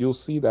 But you'll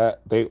see that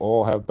they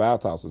all have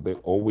bathhouses. They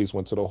always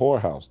went to the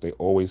whorehouse. They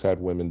always had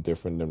women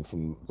different than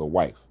from the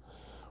wife.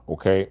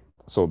 Okay,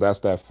 so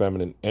that's that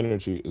feminine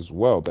energy as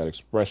well, that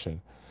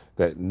expression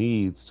that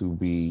needs to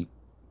be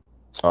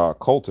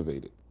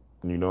cultivated,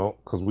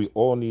 because we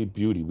all need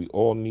beauty. We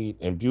all need,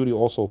 and beauty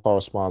also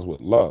corresponds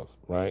with love,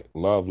 right?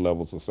 Love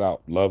levels us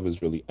out. Love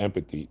is really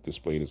empathy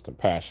displayed as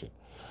compassion.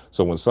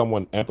 So when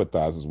someone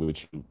empathizes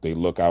with you, they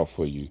look out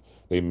for you,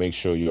 they make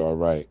sure you're all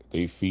right,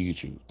 they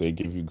feed you, they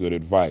give you good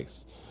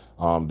advice.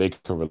 They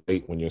can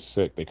relate when you're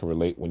sick, they can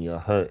relate when you're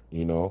hurt,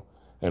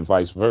 and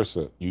vice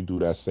versa. You do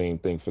that same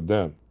thing for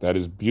them. That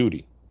is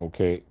beauty,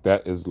 okay?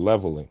 That is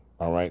leveling,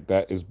 all right?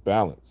 That is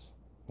balance,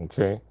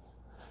 okay?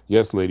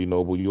 Yes, Lady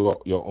Noble, you are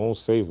your own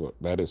savior.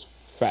 That is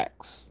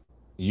facts.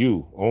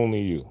 You,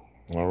 only you,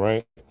 all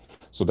right?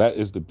 So that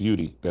is the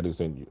beauty that is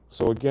in you.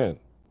 So again,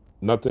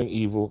 nothing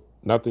evil,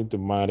 nothing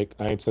demonic.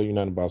 I ain't tell you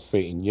nothing about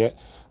Satan yet.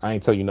 I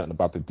ain't tell you nothing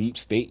about the deep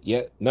state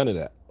yet. None of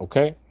that,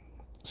 okay?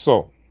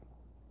 So,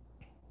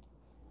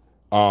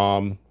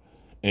 and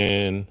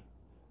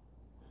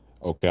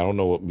okay, I don't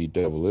know what me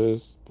devil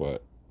is,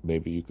 but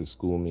maybe you could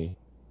school me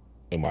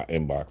in my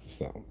inbox or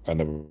something. I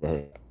never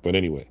heard that. But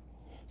anyway,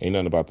 ain't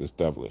nothing about this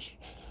devilish.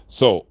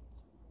 So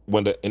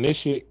when the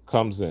initiate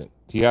comes in,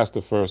 he has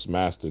to first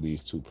master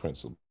these two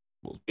principles.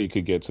 He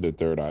could get to the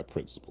third eye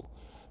principle.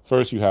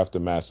 First, you have to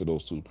master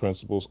those two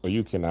principles, or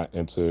you cannot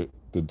enter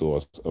the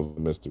doors of a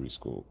mystery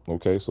school.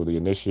 Okay, so the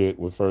initiate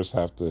would first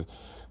have to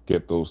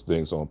get those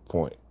things on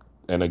point.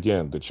 And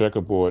again, the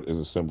checkerboard is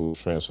a symbol of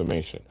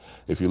transformation.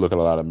 If you look at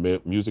a lot of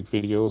music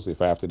videos,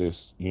 if after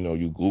this,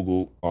 you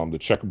Google the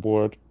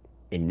checkerboard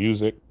in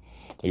music,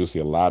 you'll see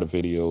a lot of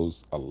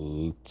videos,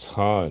 a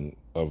ton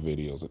of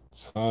videos,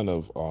 a ton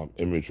of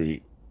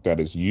imagery that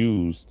is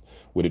used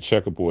where the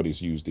checkerboard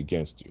is used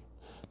against you.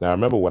 Now,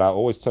 remember what I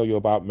always tell you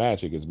about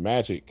magic is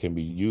magic can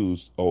be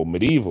used. Oh,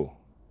 medieval.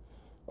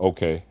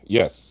 Okay.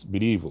 Yes,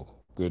 medieval.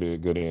 Good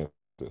answer.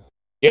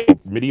 Yeah,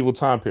 medieval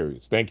time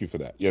periods. Thank you for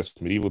that. Yes,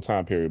 medieval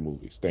time period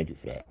movies. Thank you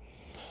for that.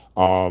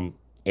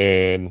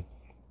 And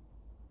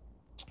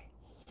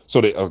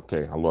so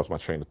okay, I lost my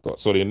train of thought.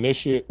 So the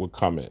initiate would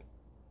come in,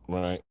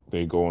 right?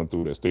 They going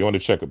through this. They on the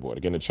checkerboard.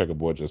 Again, the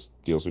checkerboard just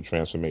deals with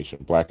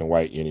transformation, black and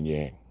white, yin and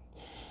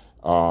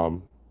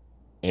yang.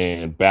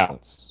 And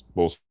balance,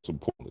 most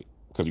importantly,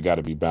 because you got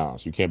to be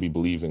balanced. You can't be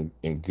believing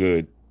in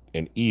good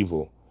and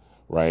evil,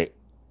 right,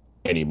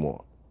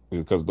 anymore,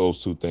 because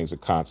those two things are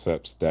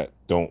concepts that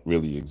don't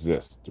really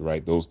exist,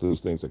 right? Those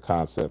things are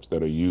concepts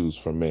that are used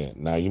for man.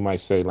 Now, you might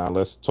say, now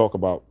let's talk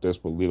about this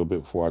a little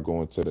bit before I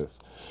go into this.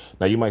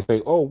 Now, you might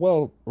say, oh,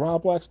 well,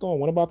 Rob Blackstone,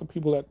 what about the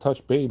people that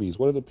touch babies?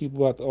 What are the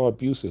people that are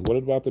abusive? What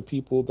about the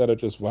people that are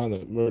just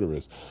violent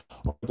murderers?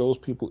 Are those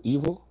people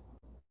evil?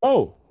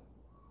 Oh,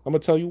 I'm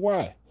going to tell you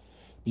why.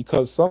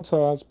 Because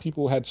sometimes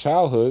people had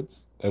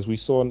childhoods, as we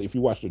saw, if you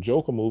watch the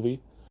Joker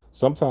movie,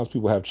 sometimes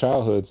people have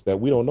childhoods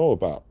that we don't know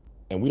about,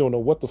 and we don't know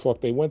what the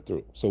fuck they went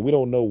through. So we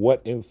don't know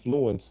what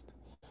influenced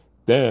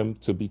them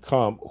to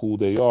become who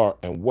they are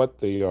and what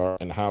they are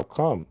and how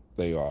come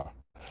they are.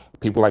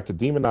 People like to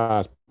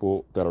demonize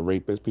people that are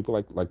rapists.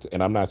 People like to,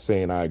 and I'm not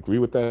saying I agree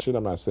with that shit.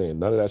 I'm not saying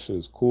none of that shit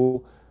is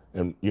cool,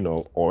 and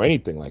or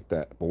anything like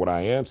that. But what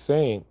I am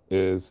saying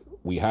is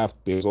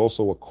there's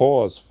also a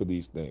cause for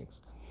these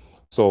things.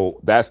 So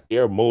that's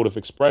their mode of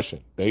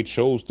expression. They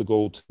chose to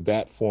go to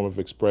that form of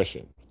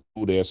expression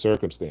through their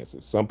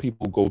circumstances. Some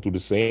people go through the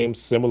same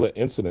similar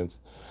incidents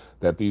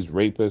that these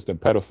rapists and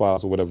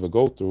pedophiles or whatever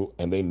go through,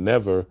 and they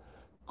never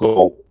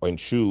go and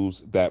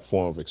choose that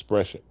form of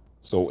expression.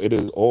 So it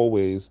is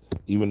always,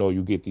 even though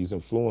you get these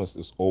influences,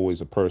 it's always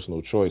a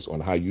personal choice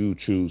on how you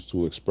choose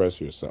to express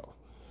yourself.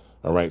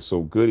 All right.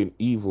 So good and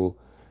evil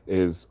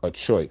is a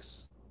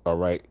choice. All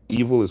right.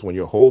 Evil is when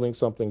you're holding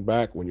something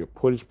back, when you're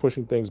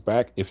pushing things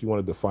back, if you want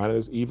to define it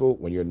as evil,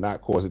 when you're not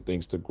causing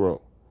things to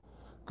grow.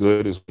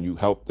 Good is when you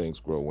help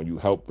things grow, when you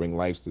help bring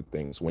life to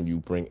things, when you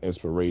bring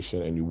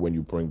inspiration and when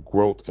you bring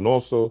growth. And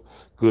also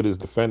good is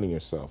defending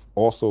yourself.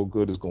 Also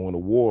good is going to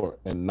war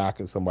and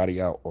knocking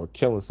somebody out or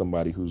killing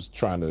somebody who's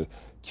trying to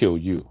kill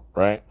you.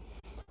 Right.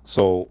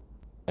 So,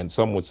 and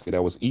some would say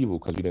that was evil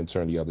because you didn't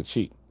turn the other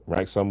cheek.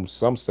 Right. Some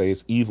say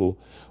it's evil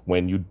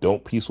when you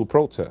don't peaceful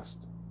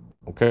protest.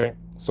 Okay,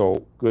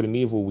 so good and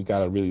evil, we got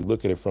to really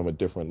look at it from a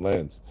different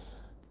lens.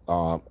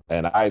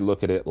 And I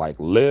look at it like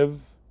live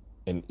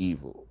and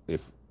evil.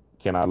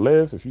 Can I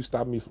live? If you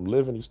stop me from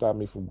living, you stop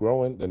me from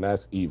growing, then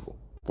that's evil.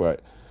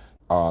 But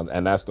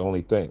and that's the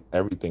only thing.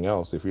 Everything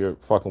else, if you're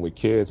fucking with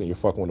kids and you're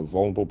fucking with a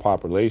vulnerable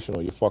population,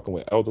 or you're fucking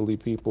with elderly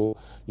people,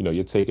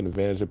 you're taking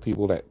advantage of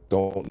people that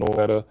don't know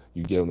better.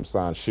 You give them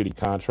sign shitty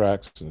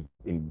contracts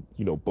and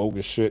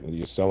bogus shit, and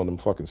you're selling them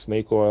fucking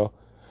snake oil.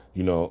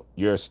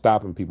 You're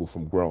stopping people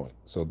from growing.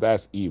 So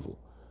that's evil.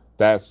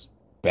 That's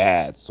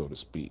bad, so to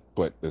speak.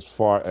 But as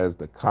far as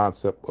the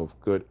concept of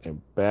good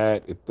and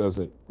bad, it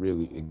doesn't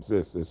really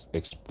exist. It's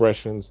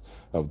expressions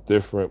of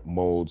different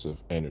modes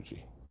of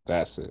energy.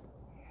 That's it.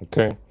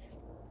 Okay.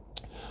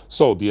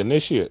 So the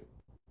initiate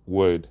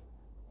would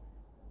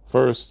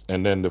first,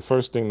 and then the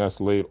first thing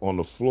that's laid on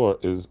the floor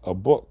is a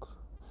book,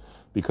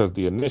 because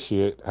the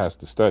initiate has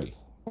to study.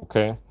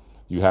 Okay.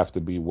 You have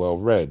to be well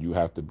read. You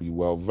have to be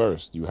well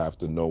versed. You have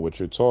to know what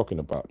you're talking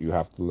about. You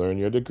have to learn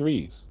your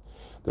degrees.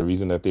 The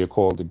reason that they're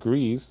called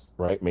degrees,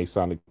 right?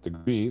 Masonic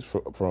degrees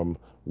from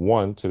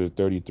 1 to the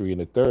 33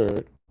 and the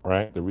third,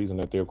 right? The reason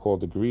that they're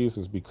called degrees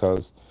is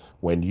because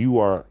when you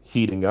are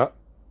heating up,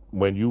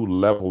 when you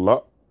level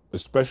up,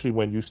 especially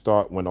when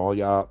all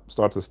y'all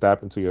start to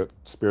step into your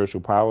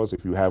spiritual powers,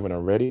 if you haven't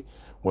already,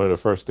 one of the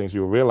first things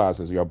you'll realize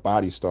is your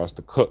body starts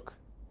to cook.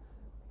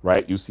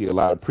 Right? You see a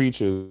lot of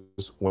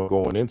preachers, when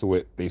going into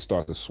it, they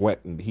start to sweat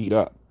and heat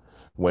up.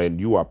 When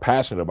you are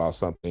passionate about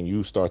something,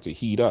 you start to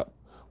heat up.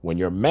 When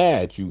you're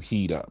mad, you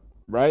heat up,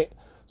 right?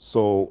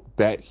 So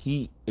that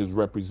heat is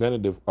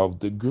representative of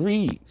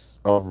degrees,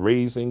 of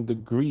raising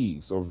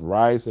degrees, of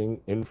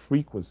rising in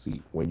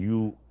frequency. When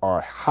you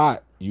are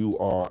hot, you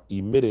are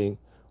emitting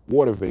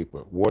water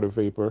vapor. Water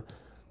vapor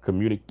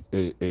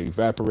it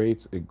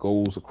evaporates, it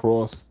goes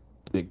across,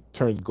 it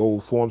turns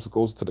gold forms, it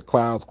goes to the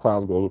clouds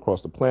goes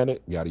across the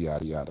planet, yada,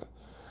 yada, yada.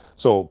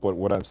 So, but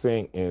what I'm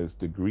saying is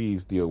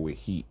degrees deal with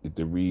heat, the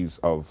degrees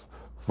of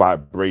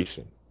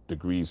vibration,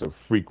 degrees of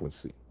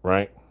frequency,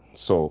 right?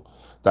 So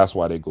that's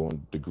why they go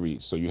in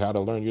degrees. So you have to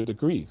learn your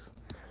degrees,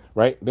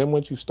 right? Then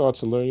once you start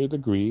to learn your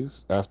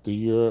degrees, after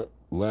your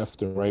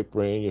left and right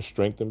brain, your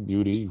strength and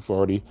beauty, you've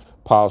already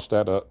polished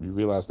that up. You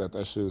realize that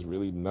shit is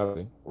really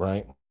nothing,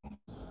 right?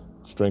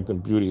 Strength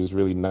and beauty is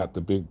really not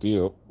the big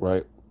deal,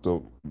 right?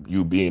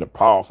 you being a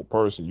powerful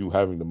person, you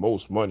having the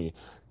most money,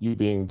 you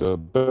being the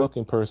best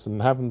looking person,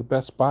 having the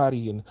best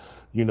body, and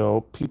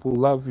people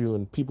love you,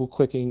 and people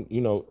clicking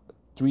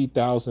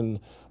 3,000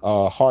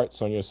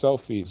 hearts on your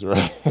selfies,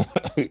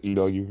 right?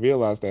 You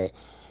realize that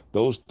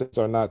those things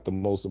are not the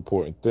most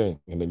important thing.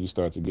 And then you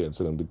start to get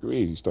into them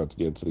degrees, you start to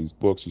get into these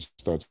books, you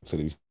start to get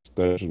into these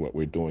studies, what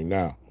we're doing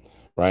now,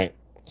 right?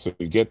 So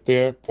you get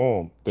there,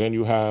 boom, then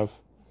you have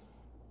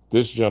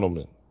this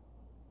gentleman,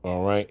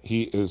 all right?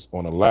 He is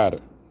on a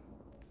ladder.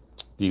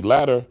 The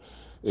ladder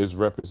is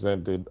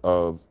represented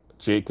of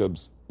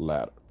Jacob's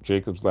ladder.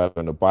 Jacob's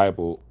ladder in the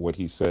Bible, what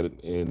he said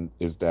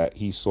is that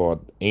he saw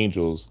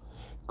angels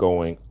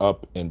going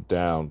up and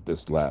down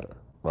this ladder,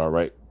 all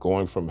right?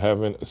 Going from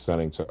heaven,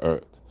 ascending to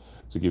earth.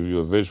 To give you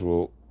a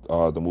visual,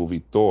 the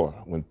movie Thor,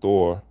 when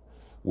Thor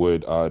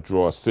would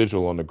draw a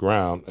sigil on the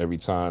ground every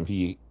time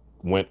he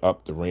went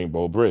up the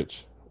Rainbow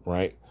Bridge,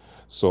 right?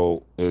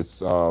 So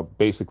it's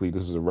basically,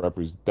 this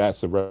is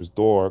that's a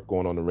door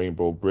going on the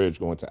Rainbow Bridge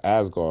going to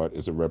Asgard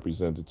is a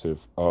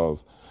representative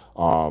of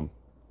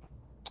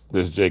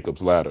this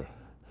Jacob's ladder.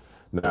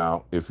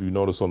 Now, if you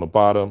notice on the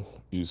bottom,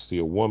 you see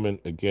a woman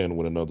again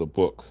with another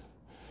book.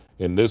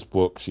 In this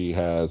book, she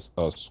has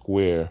a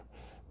square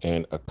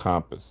and a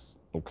compass.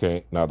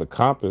 Okay, now the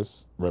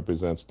compass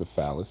represents the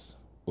phallus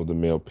or the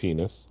male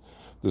penis.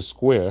 The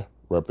square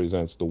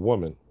represents the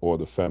woman or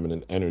the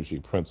feminine energy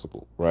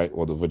principle, right?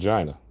 Or the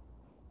vagina.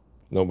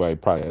 Nobody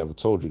probably ever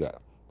told you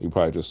that. You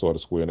probably just saw the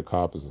square and the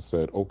compass and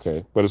said,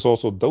 okay. But it's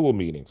also double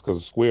meanings, because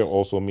the square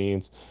also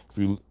means, if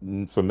you're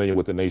familiar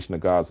with the nation of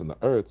gods and the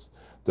earths,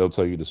 they'll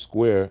tell you the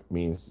square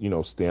means,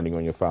 standing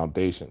on your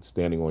foundation,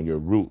 standing on your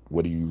root.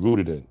 What are you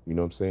rooted in? You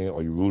know what I'm saying?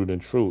 Are you rooted in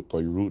truth?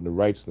 Are you rooted in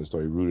righteousness?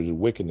 Are you rooted in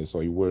wickedness?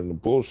 Are you rooted in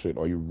bullshit?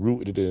 Are you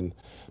rooted in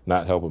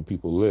not helping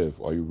people live?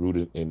 Are you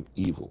rooted in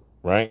evil,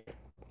 right?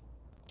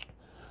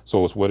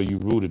 So it's what are you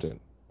rooted in?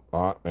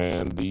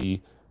 And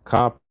the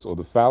compass or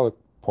the phallic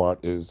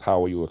part is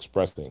how are you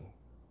expressing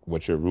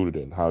what you're rooted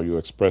in? How are you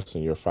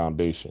expressing your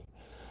foundation?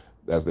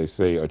 As they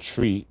say, a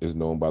tree is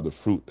known by the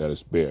fruit that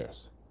it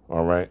bears.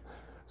 All right.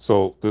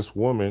 So this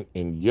woman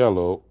in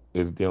yellow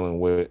is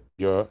dealing with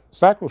your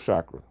sacral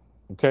chakra.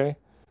 Okay.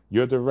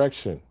 Your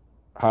direction.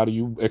 How do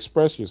you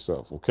express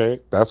yourself?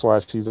 Okay. That's why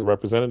she's a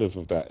representative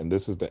of that. And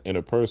this is the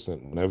inner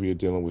person. Whenever you're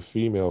dealing with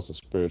females and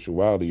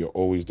spirituality, you're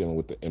always dealing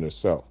with the inner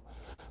self.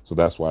 So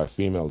that's why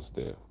female is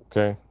there.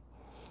 Okay.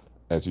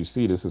 As you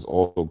see, this is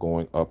also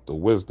going up the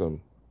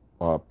wisdom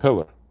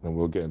pillar, and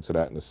we'll get into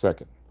that in a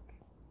second.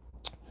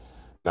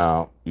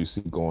 Now, you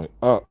see going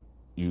up,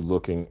 you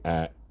looking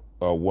at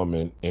a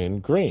woman in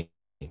green,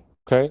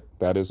 okay?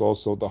 That is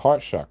also the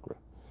heart chakra.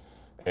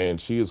 And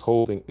she is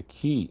holding a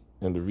key.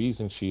 And the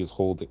reason she is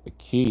holding a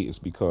key is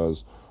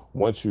because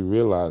once you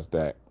realize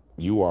that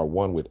you are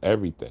one with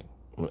everything,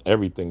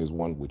 everything is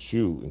one with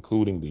you,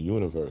 including the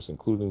universe,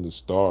 including the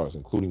stars,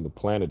 including the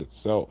planet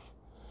itself,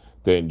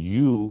 then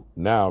you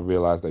now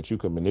realize that you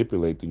can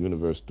manipulate the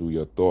universe through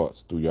your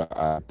thoughts, through your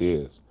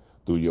ideas,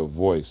 through your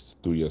voice,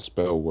 through your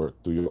spell work,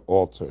 through your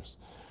altars,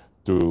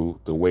 through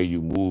the way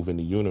you move in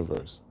the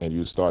universe. And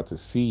you start to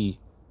see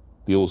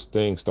those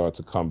things start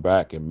to come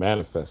back and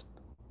manifest.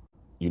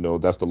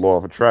 That's the law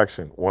of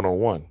attraction,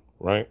 101,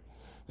 right?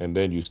 And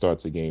then you start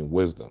to gain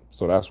wisdom.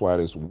 So that's why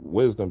this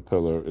wisdom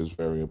pillar is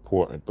very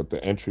important. But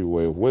the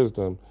entryway of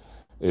wisdom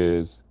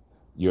is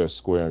your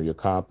square and your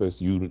compass,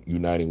 you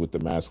uniting with the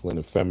masculine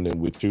and feminine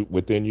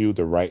within you,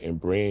 the right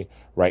and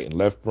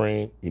left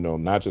brain,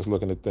 not just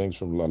looking at things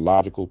from a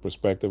logical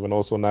perspective, and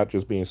also not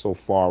just being so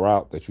far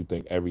out that you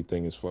think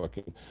everything is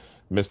fucking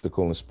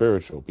mystical and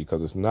spiritual,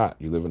 because it's not.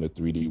 You live in a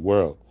 3D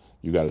world.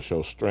 You got to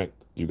show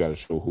strength. You got to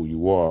show who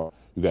you are.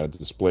 You got to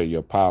display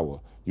your power.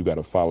 You got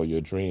to follow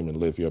your dream and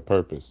live your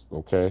purpose.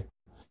 Okay.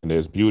 And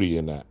there's beauty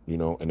in that,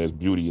 and there's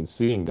beauty in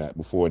seeing that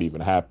before it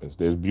even happens.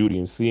 There's beauty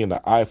in seeing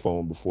the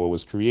iPhone before it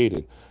was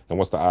created. And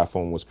once the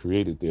iPhone was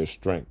created, there's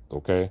strength,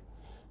 okay?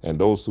 And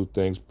those two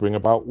things bring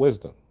about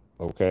wisdom,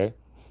 okay?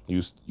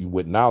 You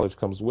with knowledge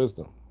comes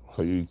wisdom.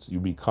 So you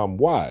become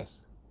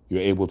wise.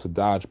 You're able to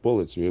dodge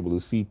bullets. You're able to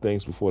see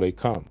things before they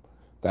come.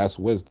 That's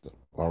wisdom,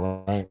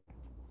 all right?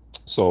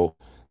 So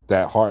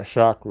that heart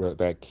chakra,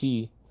 that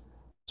key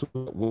to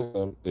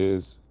wisdom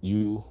is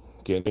you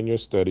getting in your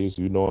studies,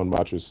 you knowing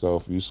about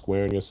yourself, you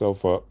squaring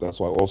yourself up.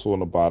 That's why also on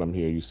the bottom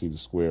here, you see the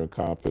square and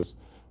compass,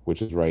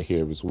 which is right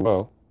here as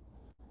well.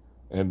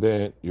 And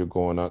then you're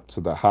going up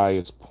to the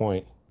highest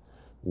point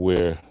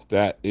where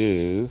that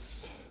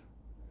is,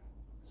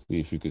 see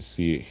if you could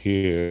see it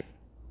here.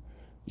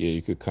 Yeah,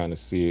 you could kind of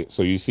see it.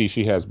 So you see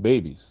she has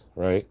babies,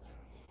 right?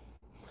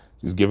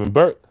 She's giving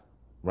birth,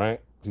 right?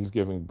 She's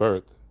giving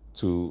birth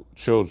to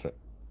children.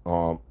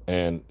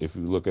 And if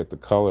you look at the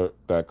color,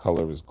 that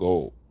color is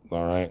gold,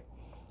 all right?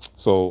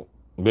 So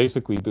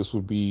basically this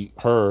would be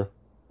her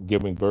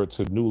giving birth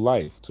to new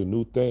life, to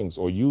new things,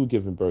 or you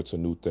giving birth to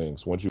new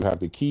things. Once you have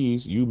the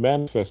keys, you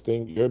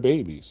manifesting your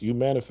babies, you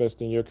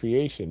manifesting your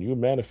creation, you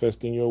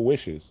manifesting your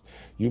wishes,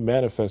 you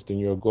manifesting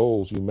your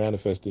goals, you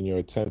manifesting your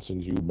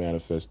intentions, you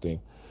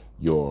manifesting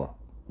your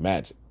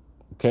magic.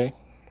 Okay.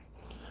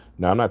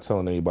 Now, I'm not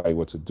telling anybody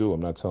what to do.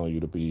 I'm not telling you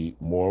to be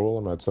moral.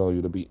 I'm not telling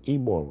you to be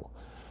immoral.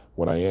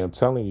 What I am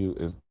telling you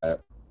is that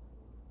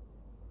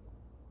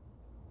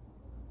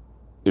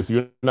if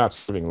you're not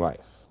serving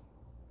life,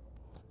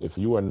 if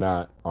you are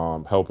not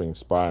helping,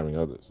 inspiring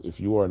others, if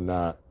you are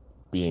not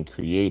being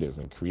creative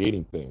and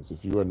creating things,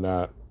 if you are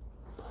not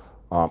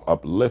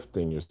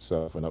uplifting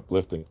yourself and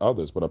uplifting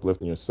others, but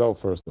uplifting yourself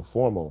first and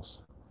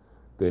foremost,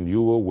 then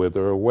you will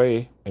wither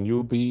away and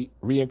you'll be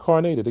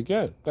reincarnated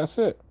again. That's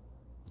it.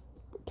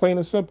 Plain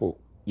and simple.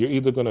 You're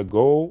either going to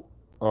go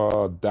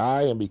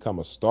die and become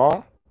a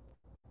star,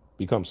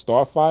 become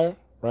starfire,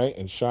 right,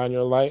 and shine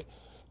your light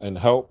and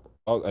help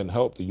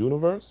the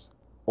universe,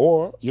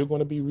 or you're going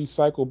to be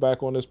recycled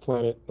back on this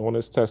planet, on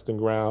this testing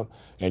ground,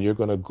 and you're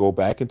going to go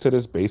back into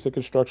this basic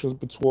instructions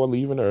before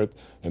leaving Earth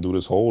and do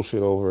this whole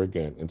shit over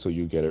again until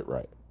you get it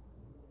right.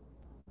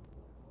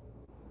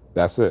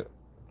 That's it.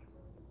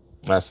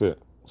 That's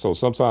it. So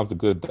sometimes the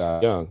good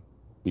die young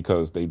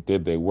because they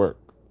did their work,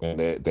 and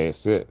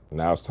that's it.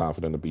 Now it's time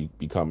for them to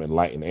become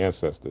enlightened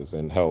ancestors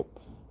and help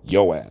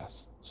your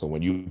ass. So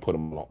when you put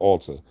them on an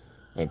altar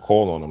and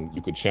call on them,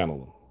 you could channel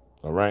them.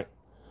 All right.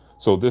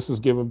 So this is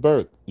giving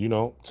birth,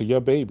 to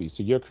your babies,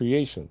 to your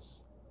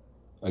creations.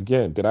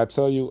 Again, did I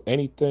tell you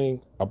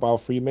anything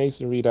about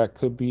Freemasonry that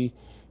could be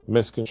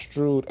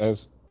misconstrued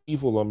as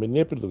evil or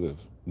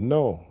manipulative?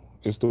 No,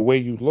 it's the way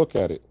you look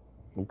at it.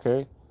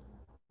 Okay.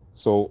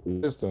 So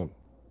wisdom.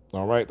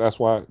 All right. That's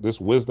why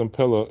this wisdom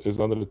pillar is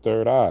under the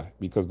third eye,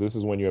 because this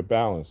is when you're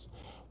balanced,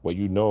 but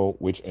you know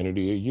which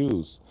energy to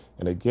use.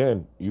 And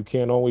again, you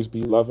can't always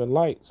be love and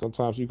light.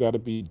 Sometimes you got to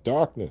be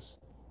darkness.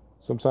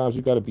 Sometimes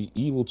you got to be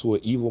evil to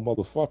an evil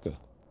motherfucker.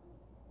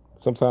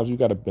 Sometimes you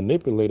got to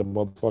manipulate a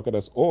motherfucker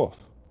that's off.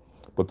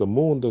 But the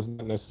moon does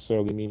not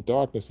necessarily mean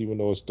darkness, even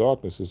though it's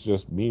darkness. It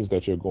just means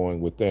that you're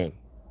going within.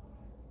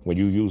 When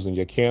you're using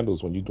your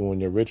candles, when you're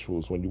doing your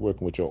rituals, when you're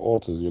working with your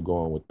altars, you're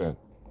going within.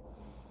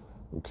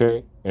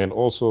 Okay. And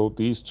also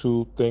these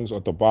two things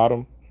at the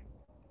bottom,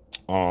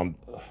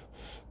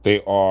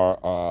 they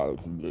are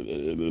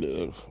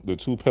the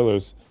two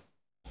pillars.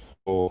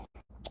 Or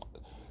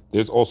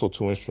there's also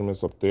two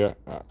instruments up there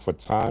for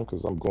time,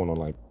 because I'm going on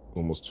like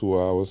almost 2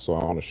 hours, so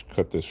I want to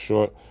cut this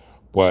short.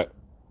 But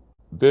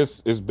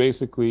this is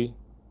basically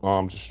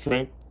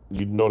strength.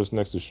 You notice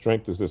next to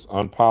strength is this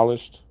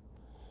unpolished,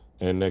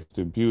 and next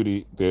to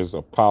beauty there's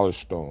a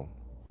polished stone.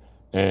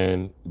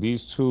 And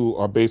these two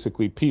are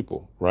basically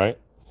people, right?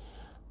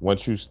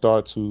 Once you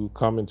start to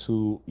come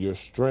into your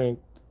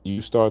strength,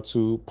 you start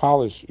to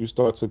polish, you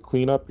start to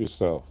clean up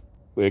yourself.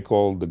 The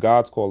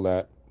gods call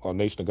that, or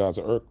Nation of Gods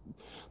of Earth,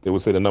 they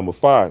would say the number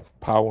 5,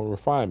 power and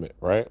refinement,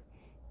 right?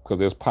 Because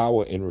there's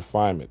power in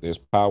refinement, there's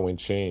power in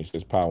change,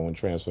 there's power in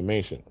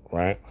transformation,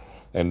 right?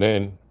 And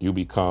then you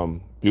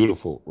become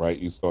beautiful, right?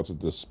 You start to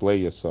display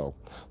yourself.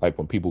 Like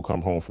when people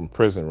come home from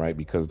prison, right?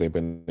 Because they've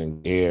been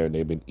in air and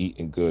they've been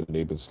eating good and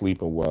they've been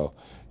sleeping well.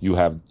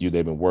 They've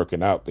been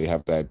working out. They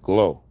have that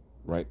glow,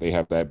 right? They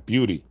have that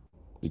beauty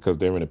because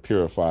they're in a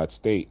purified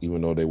state,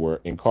 even though they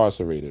were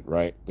incarcerated,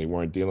 right? They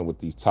weren't dealing with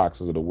these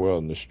toxins of the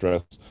world and the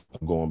stress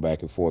of going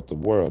back and forth the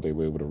world. They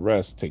were able to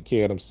rest, take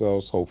care of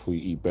themselves, hopefully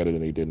eat better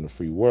than they did in the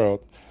free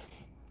world.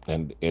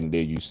 And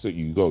there you see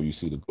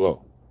the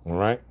glow, all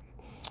right?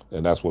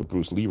 And that's what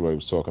Bruce Leroy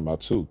was talking about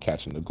too,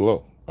 catching the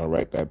glow, all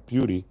right? That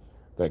beauty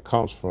that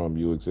comes from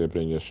you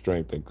exhibiting your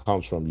strength and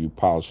comes from you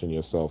polishing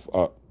yourself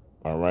up,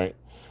 all right?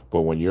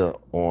 But when you're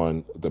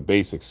on the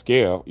basic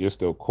scale, you're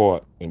still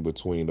caught in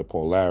between the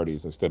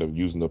polarities instead of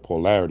using the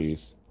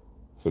polarities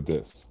for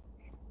this.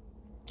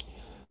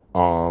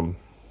 And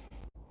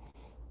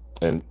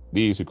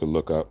these you could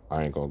look up.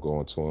 I ain't gonna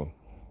go into them.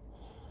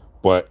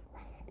 But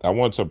I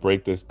want to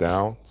break this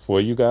down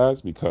for you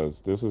guys because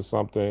this is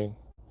something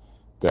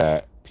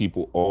that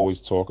people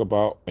always talk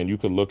about, and you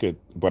could look at,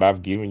 but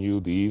I've given you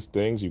these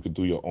things. You could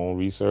do your own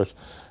research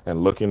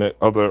and looking at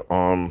other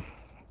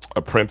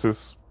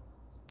apprentice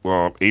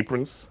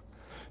aprons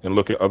and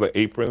look at other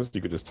aprons.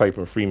 You could just type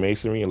in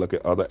Freemasonry and look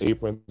at other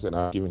aprons, and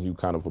I've given you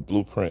kind of a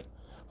blueprint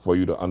for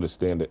you to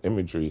understand the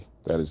imagery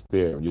that is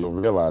there. You'll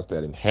realize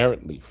that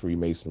inherently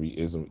Freemasonry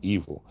isn't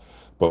evil.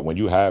 But when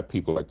you have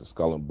people like the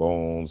Skull and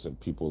Bones and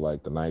people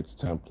like the Knights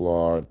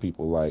Templar and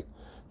people like,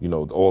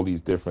 all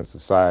these different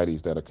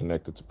societies that are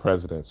connected to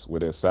presidents where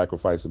they're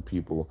sacrificing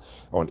people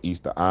on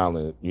Easter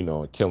Island,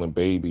 and killing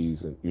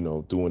babies and,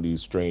 doing these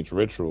strange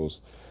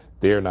rituals,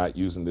 they're not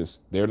using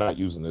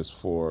this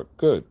for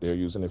good. They're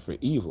using it for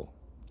evil.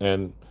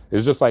 And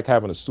it's just like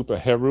having a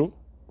superhero,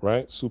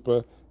 right?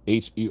 Super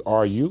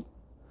Heru,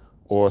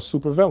 or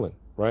supervillain,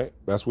 right?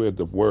 That's where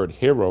the word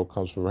hero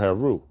comes from,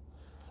 Heru,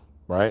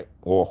 right?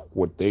 Or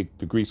what the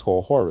Greeks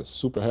call Horus,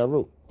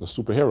 superhero, the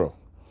superhero.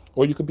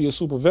 Or you could be a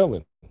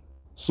supervillain.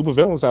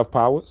 Supervillains have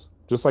powers,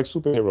 just like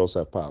superheroes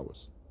have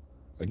powers.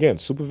 Again,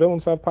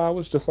 supervillains have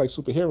powers, just like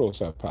superheroes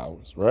have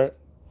powers, right?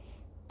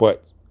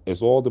 But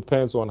it all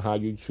depends on how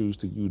you choose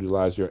to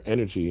utilize your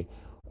energy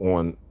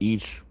on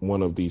each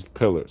one of these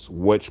pillars.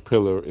 Which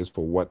pillar is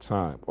for what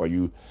time? Are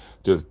you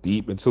just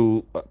deep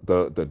into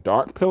the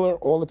dark pillar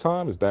all the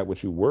time? Is that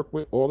what you work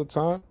with all the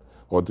time?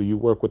 Or do you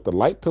work with the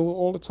light pillar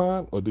all the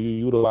time? Or do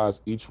you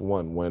utilize each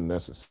one when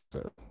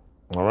necessary?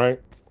 All right.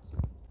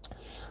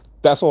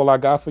 That's all I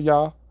got for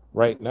y'all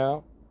right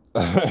now.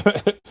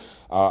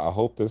 I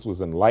hope this was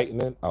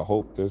enlightening. I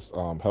hope this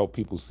helped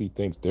people see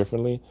things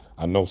differently.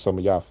 I know some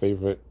of y'all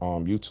favorite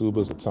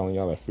YouTubers are telling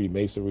y'all that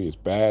Freemasonry is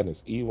bad, and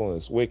it's evil, and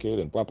it's wicked,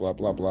 and blah, blah,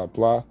 blah, blah,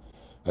 blah.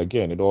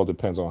 Again, it all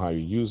depends on how you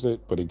use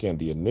it. But again,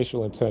 the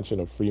initial intention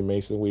of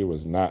Freemasonry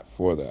was not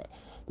for that.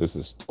 This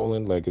is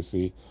stolen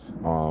legacy.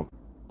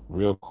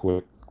 Real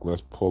quick,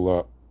 let's pull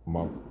up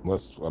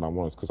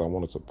because I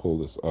wanted to pull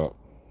this up.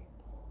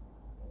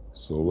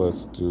 So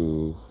let's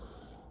do,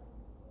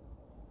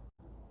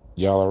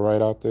 y'all all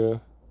right out there?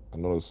 I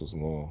know this was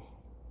long.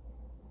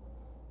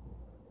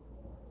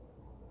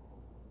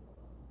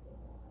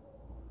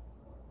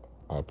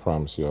 I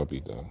promise you I'll be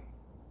done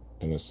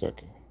in a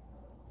second.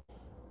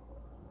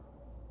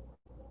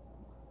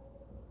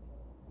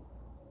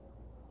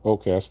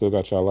 Okay, I still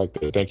got y'all like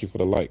that. Thank you for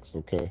the likes,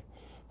 okay?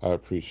 I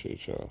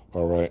appreciate y'all.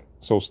 All right.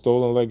 So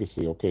Stolen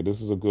Legacy. Okay,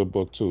 this is a good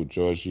book too.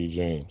 George G.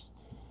 James.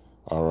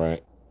 All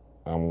right.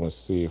 I'm going to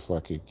see if I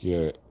could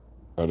get,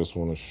 I just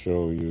want to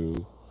show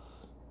you.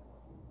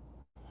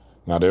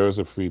 Now, there is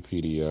a free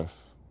PDF.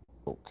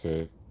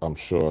 Okay. I'm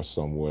sure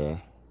somewhere.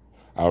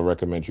 I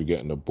recommend you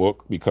getting the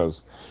book,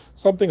 because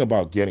something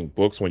about getting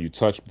books, when you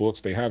touch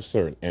books, they have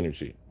certain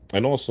energy.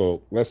 And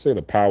also, let's say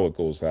the power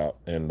goes out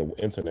and the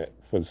internet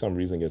for some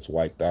reason gets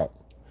wiped out.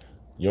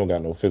 You don't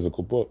got no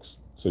physical books.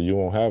 So you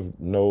won't have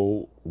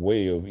no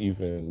way of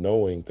even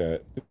knowing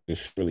that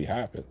this really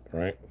happened,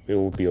 right? It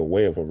will be a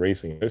way of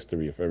erasing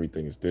history if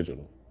everything is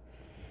digital.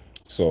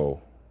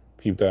 So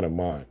keep that in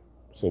mind.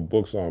 So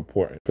books are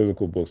important,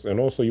 physical books. And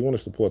also you want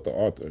to support the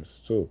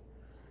authors too.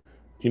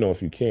 You know,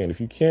 if you can.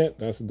 If you can't,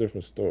 that's a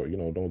different story. You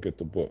know, don't get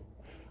the book.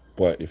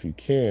 But if you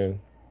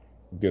can,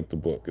 get the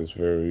book. It's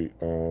very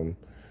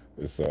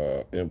it's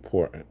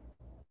important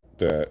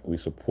that we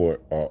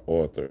support our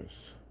authors.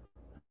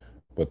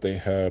 But they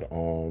had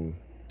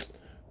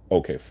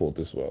okay, full,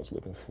 this is what I was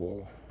looking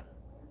for.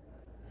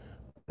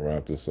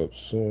 Wrap this up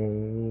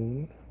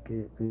soon.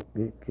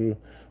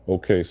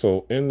 Okay,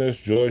 so in this,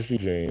 George G.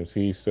 James,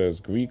 he says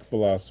Greek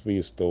philosophy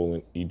is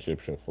stolen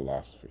Egyptian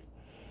philosophy.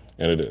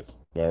 And it is,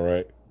 all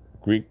right?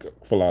 Greek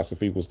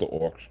philosophy was the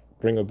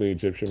offspring of the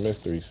Egyptian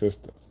mystery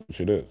system, which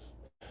it is,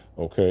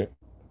 okay?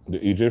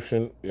 The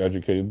Egyptian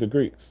educated the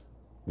Greeks.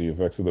 The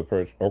effects of the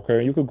purge.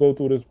 Okay, you could go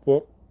through this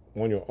book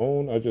on your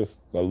own. I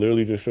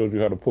literally just showed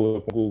you how to pull it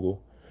up on Google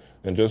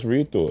and just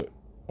read through it.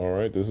 All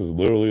right, this is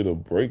literally the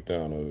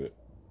breakdown of it.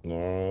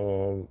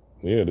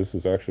 Yeah, this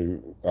is actually,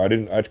 I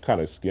kind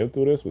of skimmed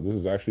through this, but this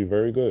is actually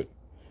very good.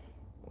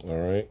 All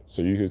right,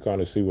 so you can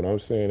kind of see what I'm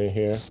saying in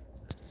here,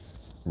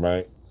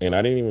 right? And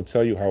I didn't even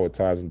tell you how it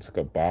ties into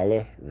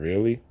Kabbalah,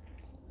 really.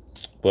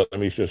 But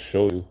let me just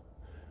show you,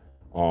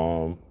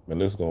 and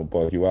this is gonna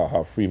bug you out,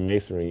 how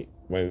Freemasonry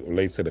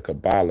relates to the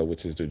Kabbalah,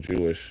 which is the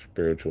Jewish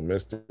spiritual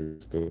mystery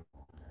system.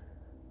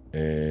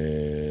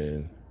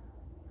 And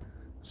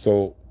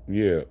so,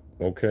 yeah,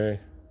 okay.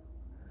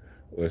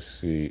 Let's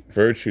see.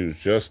 Virtues,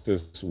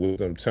 justice,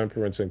 wisdom,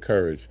 temperance, and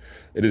courage.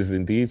 It is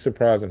indeed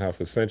surprising how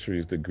for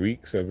centuries the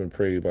Greeks have been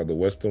praised by the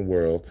Western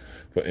world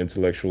for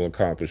intellectual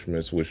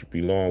accomplishments, which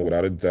belong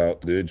without a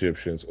doubt to the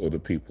Egyptians or the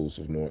peoples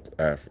of North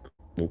Africa.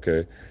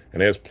 Okay?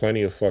 And there's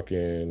plenty of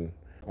fucking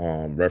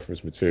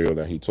reference material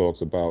that he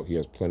talks about. He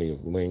has plenty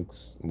of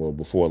links. Well,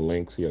 before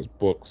links, he has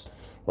books,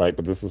 right?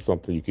 But this is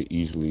something you could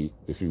easily,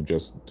 if you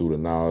just do the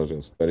knowledge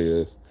and study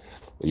this,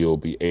 you'll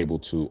be able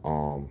to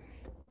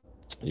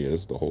yeah,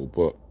 this is the whole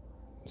book,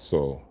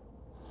 so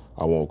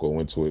I won't go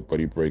into it, but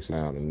he breaks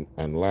down.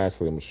 And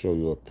lastly, I'm gonna show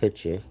you a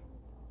picture.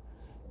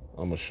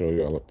 I'm gonna show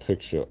you all a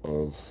picture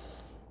of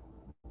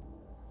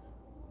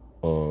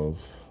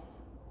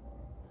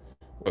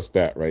what's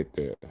that right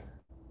there?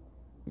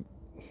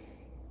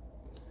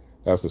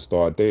 That's the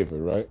Star of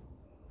David, right?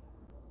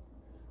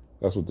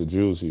 That's what the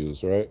Jews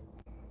use, right?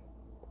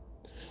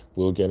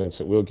 We'll get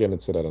into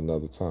that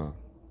another time.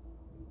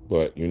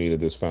 But you needed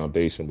this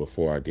foundation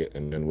before I get,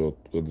 and then we'll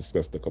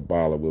discuss the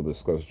Kabbalah. We'll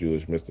discuss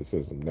Jewish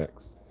mysticism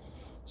next.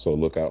 So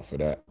look out for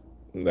that.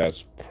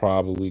 That's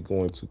probably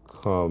going to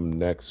come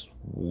next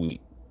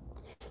week.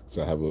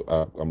 So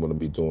I'm going to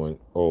be doing,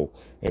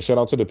 and shout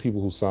out to the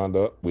people who signed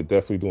up. We're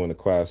definitely doing a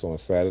class on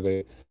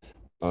Saturday,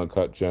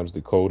 Uncut Gems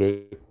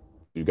Decoded.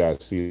 You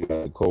guys see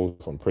the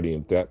code from pretty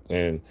in depth,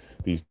 and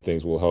these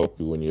things will help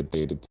you in your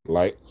day-to-day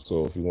life.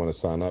 So if you want to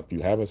sign up,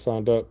 you haven't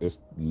signed up, it's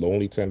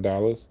only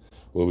 $10.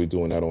 We'll be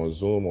doing that on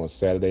Zoom on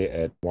Saturday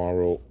at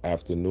tomorrow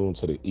afternoon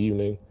to the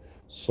evening.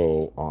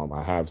 So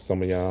I have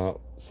some of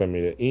y'all send me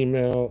the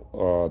email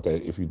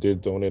that if you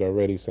did donate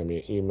already, send me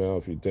an email.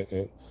 If you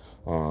didn't,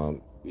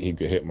 you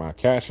could hit my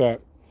Cash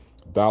App,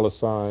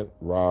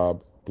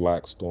 $Rob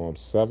Blackstorm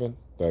 7.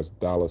 That's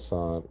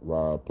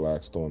 $Rob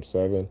Blackstorm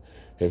 7.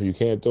 If you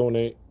can't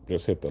donate,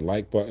 just hit the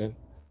like button.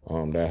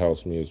 That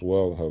helps me as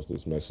well. It helps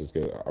this message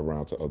get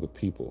around to other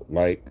people.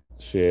 Like,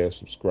 share,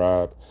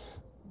 subscribe.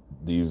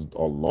 These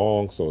are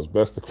long, so it's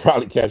best to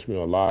probably catch me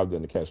on live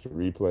than to catch the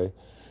replay.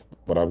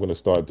 but I'm gonna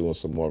start doing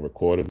some more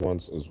recorded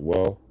ones as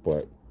well.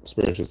 But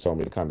Spirit just told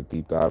me to kind of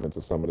deep dive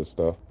into some of this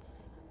stuff.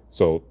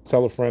 So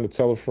tell a friend to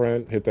tell a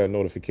friend, hit that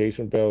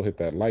notification bell, hit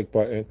that like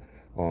button,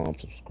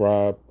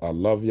 subscribe. I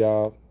love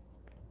y'all.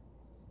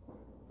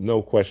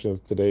 No questions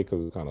today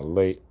because it's kind of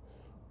late,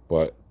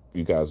 but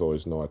you guys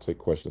always know I take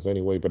questions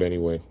anyway. But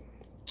anyway,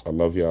 I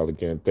love y'all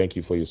again. Thank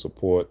you for your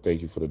support.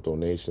 Thank you for the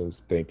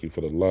donations. Thank you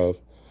for the love.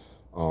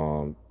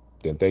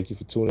 And thank you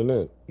for tuning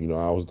in. You know,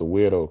 I was the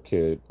weirdo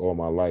kid all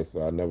my life.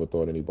 I never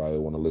thought anybody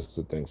would want to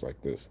listen to things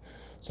like this.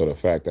 So the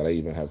fact that I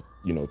even have,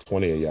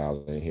 20 of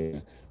y'all in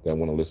here that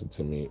want to listen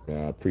to me,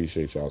 man, I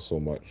appreciate y'all so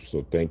much.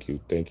 So thank you,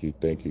 thank you,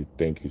 thank you,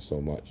 thank you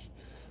so much.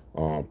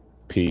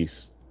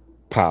 Peace,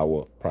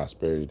 power,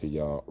 prosperity to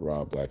y'all.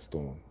 Rob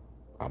Blackstone,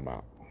 I'm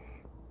out.